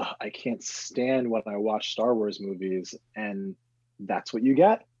 I can't stand when I watch Star Wars movies. And that's what you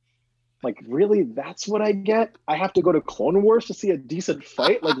get? Like, really? That's what I get? I have to go to Clone Wars to see a decent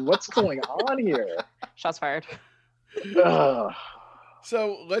fight? Like, what's going on here? Shots fired.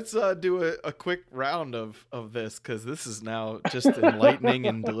 So let's do a quick round of this, because this is now just enlightening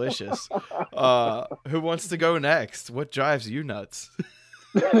and delicious. Who wants to go next? What drives you nuts?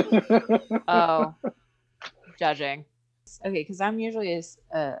 Oh, judging. Okay, because I'm usually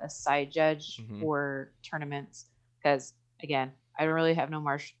a side judge for tournaments, because, again, I don't really have no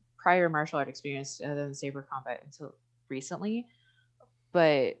prior martial art experience other than saber combat until recently.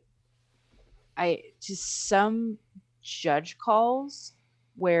 But some judge calls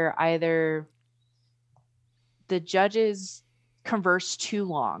where either the judges converse too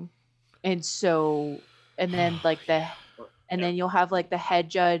long, and then then you'll have like the head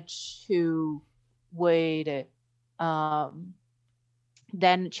judge who would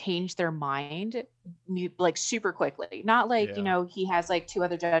then change their mind like super quickly. Not like, he has like 2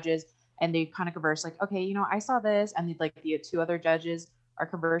 other judges and they kind of converse like, okay, I saw this, and like the 2 other judges are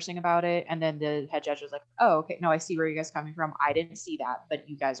conversing about it, and then the head judge is like, oh, okay, no, I see where you guys are coming from. I didn't see that, but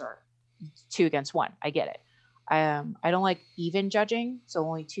you guys are 2 against 1. I get it. I don't like even judging, so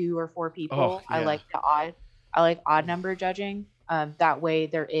only 2 or 4 people. yeah. I like odd number judging. That way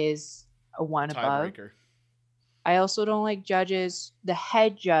there is a one above. Tiebreaker. I also don't like the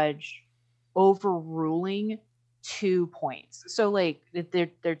head judge overruling 2 points. So like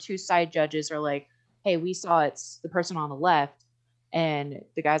their 2 side judges are like, hey, we saw it's the person on the left, and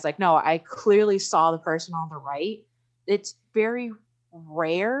the guy's like, no, I clearly saw the person on the right. It's very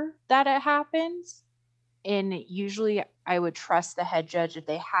rare that it happens. And usually I would trust the head judge if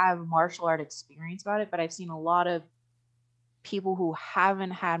they have martial art experience about it. But I've seen a lot of people who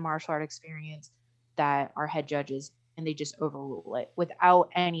haven't had martial art experience that are head judges, and they just overrule it without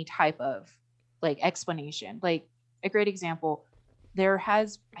any type of like explanation. Like a great example, I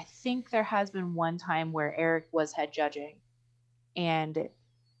think there has been one time where Eric was head judging, and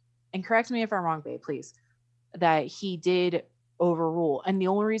correct me if I'm wrong, babe, please, that he did overrule. And the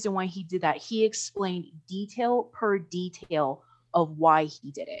only reason why he did that, he explained detail per detail of why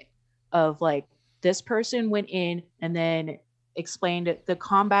he did it. Of like, this person went in and then explained the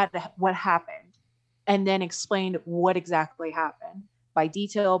combat, what happened, and then explained what exactly happened by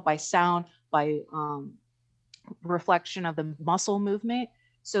detail, by sound, by reflection of the muscle movement.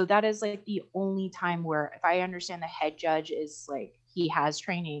 So that is like the only time where, if I understand the head judge is like, he has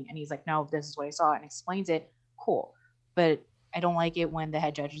training and he's like, no, this is what I saw, and explains it, cool. But I don't like it when the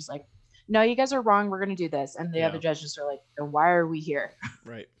head judge is like, no, you guys are wrong, we're going to do this. And the other judges are like, why are we here?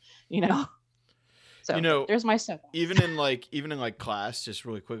 Right. So there's my stuff. Even in like class, just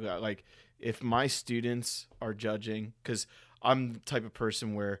really quickly, like if my students are judging, because I'm the type of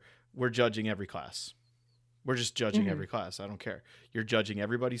person where we're judging every class. We're just judging every class. I don't care. You're judging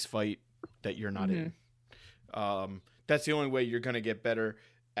everybody's fight that you're not in. That's the only way you're going to get better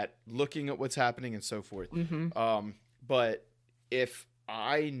at looking at what's happening and so forth. But if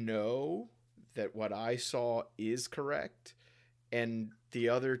I know that what I saw is correct and the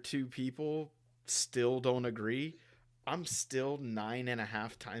other 2 people still don't agree, I'm still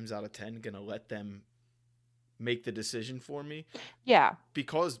 9.5 times out of 10 going to let them make the decision for me. Yeah.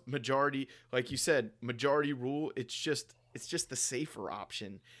 Because majority, like you said, majority rule, it's just the safer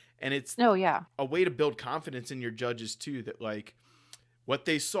option. And it's a way to build confidence in your judges too, that like what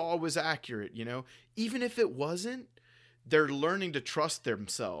they saw was accurate, even if it wasn't, they're learning to trust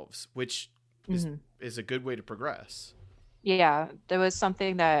themselves, which is a good way to progress. Yeah, there was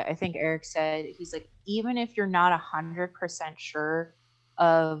something that I think Eric said. He's like, even if you're not 100% sure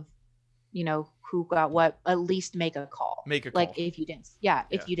of, who got what, at least make a call. Like if you didn't,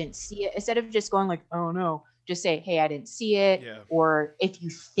 if you didn't see it, instead of just going like, oh no, just say, hey, I didn't see it. Yeah. Or if you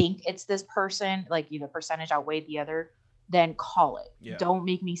think it's this person, like, percentage outweighed the other, then call it. Yeah. Don't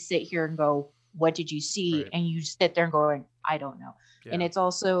make me sit here and go, what did you see? Right. And you sit there and going, I don't know. Yeah. And it's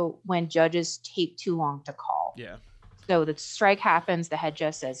also when judges take too long to call. Yeah. So the strike happens, the head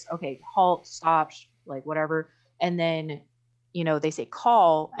judge says, okay, halt, stop, like whatever. And then, they say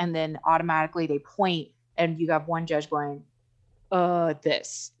call, and then automatically they point, and you have one judge going,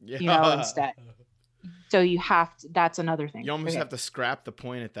 this, instead. So you have to, that's another thing. You almost have to scrap the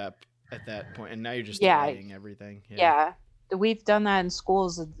point at that point. And now you're just delaying everything. Yeah. We've done that in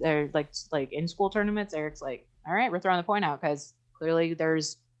schools. They're like in school tournaments, Eric's like, all right, we're throwing the point out because clearly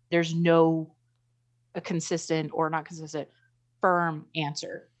there's no a consistent or not consistent firm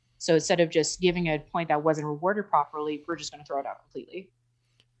answer. So instead of just giving a point that wasn't rewarded properly, we're just going to throw it out completely.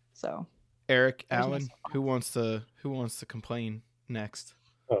 So Eric, Alan, who wants to complain next?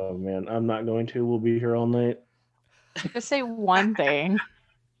 Oh man, I'm not going to. We'll be here all night. Just say one thing.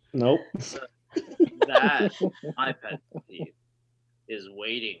 Nope. That my pet peeve is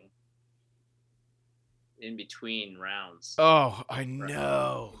waiting in between rounds. Oh, I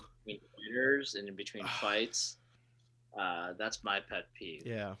know. Between fighters and in between fights. That's my pet peeve.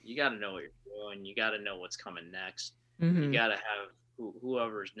 Yeah. You got to know what you're doing. You got to know what's coming next. Mm-hmm. You got to have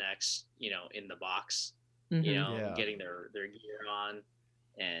whoever's next, in the box, getting their gear on.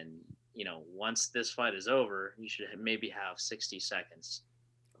 And, once this fight is over, you should maybe have 60 seconds.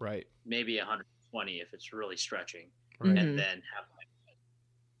 Right. Maybe 120 if it's really stretching. Right. And then have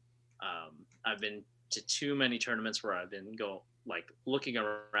I've been to too many tournaments where I've been looking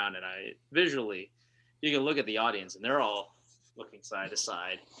around, and you can look at the audience and they're all looking side to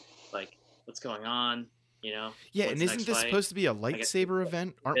side, like what's going on, Yeah, and isn't this supposed to be a lightsaber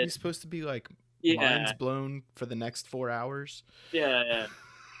event? Aren't we supposed to be minds blown for the next 4 hours? Yeah.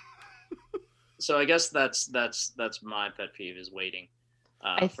 So I guess that's my pet peeve is waiting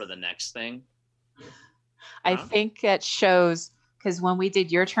for the next thing. I think that shows because when we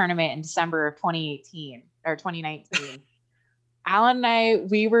did your tournament in December of 2018 or 2019, Alan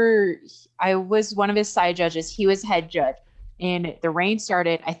and I was one of his side judges. He was head judge. And the rain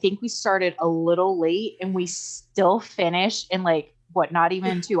started. I think we started a little late and we still finished in like, not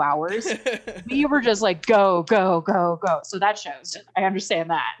even 2 hours. We were just like, go, go, go, go. So that shows. I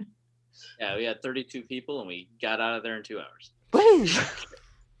understand that. Yeah, we had 32 people and we got out of there in 2 hours. Woo!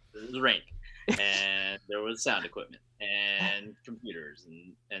 It was raining. And there was sound equipment and computers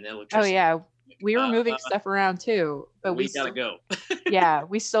and electricity. Oh, yeah. We were moving stuff around too, but we gotta go. Yeah,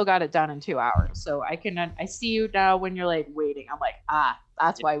 we still got it done in 2 hours. So I see you now when you're like waiting. I'm like,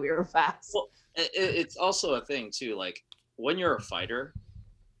 that's why we were fast. Well, it's also a thing too. Like when you're a fighter,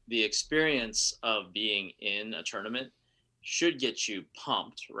 the experience of being in a tournament should get you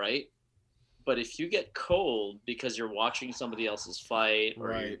pumped, right? But if you get cold because you're watching somebody else's fight, or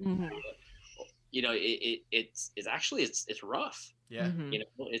right, it's actually rough. Yeah. Mm-hmm.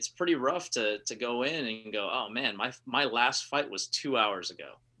 It's pretty rough to go in and go, oh man, my last fight was 2 hours ago.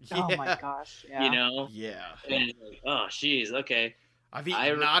 Oh my gosh. Yeah. Yeah. And it's like, oh geez, okay. I've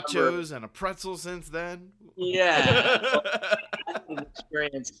eaten nachos and a pretzel since then. Yeah. I had an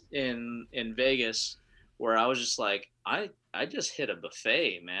experience in Vegas where I was just like, I just hit a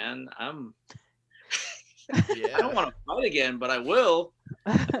buffet, man. I don't want to fight again, but I will.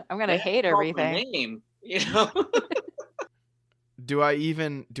 I'm gonna hate everything. Name, Do I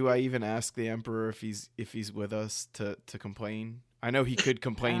even ask the Emperor if he's with us to complain? I know he could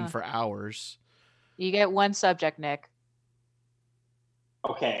complain for hours. You get one subject, Nick.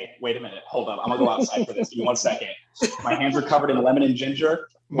 Okay, wait a minute. Hold up. I'm going to go outside for this. Give me 1 second. My hands are covered in lemon and ginger.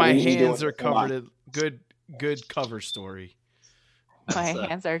 My hands are covered in good cover story. My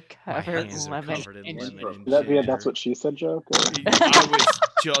hands are covered in lemon and ginger. That's what she said, joke? I was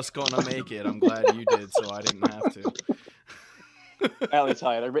just going to make it. I'm glad you did, so I didn't have to. Let me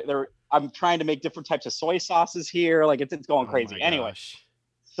tell you, I'm trying to make different types of soy sauces here. Like it's going crazy. Anyway,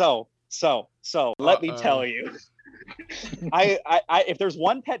 so let me tell you, I if there's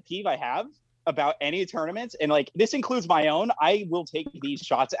one pet peeve I have about any tournaments, and like this includes my own, I will take these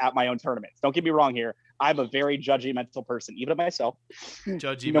shots at my own tournaments. Don't get me wrong here. I'm a very judgy-mental person, even of myself.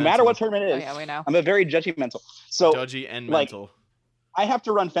 No matter what tournament it is, we know. I'm a very judgy-mental. So judgy and mental. I have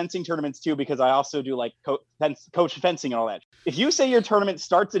to run fencing tournaments too because I also do like coach fencing and all that. If you say your tournament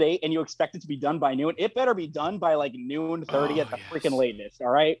starts at 8 and you expect it to be done by noon, it better be done by like noon 30 at the freaking latest. All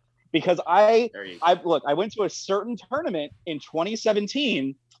right. Because I went to a certain tournament in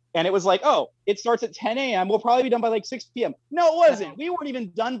 2017 and it was like, oh, it starts at 10 a.m. We'll probably be done by like 6 p.m. No, it wasn't. We weren't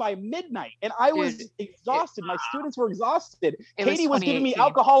even done by midnight. And I was exhausted. My students were exhausted. Katie was giving me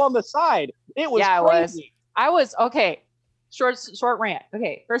alcohol on the side. It was crazy. I was okay. Short rant.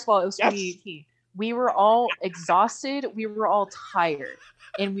 Okay, first of all, it was 2018. We were all exhausted. We were all tired,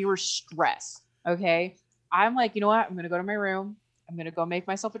 and we were stressed. Okay, I'm like, you know what? I'm gonna go to my room. I'm gonna go make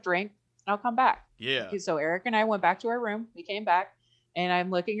myself a drink, and I'll come back. Yeah. Okay, so Eric and I went back to our room. We came back, and I'm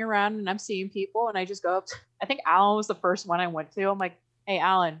looking around, and I'm seeing people, and I just go up. I think Alan was the first one I went to. I'm like, hey,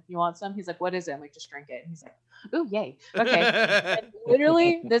 Alan, you want some? He's like, what is it? I'm like, just drink it. And he's like, ooh, yay. Okay. And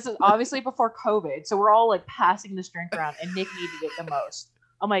literally, this is obviously before COVID. So we're all like passing this drink around and Nick needed it the most.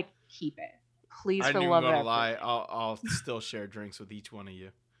 I'm like, keep it. Please, for the love of everything. Lie. I'll still share drinks with each one of you.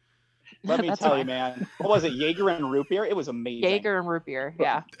 Let me tell you, man. What was it? Jaeger and root beer? It was amazing. Jaeger and root beer.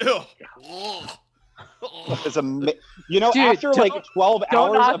 Yeah. It's Dude, after like 12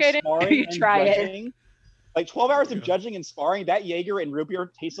 hours of sparring and judging, like 12 hours of judging and sparring, that Jaeger and root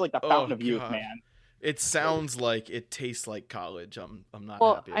beer tasted like the fountain of youth, man. It sounds like it tastes like college. I'm not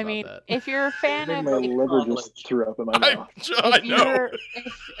happy about that. If you're a fan of my liver just threw up in my mouth.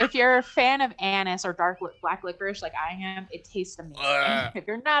 If you're a fan of anise or black licorice like I am, it tastes amazing. If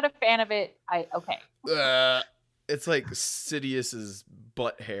you're not a fan of it, it's like Sidious's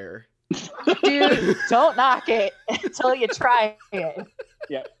butt hair. Dude, don't knock it until you try it.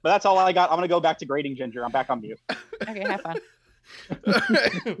 Yeah, but that's all I got. I'm gonna go back to grading ginger. I'm back on mute. Okay, have fun.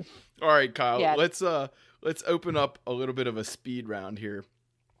 All right, Kyle. Yeah. Let's open up a little bit of a speed round here.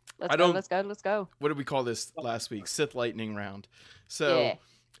 Let's go. What did we call this last week? Sith Lightning round. So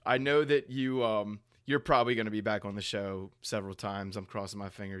I know that you're probably going to be back on the show several times. I'm crossing my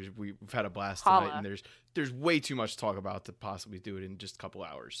fingers. We've had a blast tonight, and there's way too much to talk about to possibly do it in just a couple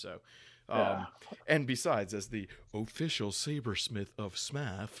hours. So. And besides, as the official sabersmith of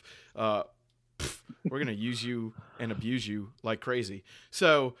SMAF, we're gonna use you and abuse you like crazy.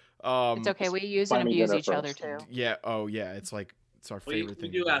 So it's okay. We use and abuse each other too. Yeah. Oh yeah. It's our favorite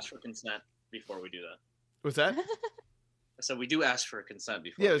thing. We do ask for consent before we do that. What's that? So we do ask for consent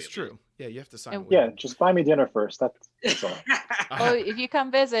before. Yeah, we it's true. Yeah, you have to sign. And- a Yeah, waiver. just buy me dinner first. That's all. Oh, if you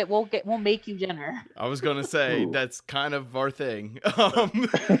come visit, we'll make you dinner. I was gonna say Ooh. that's kind of our thing.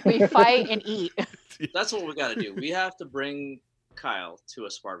 We fight and eat. That's what we got to do. We have to bring Kyle to a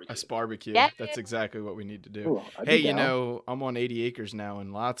barbecue. A barbecue. Yeah. That's exactly what we need to do. Ooh, I'd be Hey, you down. know, I'm on 80 acres now,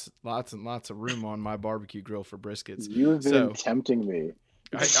 and lots of room on my barbecue grill for briskets. You have been So- tempting me.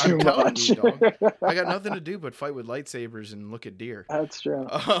 I'm too telling much. you, dog. I got nothing to do but fight with lightsabers and look at deer. That's true.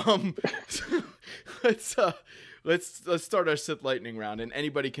 So let's start our Sith Lightning round, and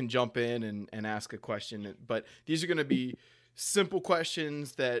anybody can jump in and ask a question. But these are going to be simple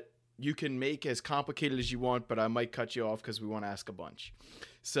questions that you can make as complicated as you want, but I might cut you off because we want to ask a bunch.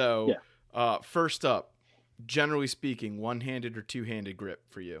 So first up, generally speaking, one-handed or two-handed grip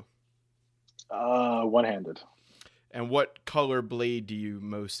for you? One-handed. And what color blade do you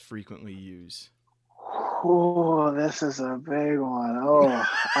most frequently use? Oh, this is a big one.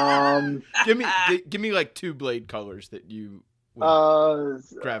 Oh, Give me like 2 blade colors that you would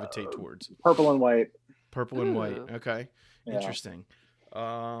gravitate towards. purple and white. Purple and white. Ooh. Okay. Yeah. Interesting.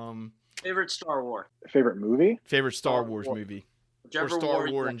 Favorite Star Wars? Favorite movie? Favorite Star Wars movie or Whichever Star war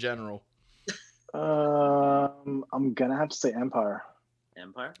you Wars like. in general. I'm gonna have to say Empire.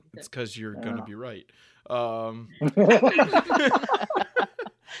 Empire. It's because you're Yeah. gonna be right.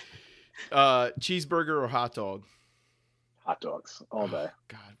 Cheeseburger or hot dog? Hot dogs all day.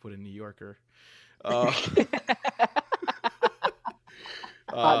 God, what a New Yorker.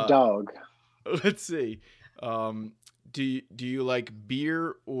 Hot dog. Let's see. Do you like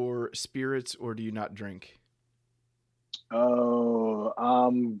beer or spirits, or do you not drink?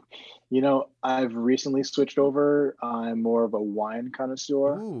 I've recently switched over. I'm more of a wine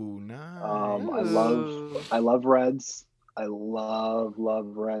connoisseur. Ooh, nice. I love reds. I love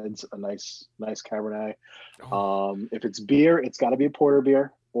reds. A nice Cabernet. If it's beer, it's got to be a porter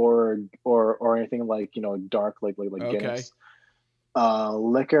beer or anything like dark like Okay. Guinness.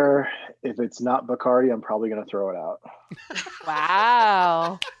 Liquor, if it's not Bacardi, I'm probably gonna throw it out.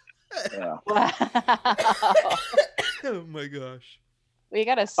 Wow. Yeah. Wow. Oh my gosh. We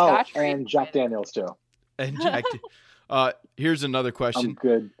got a Oh, Scotch. and Jack Daniels too. And Jack. Here's another I'm question: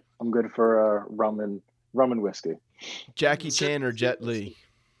 good. I'm good for rum and whiskey. Jackie Chan or Jet Li?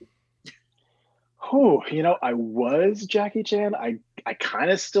 Oh, I was Jackie Chan. I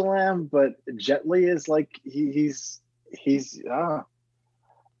kind of still am, but Jet Li is like he's I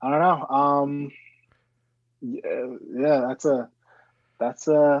don't know. Yeah, that's a That's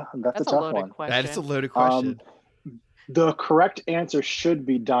tough a loaded one. question. That is a loaded question. The correct answer should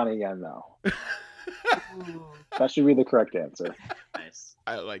be Donnie Yen, though. Ooh. That should be the correct answer. Nice.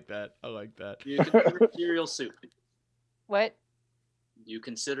 I like that. You consider cereal soup. What? You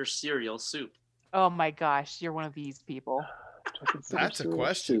consider cereal soup. Oh my gosh, you're one of these people. That's a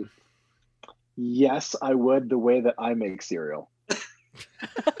question. Yes, I would. The way that I make cereal,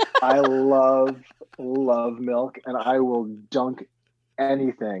 I love milk, and I will dunk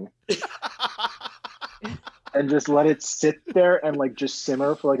anything and just let it sit there and just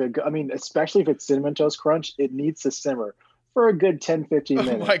simmer for especially if it's Cinnamon Toast Crunch, it needs to simmer for a good 10-15 Oh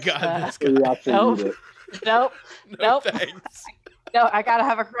minutes. my God, this before you guy. actually Nope. eat it. Nope. No Nope. thanks. No, I gotta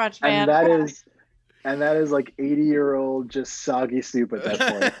have a crunch, man. And that is like 80-year-old just soggy soup at that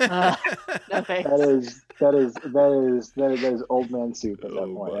point. No thanks. That is old man soup at that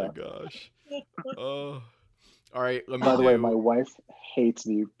Oh point. my Yeah. gosh. Oh. All right, let me By the way, do- my wife hates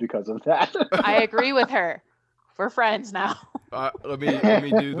me because of that. I agree with her. We're friends now. let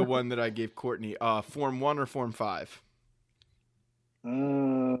me do the one that I gave Courtney. Form 1 or Form 5?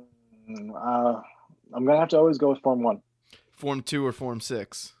 I'm gonna have to always go with Form 1. Form 2 or Form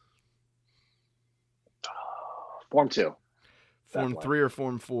 6? Form 2. Form Definitely. 3 or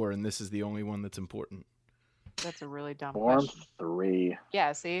Form 4? And this is the only one that's important. That's a really dumb Form question. 3.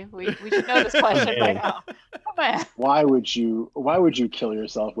 Yeah, see, we should know this question by now. Come on. Why would you kill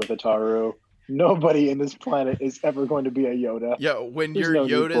yourself with a Taru? Nobody in this planet is ever going to be a Yoda. Yeah, when There's you're no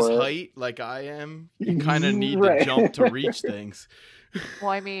need Yoda's for it. height, like I am, you kind of need Right. to jump to reach things.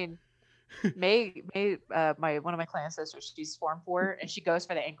 Well, I mean, May, one of my clan sisters, she's Form 4, and she goes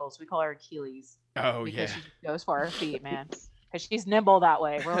for the ankles. We call her Achilles Oh because yeah. she goes for her feet, man. Because she's nimble that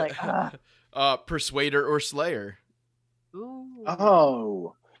way. We're like, ugh. Persuader or Slayer? Ooh.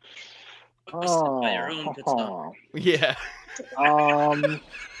 Oh. By your own good stuff. Yeah,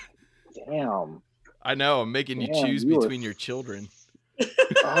 Damn. I know. I'm making you Damn, choose you are- between your children.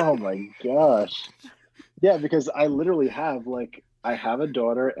 Oh my gosh. Yeah, because I literally have I have a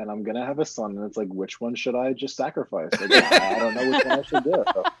daughter and I'm gonna have a son, and it's like, which one should I just sacrifice? I don't know which one I should do.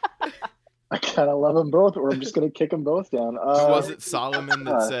 I kind of love them both, or I'm just gonna kick them both down. Who was it? Solomon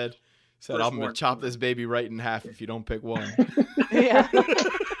that said, First I'm gonna one. chop this baby right in half if you don't pick one. Yeah.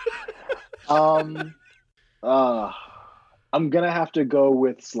 I'm gonna have to go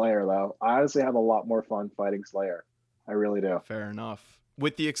with Slayer though. I honestly have a lot more fun fighting Slayer. I really do. Fair enough.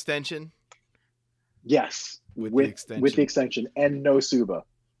 With the extension? Yes, With with the extension. and no Suba.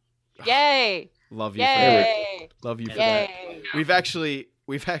 Yay! Love you for that. Yay! Love you for that. Yay! We've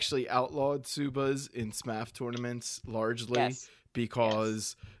actually outlawed Subas in SMAF tournaments largely Yes.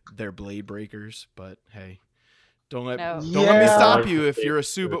 because they're blade breakers. But hey, don't let No. me stop Yeah. you. If you're a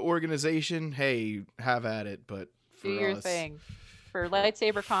Suba organization, hey, have at it. But for Do your us, thing. For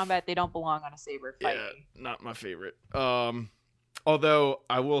lightsaber combat, they don't belong on a saber. Fight yeah, me. not my favorite. Although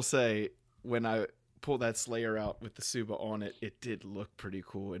I will say when I pulled that Slayer out with the Suba on it, it did look pretty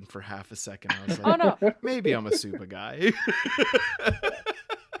cool. And for half a second, I was like, Oh no! maybe I'm a Suba guy.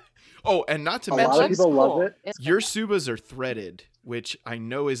 Oh, and not to A That lot of mention, looks people love cool. it. It's your cool. Subas are threaded, which I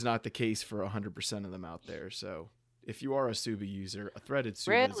know is not the case for 100% of them out there. So if you are a Suba user, a threaded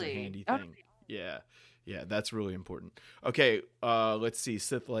Suba is a Really? handy Oh. thing. Yeah, that's really important. Okay, let's see.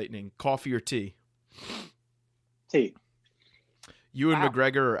 Sith Lightning, coffee or tea? Tea. Ewan Wow.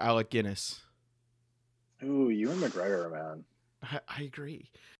 McGregor or Alec Guinness? Ooh, you and McGregor, man. I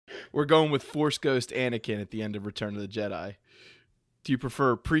agree. We're going with Force Ghost Anakin at the end of Return of the Jedi. Do you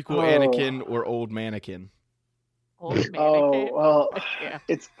prefer prequel Oh. Anakin or old mannequin? Old mannequin. Oh well, Yeah.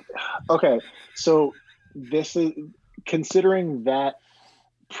 it's okay. So this is considering that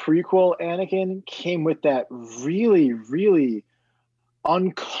prequel Anakin came with that really, really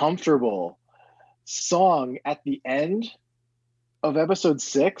uncomfortable song at the end of episode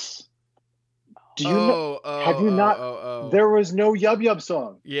 6. Do you know? Have you not? There was no Yub Yub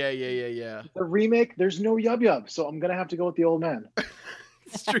song. Yeah. The remake, there's no Yub Yub, so I'm gonna have to go with the old man.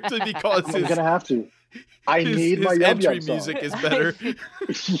 Strictly because I'm gonna have to. I need my his Yub entry Yub song. music is better.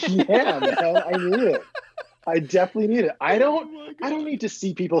 Yeah, man, I need it. I definitely need it. I don't need to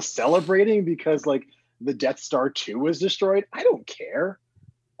see people celebrating because like the Death Star 2 was destroyed. I don't care.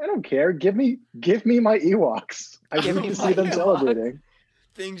 Give me my Ewoks. I Give need me to see my them Ewoks. celebrating.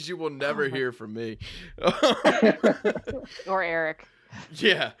 Things you will never hear from me. Or Eric.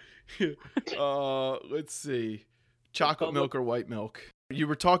 Yeah. Let's see. Chocolate milk or white milk? You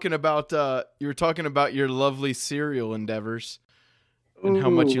were talking about your lovely cereal endeavors and how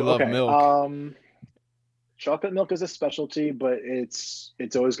much you love okay. milk. Chocolate milk is a specialty, but it's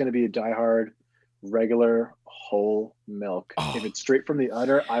always going to be a diehard regular whole milk. Oh, If it's straight from the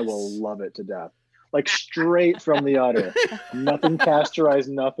udder, I will love it to death. Like straight from the udder. Nothing pasteurized,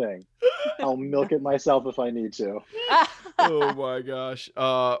 nothing. I'll milk it myself if I need to. Oh my gosh.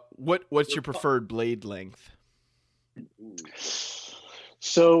 What's your preferred blade length?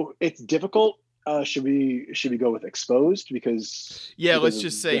 So it's difficult. Should we go with exposed because Let's of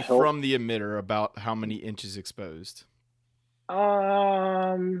just the say hilt? from the emitter about how many inches exposed.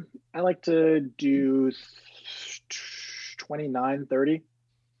 I like to do 29, 30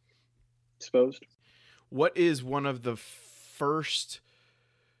 exposed. What is one of the first,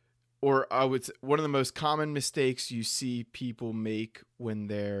 or I would say one of the most common mistakes you see people make when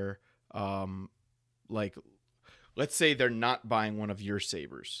they're like, let's say they're not buying one of your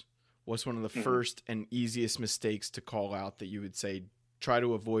sabers? What's one of the first and easiest mistakes to call out that you would say, try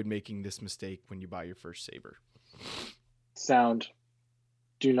to avoid making this mistake when you buy your first saber? Sound.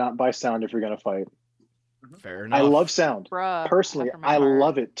 Do not buy sound if you're going to fight. Fair enough. I love sound. Bruh, Personally, after my I heart.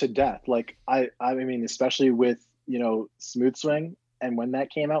 love it to death. Like I mean, especially with, Smooth Swing, and when that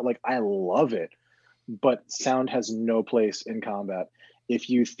came out, like I love it. But sound has no place in combat. If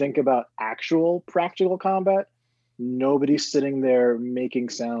you think about actual practical combat, nobody's sitting there making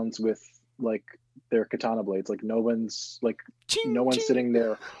sounds with like their katana blades. Like no one's sitting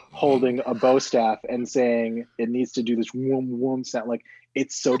there holding a bow staff and saying it needs to do this whoom whoom sound. Like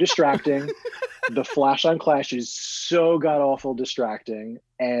it's so distracting. The flash on clash is so god awful distracting,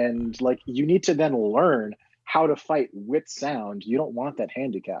 and like you need to then learn how to fight with sound. You don't want that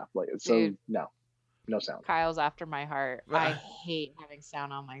handicap. Like so, Dude. no sound. Kyle's after my heart. I hate having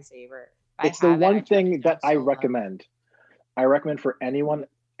sound on my saber. It's the one thing that I recommend. I recommend for anyone,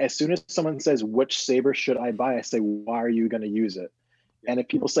 as soon as someone says, which saber should I buy? I say, why are you going to use it? And if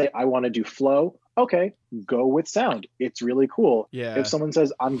people say, I want to do flow, okay, go with sound. It's really cool. Yeah. If someone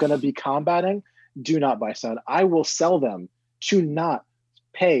says, I'm going to be combating, do not buy sound. I will sell them to not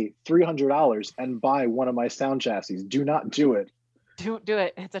pay $300 and buy one of my sound chassis. Do not do it. Don't do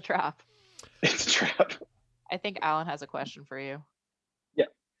it. It's a trap. It's a trap. I think Alan has a question for you.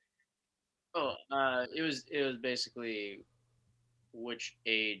 Oh, it was basically which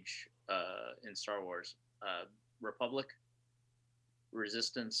age in Star Wars? Republic,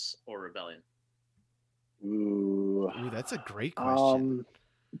 Resistance, or Rebellion? Ooh. Ooh, that's a great question.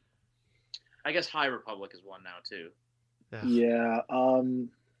 I guess High Republic is one now too. Yeah.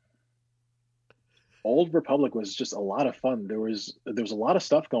 Old Republic was just a lot of fun. There was a lot of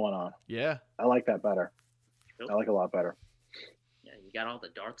stuff going on. Yeah. I like that better. Cool. I like it a lot better. Yeah, you got all the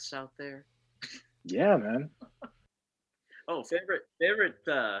Darths out there. Yeah, man. Oh, favorite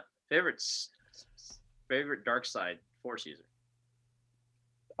dark side Force user.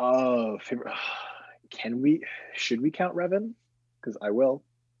 Favorite. Should we count Revan? Because I will.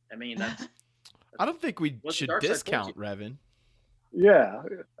 I mean, that's I don't think we What's the should dark side discount Force Revan. Yeah,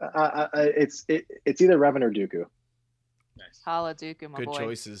 it's either Revan or Dooku. nice. Hala Dooku, my Good boy.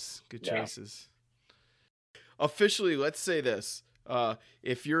 choices. Good Yeah. choices. Officially, let's say this.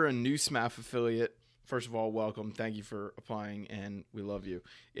 If you're a new SMAF affiliate, first of all, welcome. Thank you for applying, and we love you.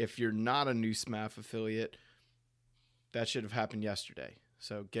 If you're not a new SMAF affiliate, that should have happened yesterday.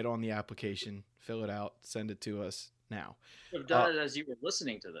 So get on the application, fill it out, send it to us now. You have done it as you were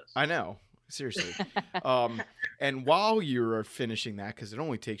listening to this. I know. Seriously. And while you're finishing that, because it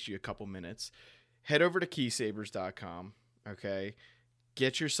only takes you a couple minutes, head over to keysabers.com. Okay.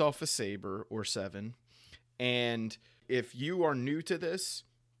 Get yourself a Saber or 7. And if you are new to this,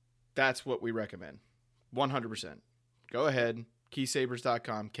 that's what we recommend. 100%. Go ahead.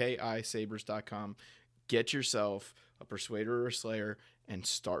 Keysabers.com. KISabers.com. Get yourself a Persuader or a Slayer and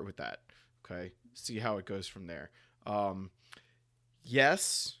start with that. Okay. See how it goes from there.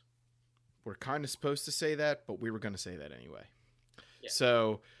 Yes. We're kind of supposed to say that, but we were going to say that anyway. Yeah.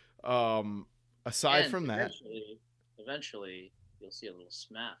 So, aside And from that, eventually you'll see a little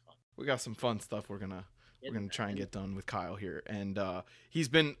SMAF on. we got some fun stuff we're gonna try and get done with Kyle here, and he's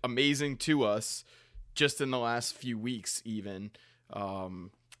been amazing to us just in the last few weeks, even.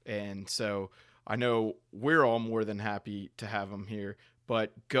 And so I know we're all more than happy to have him here.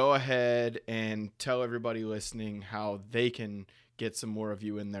 But go ahead and tell everybody listening how they can get some more of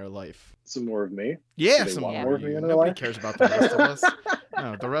you in their life. Some more of me. Yeah, Do they some want more of me you. in their Nobody life? cares about the rest of us.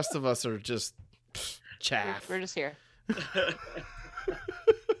 No, the rest of us are just chaff. We're just here.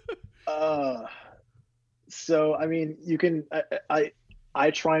 So I mean, you can.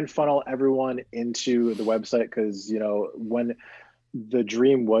 I try and funnel everyone into the website because when the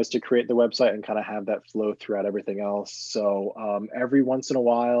dream was to create the website and kind of have that flow throughout everything else. So every once in a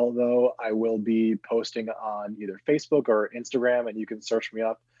while, though, I will be posting on either Facebook or Instagram, and you can search me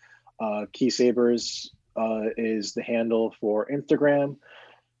up. Key Sabers is the handle for Instagram.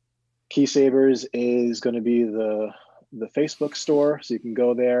 Key Sabers is going to be the Facebook store, so you can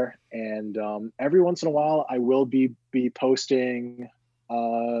go there. And every once in a while, I will be posting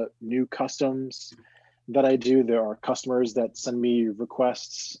new customs that I do. There are customers that send me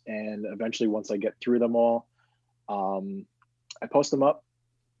requests, and eventually once I get through them all, I post them up.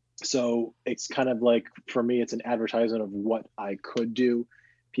 So it's kind of like, for me, it's an advertisement of what I could do.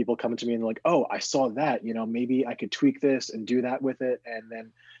 People come to me and like, oh, I saw that, maybe I could tweak this and do that with it. And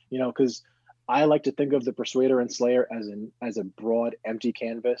then, because I like to think of the Persuader and Slayer as a broad, empty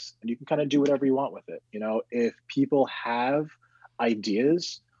canvas, and you can kind of do whatever you want with it. If people have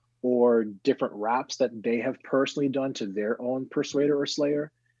ideas or different raps that they have personally done to their own Persuader or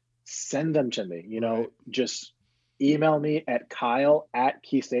Slayer, send them to me. Right. Just email me at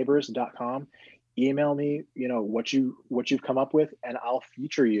kyle@keysabers.com. Email me, what you've come up with, and I'll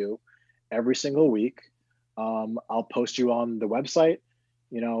feature you every single week. I'll post you on the website.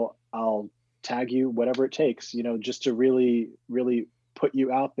 I'll tag you, whatever it takes, just to really, really put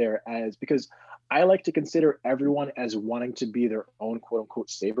you out there, because I like to consider everyone as wanting to be their own quote unquote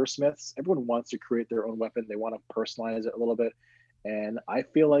sabersmiths. Everyone wants to create their own weapon. They want to personalize it a little bit. And I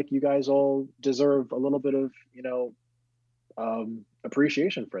feel like you guys all deserve a little bit of,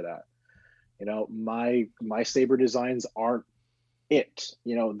 appreciation for that. My Saber designs aren't it.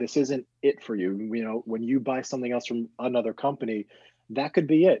 This isn't it for you. When you buy something else from another company, that could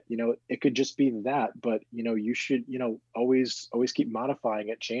be it. It could just be that, but you should, always keep modifying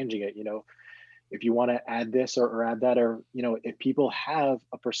it, changing it. If you want to add this or add that, or if people have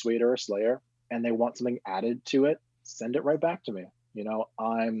a Persuader or Slayer and they want something added to it, send it right back to me.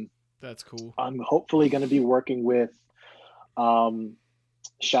 That's cool. I'm hopefully going to be working with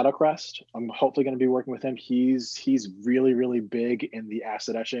Shadowcrest. I'm hopefully going to be working with him. He's really, really big in the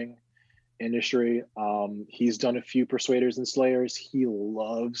acid etching industry. He's done a few Persuaders and Slayers. He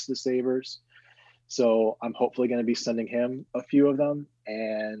loves the Sabers. So I'm hopefully going to be sending him a few of them,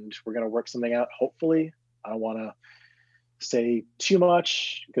 and we're going to work something out. Hopefully, I don't want to say too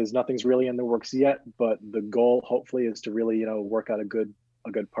much because nothing's really in the works yet, but the goal hopefully is to really, work out a good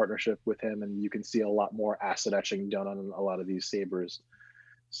a good partnership with him, and you can see a lot more acid etching done on a lot of these sabers.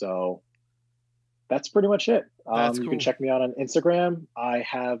 So that's pretty much it. That's You cool. can check me out on Instagram. I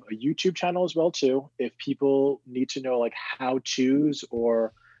have a YouTube channel as well too. If people need to know like how-tos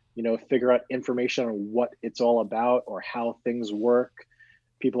or figure out information on what it's all about or how things work,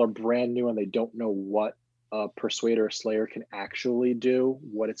 people are brand new and they don't know what a Persuader or Slayer can actually do,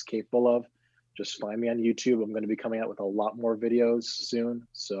 what it's capable of, just find me on YouTube. I'm going to be coming out with a lot more videos soon.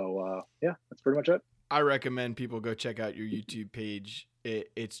 So yeah, that's pretty much it. I recommend people go check out your YouTube page.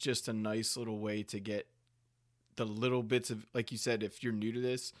 It's just a nice little way to get the little bits of, like you said, if you're new to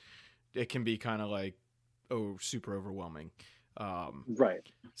this, it can be kind of like, super overwhelming. Right.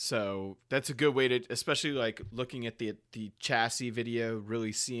 So that's a good way to, especially like looking at the chassis video,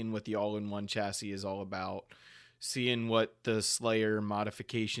 really seeing what the all-in-one chassis is all about, seeing what the Slayer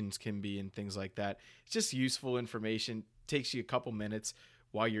modifications can be and things like that. It's just useful information. Takes you a couple minutes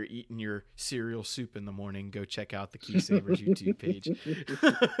while you're eating your cereal soup in the morning. Go check out the Key Sabers YouTube page.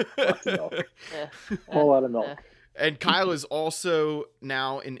 Whole lot of milk. And Kyle is also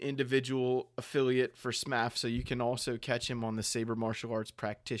now an individual affiliate for SMAF, so you can also catch him on the Saber Martial Arts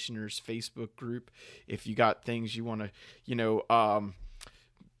Practitioners Facebook group if you got things you want to,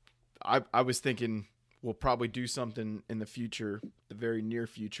 I was thinking we'll probably do something in the future, the very near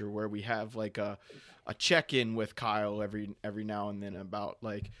future, where we have like a check-in with Kyle every now and then about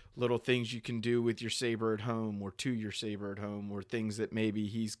like little things you can do with your Saber at home or to your Saber at home, or things that maybe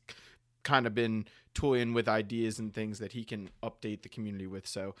he's kind of been toying with ideas and things that he can update the community with.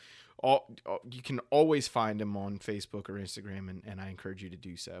 So you can always find him on Facebook or Instagram, and I encourage you to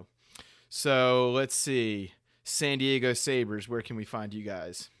do so. So let's see. San Diego Sabers, where can we find you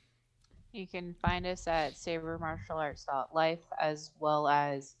guys? You can find us at sabermartialarts.life, as well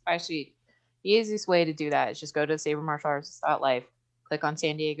as, actually, the easiest way to do that is just go to sabermartialarts.life, click on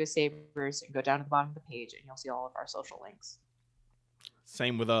San Diego Sabers, and go down to the bottom of the page, and you'll see all of our social links.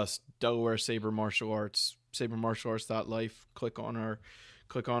 Same with us, Delaware Saber Martial Arts, sabermartialarts.life. Click on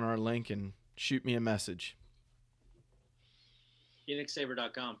our link and shoot me a message.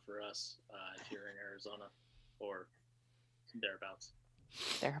 PhoenixSaber.com for us if you're in Arizona or thereabouts.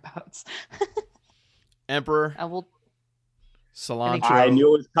 Emperor. Cilantro. I knew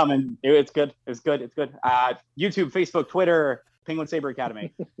it was coming. It's good. It's good. YouTube, Facebook, Twitter, Penguin Saber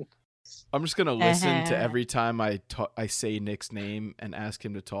Academy. I'm just gonna listen to every time I say Nick's name and ask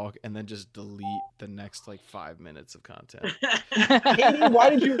him to talk, and then just delete the next like 5 minutes of content. Katie, why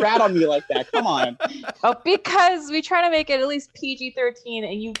did you rat on me like that? Come on. Oh, because we try to make it at least PG-13,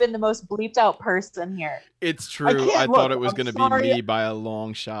 and you've been the most bleeped out person here. It's true. I thought it was gonna be me by a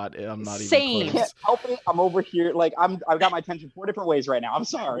long shot. I'm not Same. even close. Can't help it. I'm over here. Like I've got my attention 4 different ways right now. I'm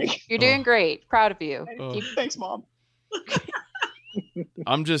sorry. You're doing great. Proud of you. Thanks, Mom.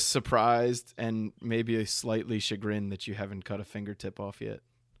 I'm just surprised and maybe slightly chagrined that you haven't cut a fingertip off yet.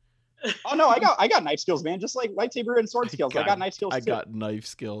 Oh no, I got knife skills, man. Just like lightsaber and sword skills. I got knife skills. I too. got knife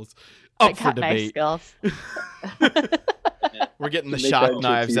skills. Up for debate. Knife skills. We're getting the Make that shock into a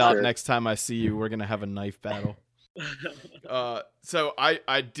knives out t-shirt. next time I see you. We're gonna have a knife battle. So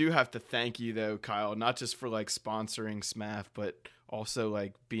I do have to thank you though, Kyle, not just for like sponsoring SMAF, but also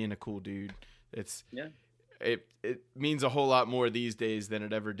like being a cool dude. It means a whole lot more these days than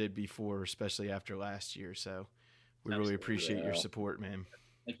it ever did before, especially after last year. So we really appreciate your support, man.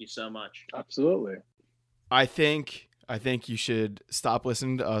 Thank you so much. Absolutely. I think you should stop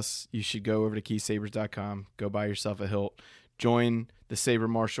listening to us. You should go over to keysabers.com, go buy yourself a hilt, join the Saber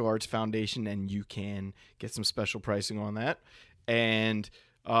Martial Arts Foundation, and you can get some special pricing on that. And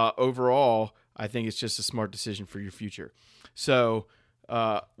overall, I think it's just a smart decision for your future. So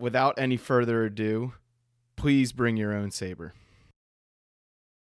without any further ado, please bring your own saber.